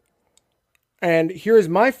 And here's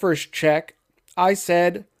my first check. I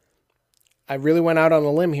really went out on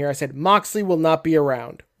a limb here. I said Moxley will not be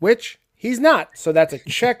around, which he's not. So that's a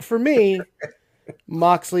check for me.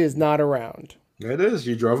 Moxley is not around. It is.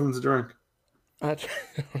 You drove him to drink.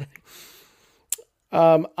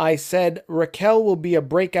 I said Raquel will be a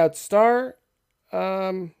breakout star.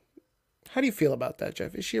 How do you feel about that,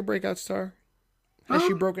 Jeff? Is she a breakout star? Has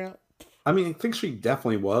she broken out? I mean, I think she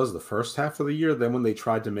definitely was the first half of the year. Then when they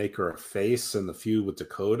tried to make her a face in the feud with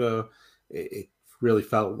Dakota, it really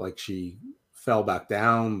felt like she fell back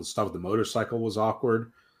down. The stuff with the motorcycle was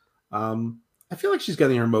awkward. I feel like she's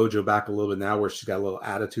getting her mojo back a little bit now, where she's got a little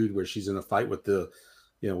attitude, where she's in a fight with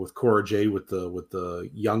with Cora Jade, with the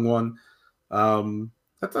young one.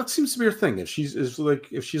 That seems to be her thing. If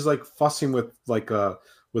she's like fussing with a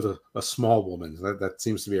small woman, that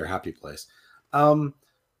seems to be her happy place.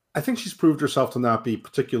 I think she's proved herself to not be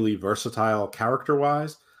particularly versatile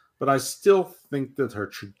character-wise, but I still think that her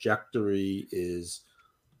trajectory is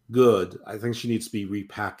good. I think she needs to be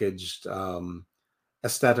repackaged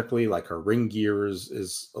aesthetically. Like her ring gear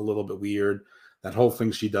is a little bit weird. That whole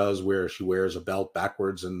thing she does where she wears a belt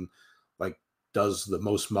backwards and like does the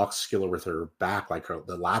most muscular with her back, like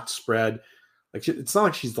the lat spread. Like it's not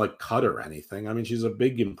like she's like cut or anything. I mean, she's a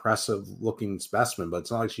big, impressive looking specimen, but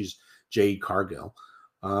it's not like she's Jade Cargill.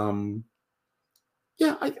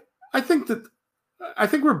 Yeah, I think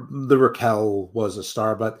where the Raquel was a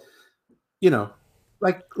star, but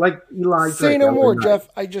like Eli Say Drake. no more, Jeff.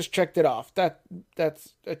 I just checked it off.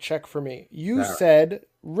 That's a check for me. You said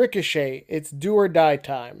Ricochet. It's do or die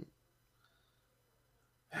time.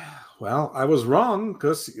 Well, I was wrong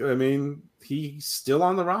because I mean he's still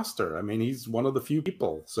on the roster. I mean he's one of the few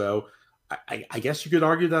people. So I guess you could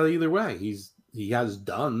argue that either way. He has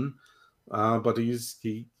done, but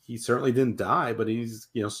he certainly didn't die. But he's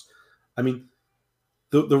I mean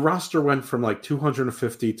the roster went from like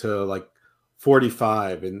 250 to like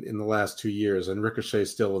 45 in the last 2 years, and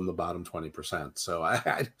Ricochet's still in the bottom 20%. So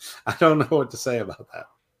I don't know what to say about that.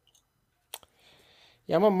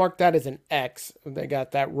 Yeah, I'm going to mark that as an X. They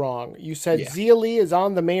got that wrong. You said Xia Li is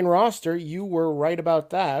on the main roster. You were right about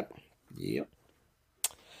that. Yep.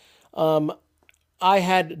 I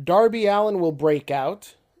had Darby Allin will break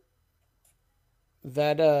out.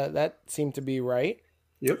 That seemed to be right.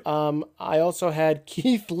 Yep. I also had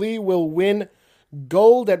Keith Lee will win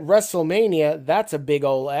gold at WrestleMania. That's a big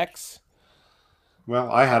ol' X.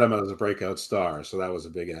 Well, I had him as a breakout star, so that was a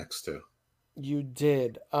big X too. You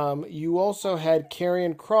did. You also had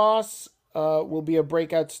Karrion Kross will be a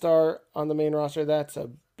breakout star on the main roster. That's a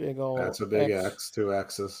big old That's a big X, 2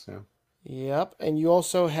 X's, yeah. Yep. And you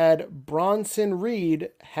also had Bronson Reed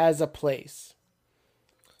has a place.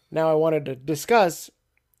 Now I wanted to discuss,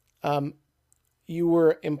 you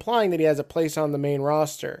were implying that he has a place on the main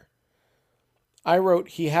roster. I wrote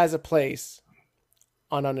he has a place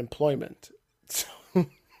on unemployment. So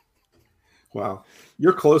Wow.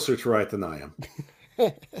 You're closer to right than I am.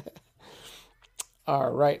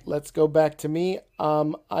 All right, let's go back to me.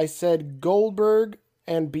 I said Goldberg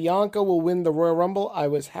and Bianca will win the Royal Rumble. I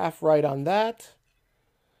was half right on that.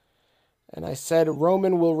 And I said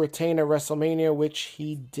Roman will retain at WrestleMania, which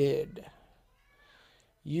he did.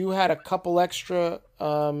 You had a couple extra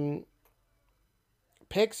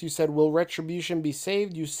picks. You said, will Retribution be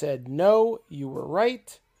saved? You said no. You were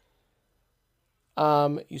right.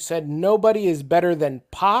 You said nobody is better than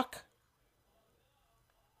Pac.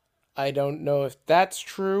 I don't know if that's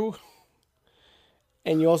true.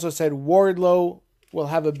 And you also said Wardlow will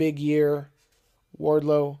have a big year.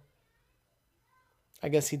 Wardlow, I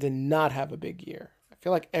guess he did not have a big year. I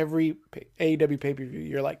feel like every AEW pay-per-view,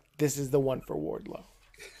 you're like, this is the one for Wardlow.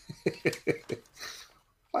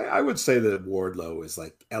 I would say that Wardlow is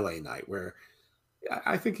like LA Knight, where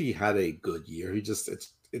I think he had a good year. He just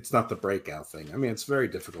it's not the breakout thing. I mean, it's very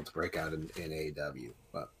difficult to break out in AEW.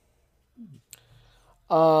 But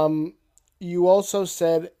you also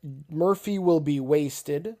said Murphy will be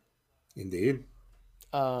wasted. Indeed.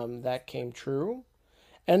 That came true.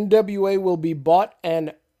 NWA will be bought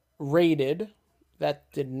and raided. That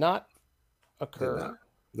did not occur.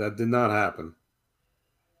 That did not happen.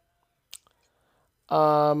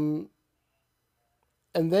 And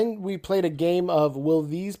then we played a game of will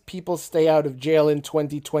these people stay out of jail in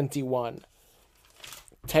 2021?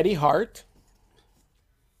 Teddy Hart,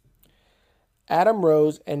 Adam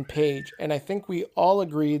Rose, and Paige. And I think we all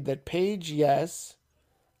agreed that Paige, yes.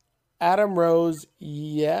 Adam Rose,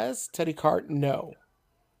 yes. Teddy Hart, no.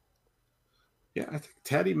 Yeah, I think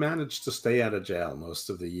Teddy managed to stay out of jail most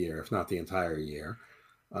of the year, if not the entire year.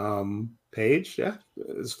 Paige, yeah,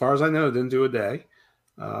 as far as I know, didn't do a day.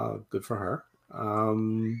 Good for her.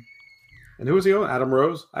 And who was the other? Adam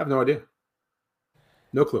Rose? I have no idea.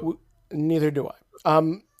 No clue. Neither do I.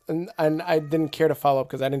 And I didn't care to follow up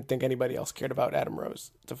because I didn't think anybody else cared about Adam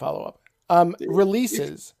Rose to follow up.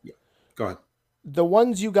 Releases. Yeah. Go ahead. The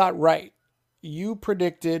ones you got right. You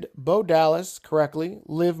predicted Bo Dallas correctly.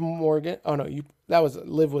 Liv Morgan. Oh no,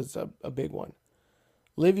 Liv was a big one.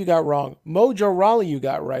 Liv you got wrong. Mojo Rawley you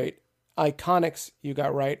got right. Iconics you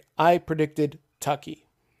got right. I predicted Tucky.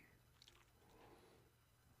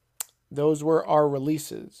 Those were our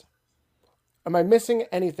releases. Am I missing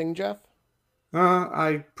anything, Jeff?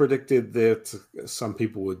 I predicted that some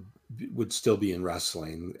people would still be in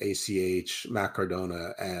wrestling. ACH, Matt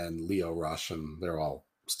Cardona, and Leo Rush, and they're all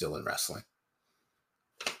still in wrestling.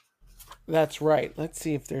 That's right. Let's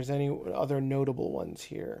see if there's any other notable ones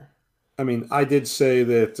here. I mean, I did say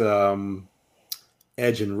that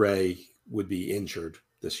Edge and Ray would be injured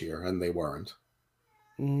this year, and they weren't.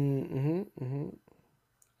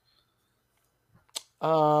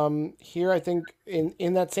 Here, I think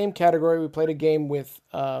in that same category, we played a game with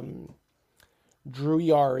Drew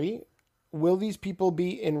Yari. Will these people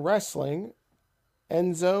be in wrestling?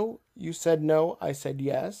 Enzo, you said no. I said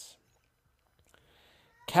yes.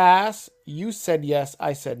 Cass, you said yes.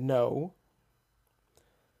 I said no.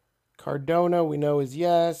 Cardona, we know is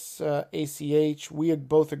yes. ACH, we had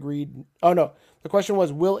both agreed. Oh, no. The question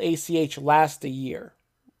was, will ACH last a year?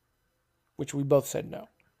 Which we both said no.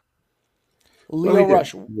 Leo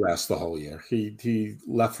Rush. Last the whole year. He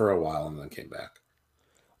left for a while and then came back.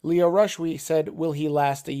 Leo Rush, we said, will he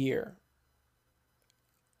last a year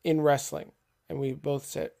in wrestling? And we both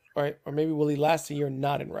said, all right, or maybe will he last a year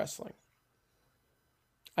not in wrestling?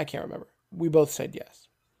 I can't remember. We both said yes.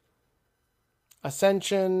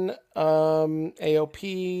 Ascension,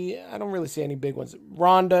 AOP, I don't really see any big ones.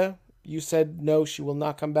 Rhonda, you said no, she will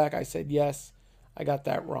not come back. I said yes. I got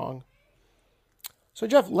that wrong. So,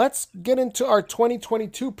 Jeff, let's get into our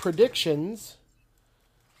 2022 predictions.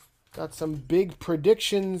 Got some big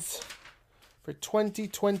predictions for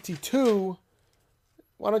 2022.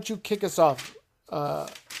 Why don't you kick us off,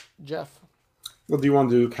 Jeff? Well, do you want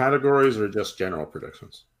to do categories or just general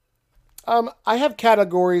predictions? I have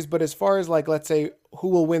categories, but as far as like, let's say, who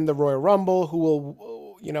will win the Royal Rumble, who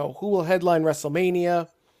will headline WrestleMania,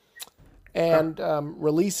 and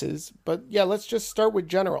releases. But yeah, let's just start with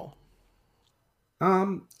general.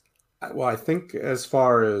 Well, I think as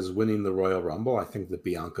far as winning the Royal Rumble, I think that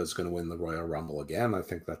Bianca's going to win the Royal Rumble again. I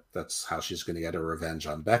think that's how she's going to get her revenge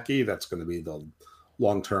on Becky. That's going to be the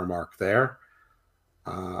long-term arc there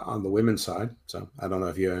on the women's side. So I don't know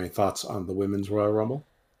if you have any thoughts on the women's Royal Rumble.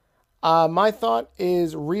 My thought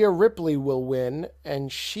is Rhea Ripley will win,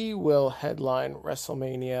 and she will headline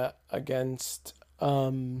WrestleMania against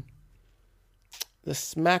the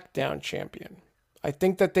SmackDown champion. I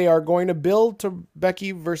think that they are going to build to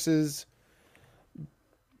Becky versus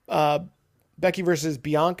Bianca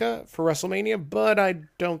for WrestleMania, but I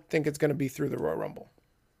don't think it's going to be through the Royal Rumble.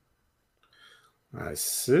 I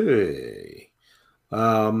see.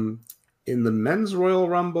 In the men's Royal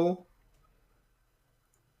Rumble,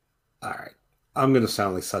 all right, I'm going to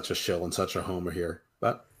sound like such a shill and such a homer here,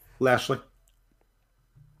 but Lashley.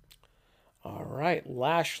 All right,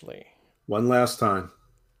 Lashley. One last time.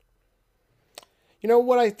 You know,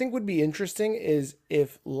 what I think would be interesting is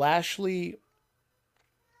if Lashley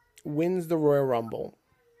wins the Royal Rumble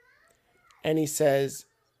and he says,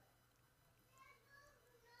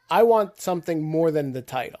 I want something more than the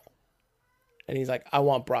title. And he's like, I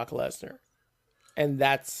want Brock Lesnar. And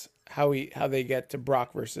that's how they get to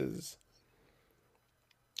Brock versus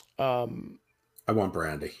I want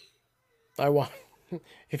Brandi.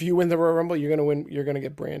 If you win the Royal Rumble, you're gonna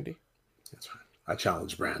get Brandi. That's right. I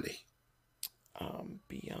challenge Brandi.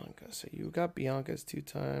 Bianca. So you got Bianca's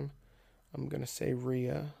 2-time. I'm gonna say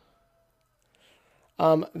Rhea.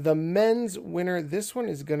 The men's winner. This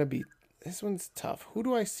one's tough. Who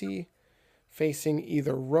do I see facing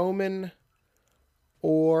either Roman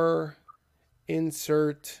or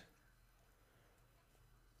insert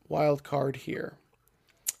wild card here?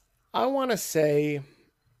 I want to say,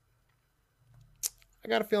 I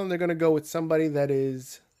got a feeling they're going to go with somebody that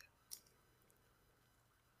is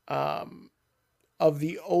of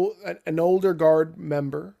an older guard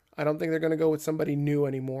member. I don't think they're going to go with somebody new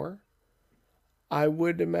anymore. I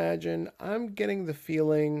would imagine, I'm getting the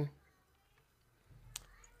feeling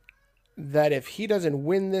that if he doesn't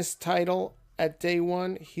win this title at day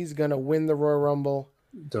one, he's going to win the Royal Rumble.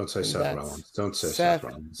 Don't say Seth Rollins. Don't say Seth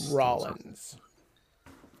Rollins. Rollins.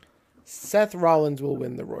 Seth Rollins will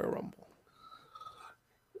win the Royal Rumble.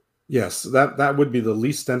 Yes, that would be the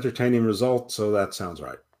least entertaining result, so that sounds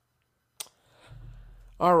right.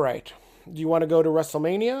 All right. Do you want to go to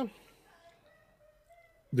WrestleMania?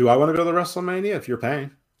 Do I want to go to WrestleMania if you're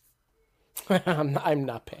paying? I'm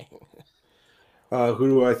not paying. Who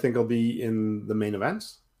do I think will be in the main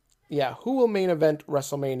events? Yeah, who will main event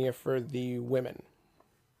WrestleMania for the women?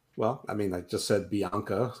 Well, I mean, I just said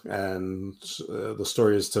Bianca, and the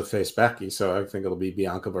story is to face Becky, so I think it'll be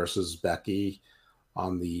Bianca versus Becky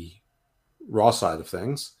on the Raw side of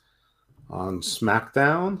things. On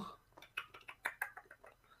SmackDown,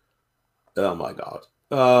 oh my God,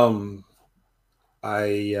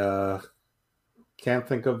 I can't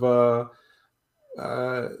think of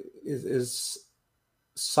is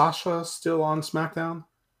Sasha still on SmackDown?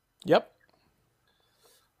 Yep.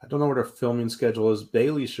 I don't know what her filming schedule is.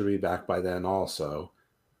 Bailey should be back by then also.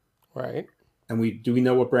 Right. And do we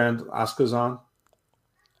know what brand Asuka's on?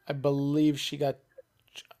 I believe she got...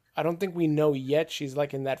 I don't think we know yet. She's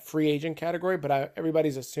like in that free agent category, but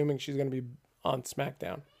everybody's assuming she's going to be on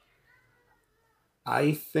SmackDown.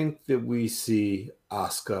 I think that we see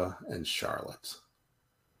Asuka and Charlotte.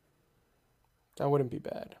 That wouldn't be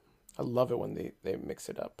bad. I love it when they mix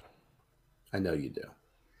it up. I know you do.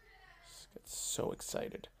 Get so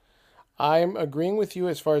excited. I'm agreeing with you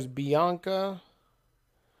as far as Bianca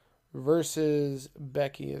versus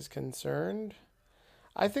Becky is concerned.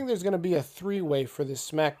 I think there's going to be a 3-way for this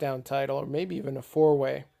SmackDown title, or maybe even a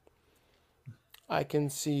 4-way. I can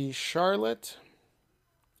see Charlotte.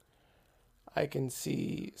 I can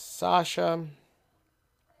see Sasha.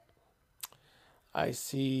 I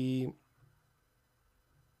see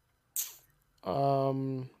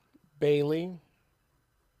Bailey.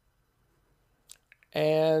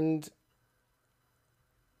 And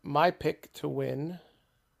my pick to win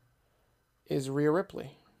is Rhea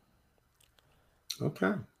Ripley.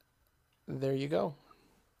 Okay. There you go.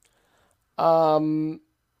 What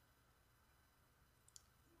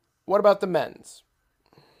about the men's?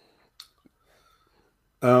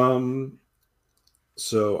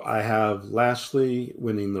 So I have Lashley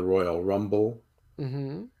winning the Royal Rumble.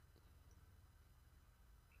 Mm-hmm.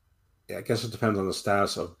 Yeah, I guess it depends on the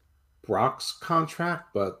status of Brock's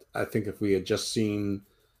contract, but I think if we had just seen,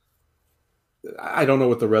 I don't know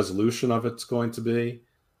what the resolution of it's going to be,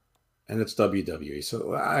 and it's WWE.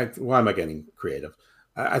 So why am I getting creative?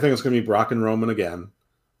 I think it's going to be Brock and Roman again.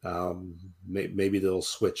 Maybe they'll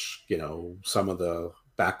switch, some of the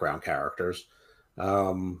background characters.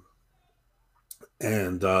 And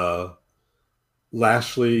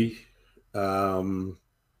Lashley, I'm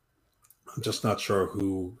just not sure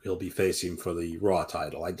who he'll be facing for the Raw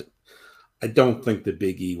title. I don't think the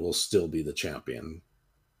Big E will still be the champion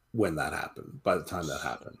when that happens, by the time that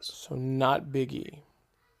happens. So not Big E.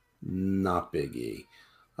 Not Big E.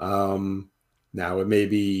 Now it may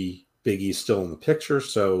be Big E still in the picture,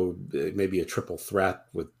 so it may be a triple threat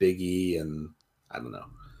with Big E and I don't know.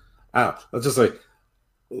 Let's just say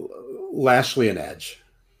Lashley and Edge.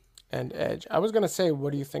 And Edge. I was going to say,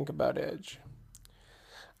 what do you think about Edge?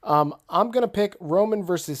 I'm going to pick Roman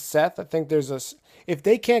versus Seth. I think if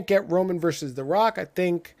they can't get Roman versus The Rock, I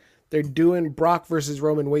think they're doing Brock versus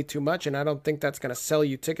Roman way too much, and I don't think that's going to sell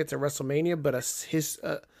you tickets at WrestleMania, but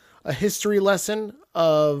a history lesson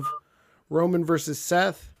of Roman versus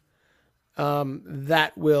Seth,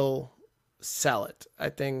 that will sell it. I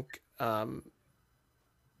think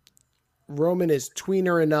Roman is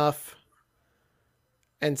tweener enough,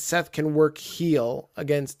 and Seth can work heel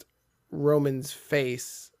against Roman's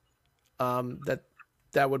face.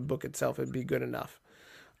 That would book itself. It'd be good enough.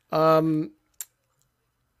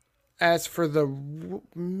 As for the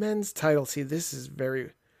men's title, see, this is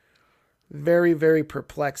very, very, very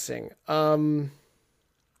perplexing.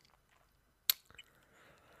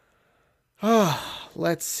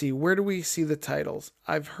 Let's see. Where do we see the titles?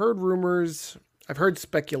 I've heard rumors. I've heard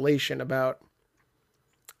speculation about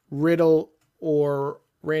Riddle or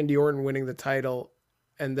Randy Orton winning the title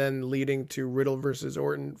and then leading to Riddle versus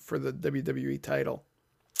Orton for the WWE title.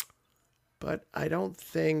 But I don't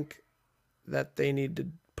think that they need to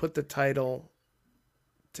put the title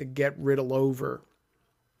to get Riddle over.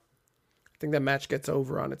 I think that match gets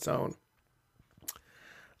over on its own.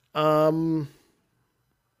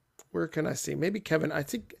 Where can I see? Maybe Kevin. I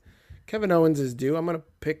think Kevin Owens is due. I'm going to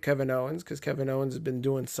pick Kevin Owens because Kevin Owens has been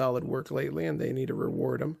doing solid work lately and they need to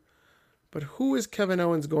reward him. But who is Kevin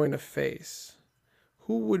Owens going to face?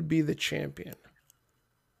 Who would be the champion?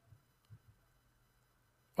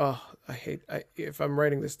 Oh, if I'm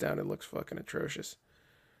writing this down, it looks fucking atrocious.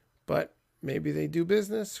 But maybe they do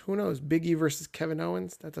business. Who knows? Big E versus Kevin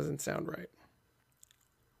Owens? That doesn't sound right.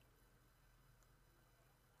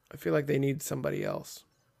 I feel like they need somebody else.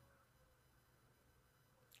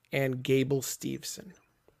 And Gable Steveson.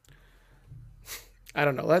 I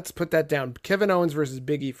don't know. Let's put that down. Kevin Owens versus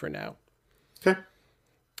Big E for now. Okay.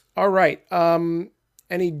 All right.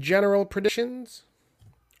 Any general predictions?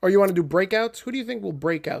 Or you want to do breakouts? Who do you think will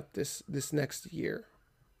break out this next year?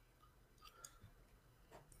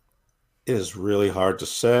 It is really hard to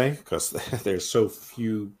say because there's so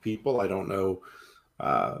few people. I don't know,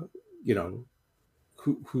 you know,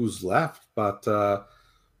 who's left. But, I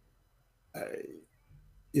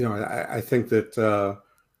think that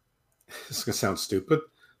this is going to sound stupid,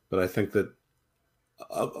 but I think that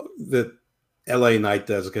that LA Knight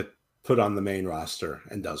does get put on the main roster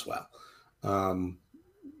and does well.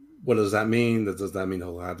 What does that mean? Does that mean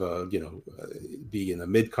he'll have be in a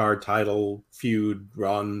mid-card title feud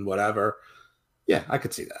run, whatever? Yeah, I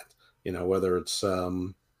could see that. Whether it's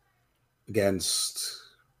against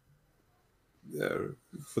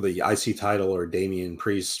for the IC title or Damian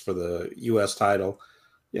Priest for the US title.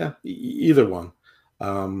 Yeah, either one.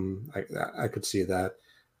 I could see that.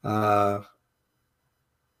 I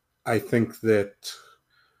think that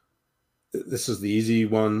this is the easy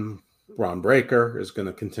one. Braun Breaker is going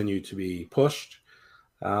to continue to be pushed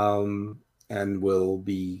and will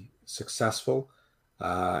be successful.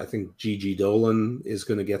 I think Gigi Dolan is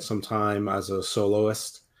going to get some time as a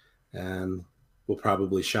soloist and will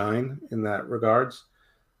probably shine in that regards.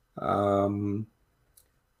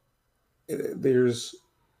 There's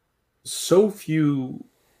so few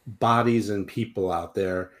bodies and people out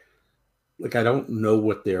there. Like, I don't know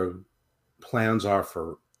what their plans are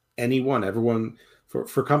for anyone, everyone.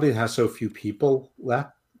 For a company that has so few people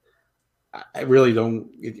left, I really don't.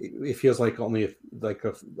 It feels like only like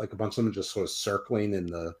a bunch of them just sort of circling in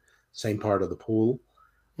the same part of the pool.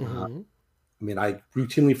 Mm-hmm. I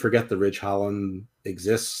routinely forget that Ridge Holland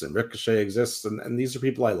exists and Ricochet exists, and these are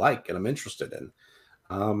people I like and I'm interested in.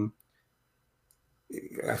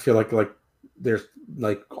 I feel like there's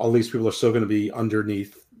like all these people are still going to be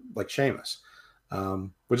underneath like Sheamus,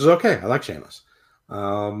 which is okay. I like Sheamus.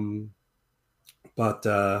 But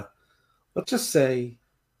let's just say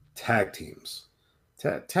tag teams.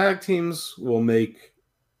 Tag teams will make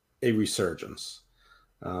a resurgence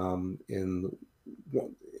in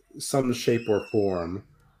some shape or form.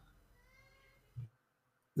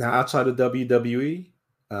 Now, outside of WWE,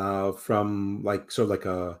 from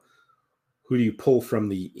who do you pull from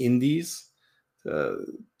the indies to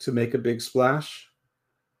make a big splash?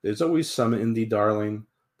 There's always some indie darling,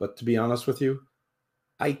 but to be honest with you,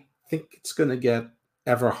 I think it's going to get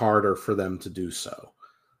ever harder for them to do so.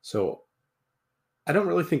 So I don't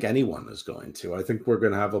really think anyone is going to. I think we're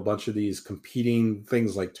going to have a bunch of these competing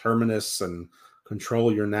things like Terminus and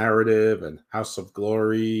Control Your Narrative and House of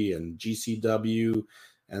Glory and GCW,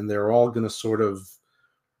 and they're all going to sort of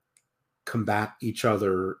combat each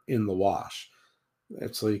other in the wash.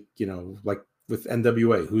 It's like, like with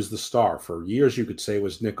NWA, who's the star? For years, you could say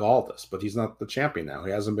was Nick Aldis, but he's not the champion now.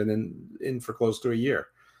 He hasn't been in for close to a year.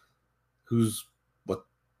 Who's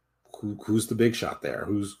the big shot there?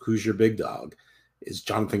 Who's your big dog? Is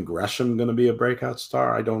Jonathan Gresham going to be a breakout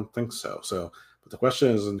star? I don't think so. But the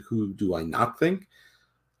question is, who do I not think?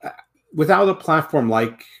 Without a platform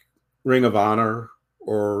like Ring of Honor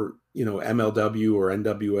or MLW or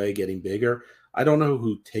NWA getting bigger, I don't know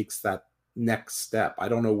who takes that next step. I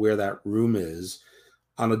don't know where that room is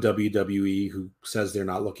on a WWE who says they're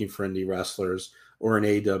not looking for indie wrestlers, or an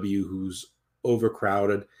AW who's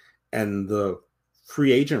overcrowded, and the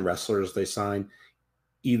free agent wrestlers they sign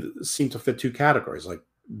either seem to fit two categories. Like,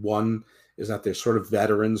 one is that they're sort of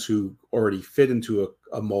veterans who already fit into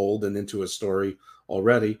a mold and into a story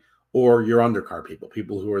already, or your undercard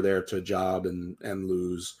people who are there to job and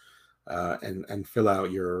lose and fill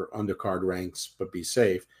out your undercard ranks but be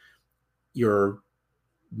safe. Your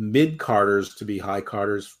mid-carders to be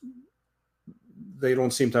high-carders, they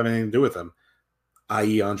don't seem to have anything to do with them,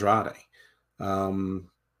 i.e. Andrade.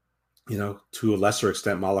 To a lesser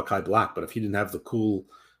extent, Malachi Black. But if he didn't have the cool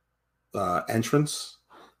entrance,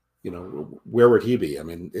 where would he be?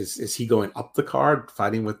 Is he going up the card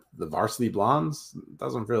fighting with the Varsity Blondes? It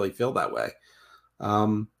doesn't really feel that way.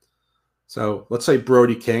 So let's say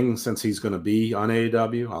Brody King, since he's going to be on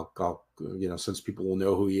AEW, I'll since people will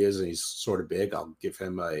know who he is and he's sort of big, I'll give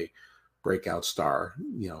him a breakout star,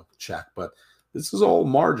 check. But this is all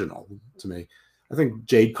marginal to me. I think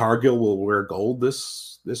Jade Cargill will wear gold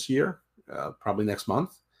this year, probably next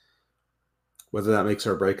month. Whether that makes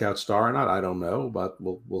her a breakout star or not, I don't know, but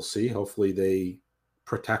we'll see. Hopefully they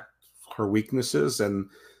protect her weaknesses, and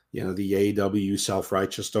the AEW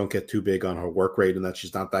self-righteous don't get too big on her work rate and that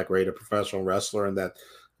she's not that great a professional wrestler, and that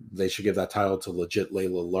they should give that title to legit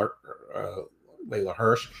Layla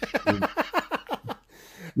Hirsch.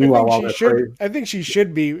 I think she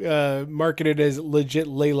should be marketed as legit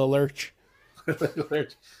Layla Lurch.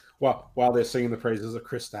 While they're singing the praises of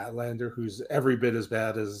Chris Statlander, who's every bit as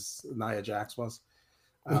bad as Nia Jax was.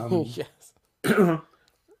 Yes.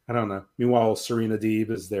 I don't know. Meanwhile, Serena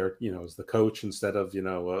Deeb is there, as the coach instead of,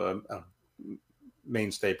 a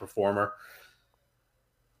mainstay performer.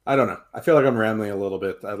 I don't know. I feel like I'm rambling a little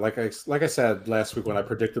bit. Like I said last week when I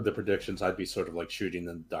predicted the predictions, I'd be sort of like shooting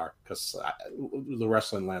in the dark because the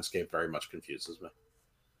wrestling landscape very much confuses me.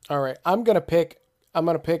 All right, I'm gonna pick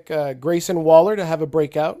Grayson Waller to have a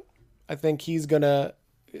breakout. I think he's gonna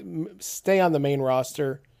stay on the main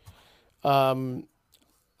roster.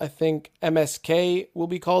 I think MSK will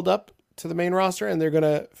be called up to the main roster, and they're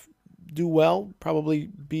gonna do well. Probably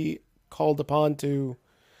be called upon to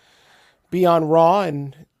be on Raw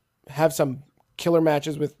and have some killer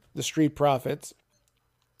matches with the Street Profits.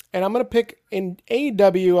 And I'm gonna pick in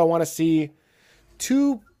AEW. I want to see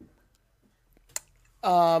two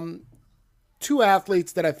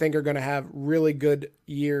athletes that I think are going to have really good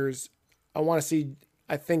years.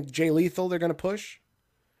 I think Jay Lethal they're going to push.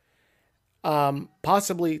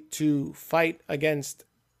 Possibly to fight against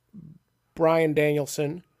Bryan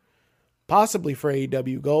Danielson, possibly for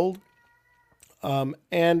AEW Gold.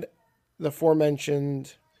 And the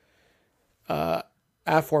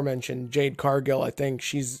aforementioned Jade Cargill. I think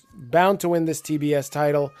she's bound to win this TBS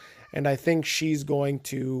title, and I think she's going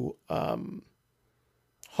to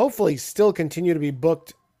hopefully still continue to be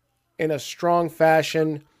booked in a strong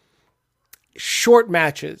fashion. Short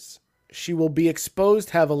matches. She will be exposed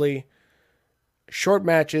heavily. Short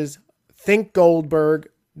matches. Think Goldberg.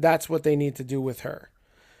 That's what they need to do with her.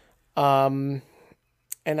 And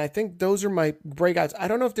I think those are my breakouts. I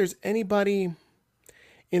don't know if there's anybody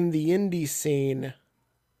in the indie scene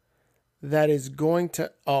that is going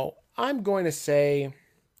to... Oh, I'm going to say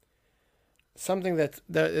something that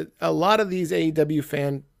a lot of these AEW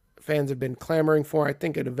fans have been clamoring for. I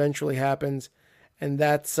think it eventually happens. And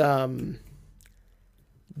that's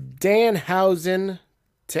Danhausen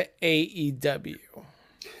to AEW.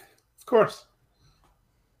 Of course.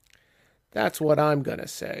 That's what I'm going to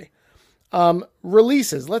say.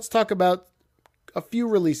 Releases. Let's talk about a few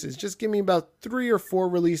releases. Just give me about 3 or 4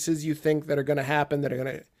 releases you think that are going to happen, that are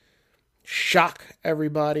going to shock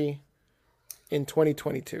everybody in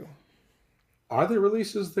 2022. Are there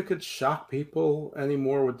releases that could shock people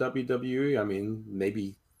anymore with WWE? I mean,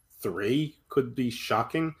 maybe 3 could be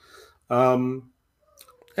shocking. And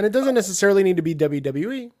it doesn't necessarily need to be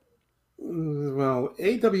WWE. Well,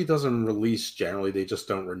 AEW doesn't release generally. They just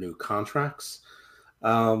don't renew contracts.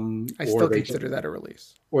 I still consider that a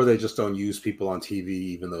release. Or they just don't use people on TV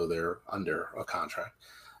even though they're under a contract.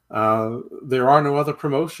 There are no other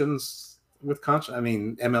promotions with contract. I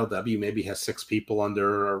mean, MLW maybe has 6 people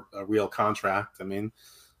under a real contract. I mean,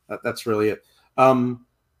 that's really it. I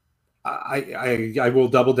will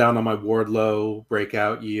double down on my Wardlow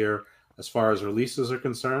breakout year as far as releases are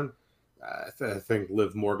concerned. I think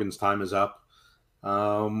Liv Morgan's time is up.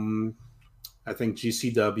 I think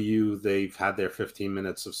GCW, they've had their 15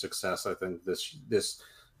 minutes of success. I think this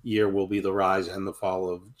year will be the rise and the fall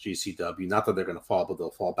of GCW. Not that they're going to fall, but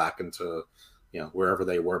they'll fall back into wherever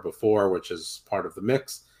they were before, which is part of the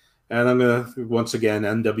mix. And I'm going to once again,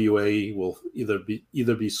 NWA will either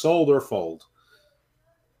be sold or fold.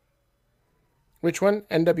 Which one?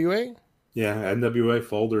 NWA? Yeah, NWA,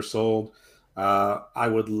 fold or sold. I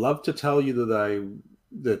would love to tell you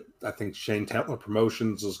that I think Shane Taylor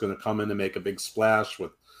Promotions is going to come in and make a big splash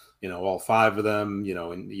with, all 5 of them,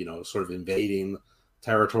 and sort of invading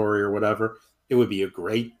territory or whatever. It would be a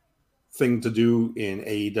great thing to do in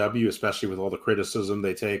AEW, especially with all the criticism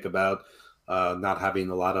they take about not having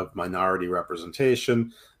a lot of minority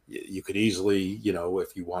representation. You could easily,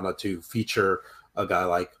 if you wanted to feature a guy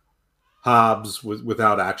like Hobbs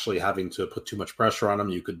without actually having to put too much pressure on him,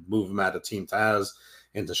 you could move him out of Team Taz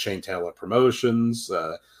into Shane Taylor Promotions.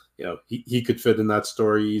 He could fit in that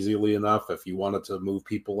story easily enough. If you wanted to move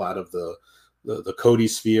people out of the Cody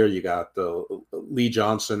sphere, you got the Lee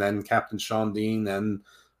Johnson and Captain Shawn Dean and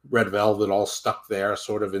Red Velvet all stuck there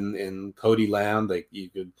sort of in Cody land. You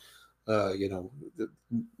could move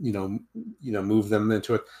them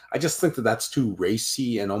into it. I just think that that's too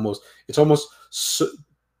racy and it's almost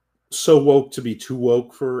so woke to be too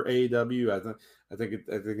woke for AEW. I think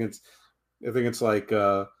it's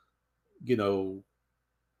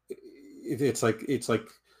like it's like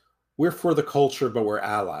we're for the culture, but we're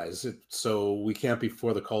allies. So we can't be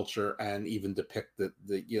for the culture and even depict that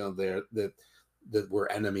we're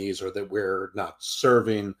enemies or that we're not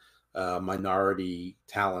serving minority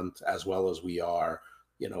talent as well as we are,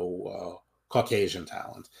 Caucasian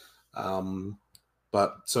talent.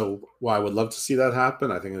 But so while I would love to see that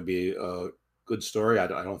happen, I think it'd be a good story. I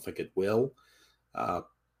don't think it will.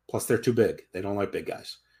 Plus, they're too big. They don't like big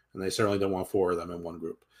guys, and they certainly don't want four of them in one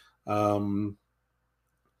group.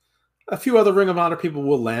 A few other Ring of Honor people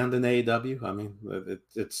will land in AEW. I mean,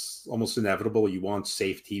 it's almost inevitable. You want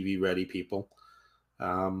safe TV ready people.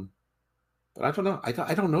 But I don't know. I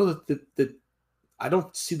don't know that I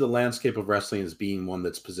don't see the landscape of wrestling as being one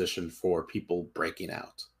that's positioned for people breaking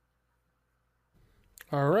out.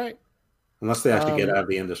 All right. Unless they actually get out of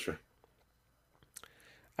the industry.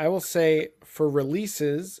 I will say for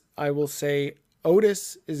releases, I will say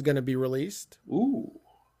Otis is going to be released. Ooh.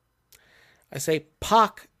 I say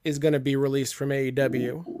Pac is going to be released from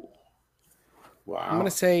AEW. Ooh. Wow. I'm going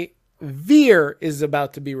to say Veer is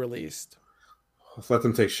about to be released. Let's let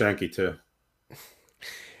them take Shanky too.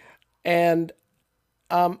 And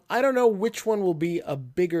I don't know which one will be a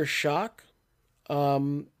bigger shock.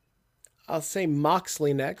 I'll say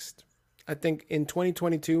Moxley next. I think in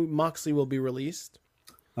 2022, Moxley will be released.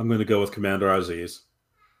 I'm going to go with Commander Aziz.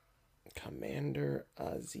 Commander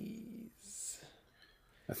Aziz.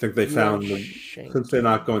 I think they found, since they're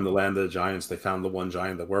not going to land of the giants, they found the one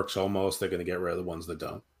giant that works almost. They're going to get rid of the ones that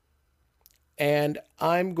don't. And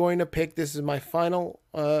I'm going to pick, this is my final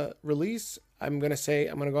release. I'm going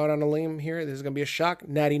to go out on a limb here. This is going to be a shock.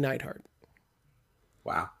 Natty Neidhart.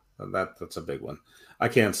 Wow. That's a big one. I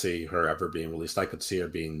can't see her ever being released. I could see her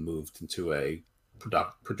being moved into a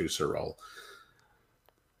producer role.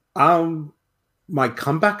 My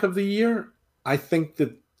comeback of the year, I think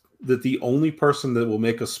that the only person that will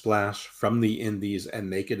make a splash from the indies and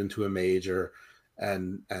make it into a major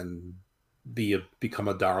and become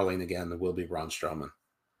a darling again will be Braun Strowman.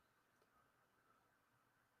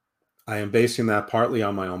 I am basing that partly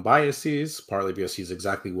on my own biases, partly because he's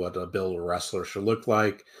exactly what a build wrestler should look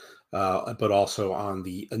like, but also on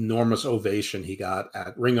the enormous ovation he got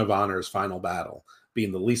at Ring of Honor's final battle,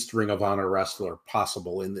 being the least Ring of Honor wrestler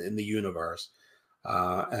possible in the universe.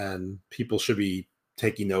 And people should be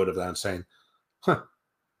taking note of that and saying,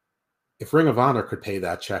 if Ring of Honor could pay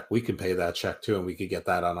that check, we can pay that check too, and we could get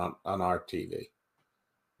that on our TV.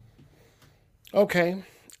 Okay.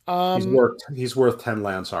 He's worth 10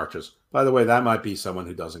 Lance Archers. By the way, that might be someone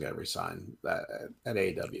who doesn't get re-signed at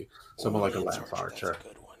AEW. Someone like a Lance Archer. That's a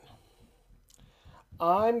good one.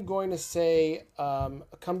 I'm going to say a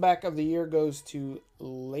comeback of the year goes to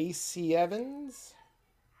Lacey Evans.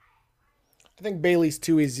 I think Bayley's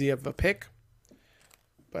too easy of a pick,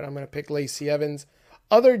 but I'm going to pick Lacey Evans.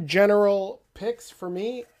 Other general picks for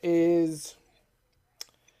me these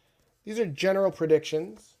are general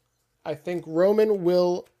predictions. I think Roman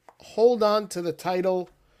will hold on to the title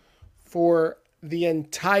for the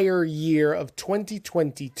entire year of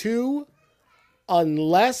 2022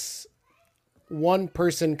 unless one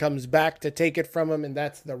person comes back to take it from him, and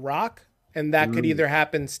that's The Rock. And that could either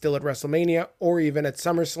happen still at WrestleMania or even at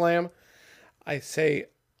SummerSlam. I say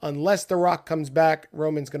unless The Rock comes back,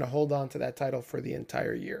 Roman's going to hold on to that title for the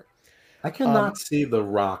entire year. I cannot see The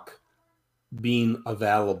Rock being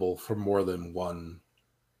available for more than one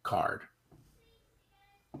card.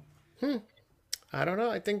 I don't know.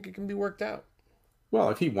 I think it can be worked out. Well,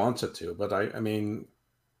 if he wants it to, but I mean,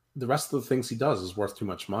 the rest of the things he does is worth too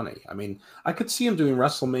much money. I mean, I could see him doing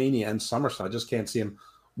WrestleMania and SummerSlam. I just can't see him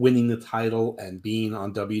winning the title and being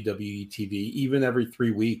on WWE TV even every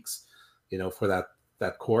 3 weeks, for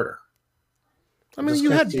that quarter. I mean,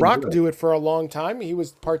 you had Brock do it for a long time. He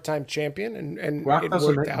was part-time champion, and Brock it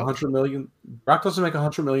doesn't worked make out. $100 million. Brock doesn't make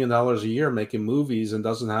 $100 million a year making movies and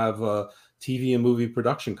doesn't have TV and movie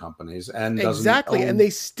production companies. And exactly, and they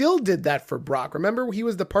still did that for Brock. Remember, he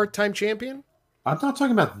was the part-time champion? I'm not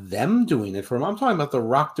talking about them doing it for him. I'm talking about The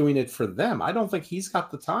Rock doing it for them. I don't think he's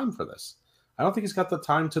got the time for this. I don't think he's got the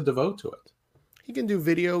time to devote to it. He can do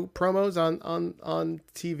video promos on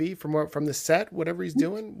TV from the set, whatever he's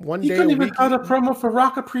doing. One day he couldn't even cut a promo for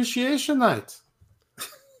Rock Appreciation Night.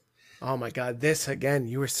 Oh my God! This again.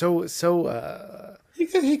 You were so. He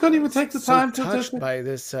couldn't even take the time to touched by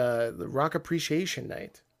this the Rock Appreciation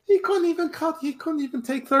Night. He couldn't even cut. He couldn't even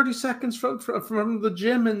take 30 seconds from the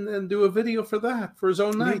gym and do a video for that for his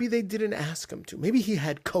own night. Maybe they didn't ask him to. Maybe he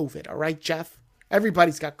had COVID. All right, Jeff.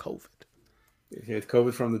 Everybody's got COVID. He had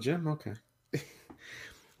COVID from the gym. Okay.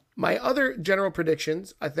 My other general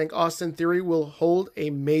predictions: I think Austin Theory will hold a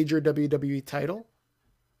major WWE title.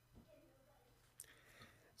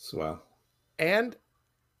 Swell. And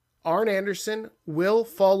Arn Anderson will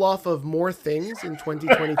fall off of more things in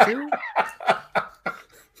 2022.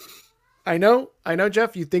 I know,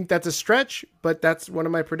 Jeff, you think that's a stretch, but that's one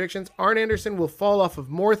of my predictions. Arn Anderson will fall off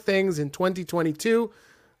of more things in 2022.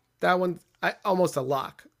 That one, almost a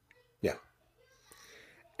lock. Yeah.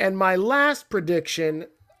 And my last prediction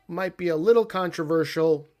might be a little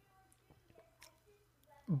controversial,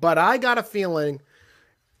 but I got a feeling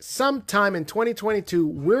sometime in 2022,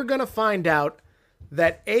 we're going to find out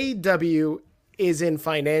that AEW is in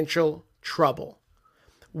financial trouble.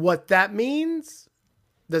 What that means,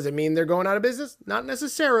 does it mean they're going out of business? Not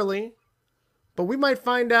necessarily, but we might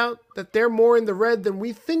find out that they're more in the red than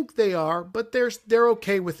we think they are, but they're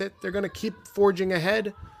okay with it. They're going to keep forging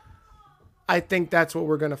ahead. I think that's what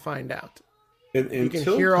we're going to find out. You can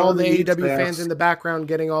hear all the AEW fans in the background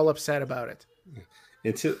getting all upset about it.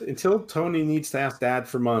 Until Tony needs to ask Dad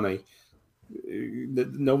for money,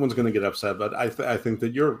 no one's going to get upset. But I think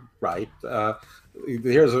that you're right.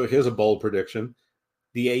 Here's a bold prediction: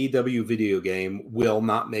 the AEW video game will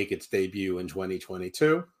not make its debut in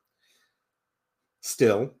 2022.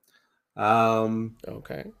 Still,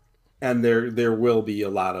 okay. And there will be a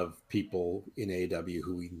lot of people in AEW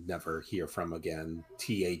who we never hear from again.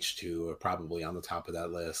 TH2 are probably on the top of that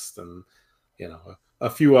list, and a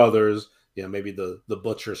few others. Maybe the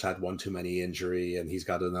Butchers had one too many injury and he's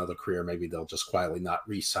got another career. Maybe they'll just quietly not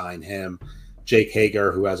re-sign him. Jake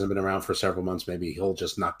Hager, who hasn't been around for several months, maybe he'll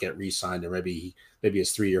just not get re-signed, or maybe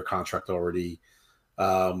his 3-year contract already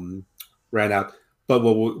ran out. But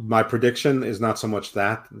my prediction is not so much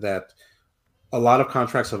that a lot of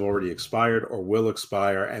contracts have already expired or will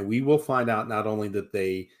expire, and we will find out not only that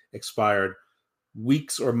they expired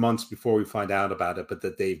weeks or months before we find out about it, but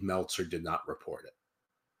that Dave Meltzer did not report it.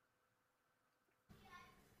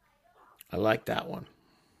 I like that one.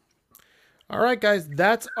 All right, guys,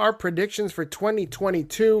 that's our predictions for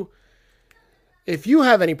 2022. If you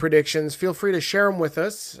have any predictions, feel free to share them with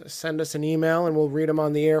us. Send us an email and we'll read them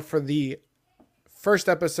on the air for the first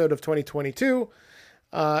episode of 2022.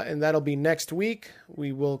 And that'll be next week.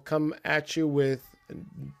 We will come at you with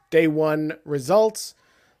day one results,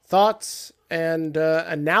 thoughts, and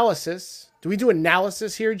analysis. Do we do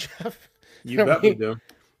analysis here, Jeff? You bet we do.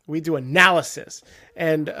 We do analysis.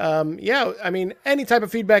 And any type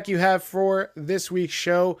of feedback you have for this week's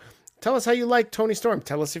show, tell us how you like Toni Storm.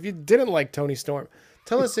 Tell us if you didn't like Toni Storm.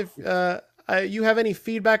 Tell us if you have any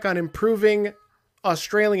feedback on improving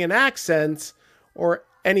Australian accents or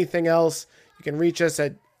anything else. You can reach us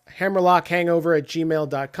at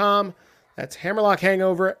hammerlockhangover@gmail.com. That's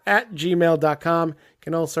hammerlockhangover@gmail.com. You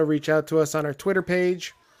can also reach out to us on our Twitter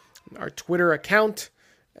page, our Twitter account,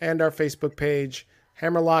 and our Facebook page.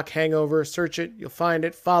 Hammerlock Hangover. Search it. You'll find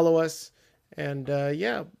it. Follow us. And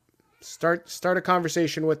start a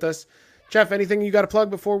conversation with us. Jeff, anything you got to plug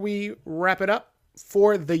before we wrap it up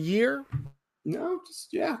for the year? No,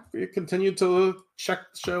 we continue to check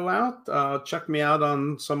the show out. Check me out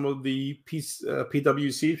on some of the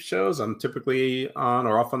PWC shows. I'm typically on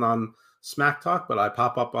or often on Smack Talk, but I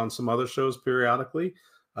pop up on some other shows periodically.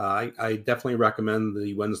 I definitely recommend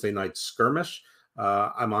the Wednesday Night Skirmish.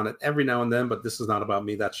 I'm on it every now and then, but this is not about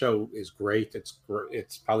me. That show is great. It's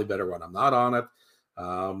probably better when I'm not on it.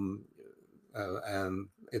 And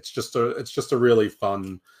it's just a really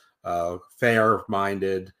fun,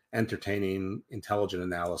 fair-minded, entertaining, intelligent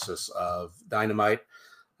analysis of Dynamite.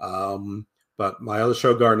 But my other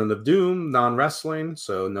show, Garden of Doom, non-wrestling,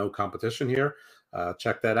 so no competition here.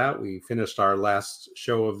 Check that out. We finished our last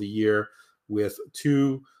show of the year with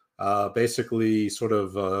two basically sort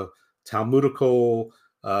of Talmudical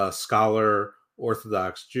scholar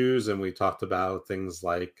Orthodox Jews, and we talked about things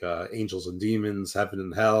like angels and demons, heaven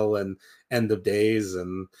and hell, and end of days,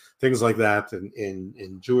 and things like that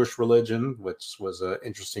in Jewish religion, which was an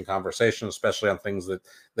interesting conversation, especially on things that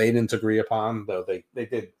they didn't agree upon, though they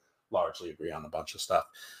did largely agree on a bunch of stuff.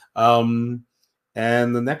 And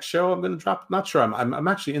the next show I'm going to drop, not sure. I'm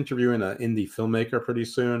actually interviewing an indie filmmaker pretty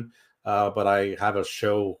soon, but I have a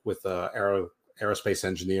show with aerospace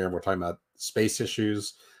engineer, and we're talking about space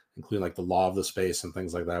issues, including like the law of the space and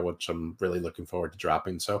things like that, which I'm really looking forward to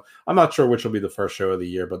dropping. So I'm not sure which will be the first show of the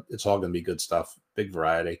year, but it's all going to be good stuff. Big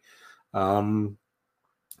variety.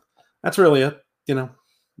 That's really it.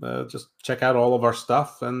 just check out all of our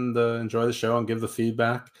stuff and enjoy the show and give the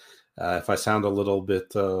feedback. If I sound a little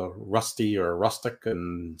bit rusty or rustic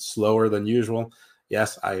and slower than usual,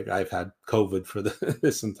 yes, I've had COVID for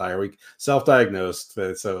this entire week, self-diagnosed,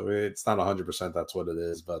 so it's not 100% that's what it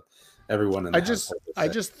is, but everyone in the I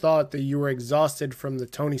just thought that you were exhausted from the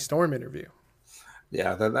Toni Storm interview.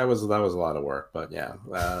 Yeah, that was a lot of work, but yeah,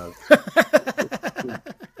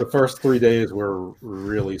 the first 3 days were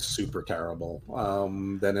really super terrible.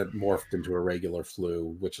 Then it morphed into a regular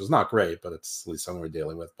flu, which is not great, but it's at least something we're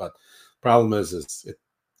dealing with. But problem is it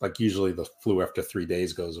like usually the flu after 3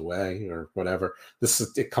 days goes away or whatever. It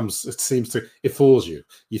seems to, it fools you.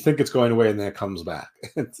 You think it's going away and then it comes back.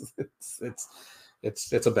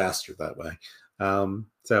 It's a bastard that way.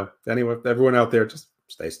 So anyway, everyone out there, just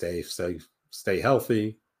stay safe, stay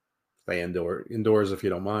healthy, stay indoors if you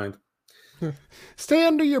don't mind. Stay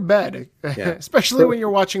under your bed, especially when you're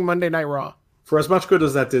watching Monday Night Raw. For as much good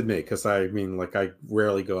as that did me, because I mean, like, I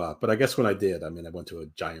rarely go out, but I guess when I did, I mean, I went to a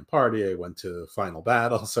giant party, I went to Final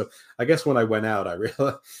Battle, so I guess when I went out,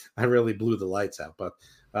 I really blew the lights out. But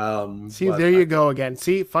there you go again.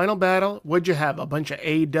 See, Final Battle, what'd you have? A bunch of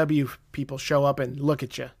AEW people show up and look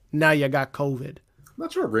at you. Now you got COVID. I'm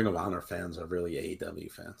not sure Ring of Honor fans are really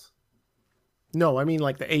AEW fans. No, I mean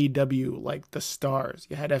like the AEW, like the stars.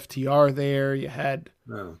 You had FTR there. You had.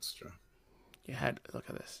 No, that's true. You had, look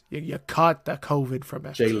at this. You caught the COVID from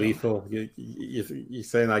FTR. Jay Lethal. You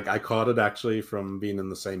saying like I caught it actually from being in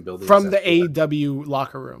the same building from the AEW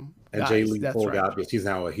locker room. And Jay Lethal got because he's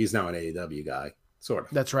now an AEW guy, sort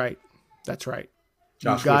of. That's right.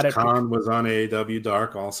 Joshua Khan was on AEW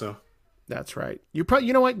Dark also. That's right. You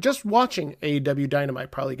know what? Just watching AEW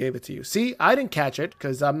Dynamite probably gave it to you. See, I didn't catch it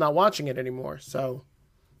because I'm not watching it anymore. So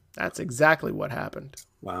that's exactly what happened.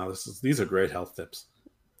 Wow, these are great health tips.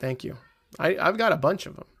 Thank you. I've got a bunch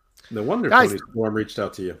of them. No wonder Toni Storm reached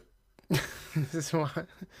out to you. This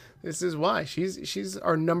is why she's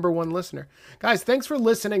our number one listener. Guys, thanks for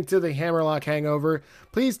listening to the Hammerlock Hangover.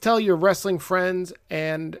 Please tell your wrestling friends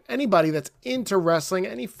and anybody that's into wrestling,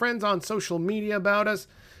 any friends on social media about us.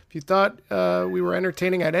 If you thought we were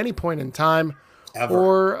entertaining at any point in time, ever.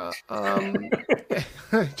 Or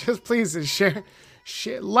just please share,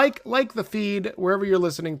 like the feed wherever you're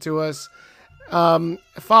listening to us.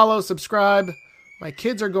 Follow, subscribe. My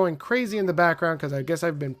kids are going crazy in the background because I guess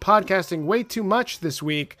I've been podcasting way too much this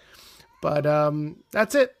week. But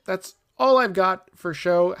that's it. That's all I've got for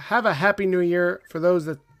show. Have a happy New Year for those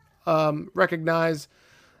that recognize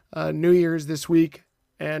New Year's this week.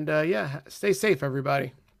 And stay safe,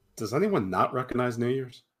 everybody. Does anyone not recognize New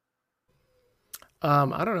Year's?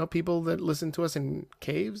 I don't know. People that listen to us in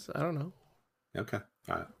caves? I don't know. Okay.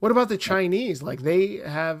 All right. What about the Chinese? Like they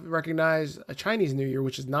have recognized a Chinese New Year,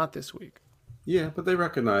 which is not this week. Yeah, but they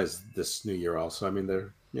recognize this New Year also. I mean,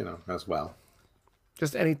 they're, as well.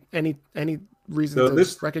 Just any reason so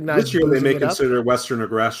to recognize this year they may consider Western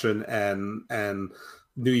aggression and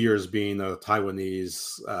New Year's being a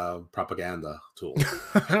Taiwanese propaganda tool.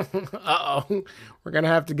 Uh-oh. We're going to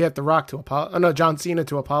have to get The Rock to John Cena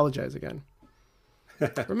to apologize again.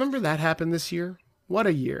 Remember that happened this year? What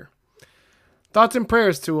a year. Thoughts and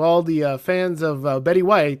prayers to all the fans of Betty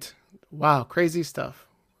White. Wow, crazy stuff.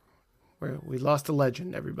 We lost a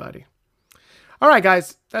legend, everybody. All right,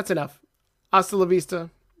 guys, that's enough. Hasta la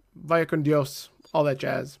vista, vaya con Dios, all that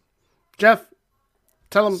jazz. Jeff,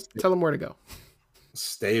 tell them where to go.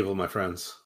 Stable, my friends.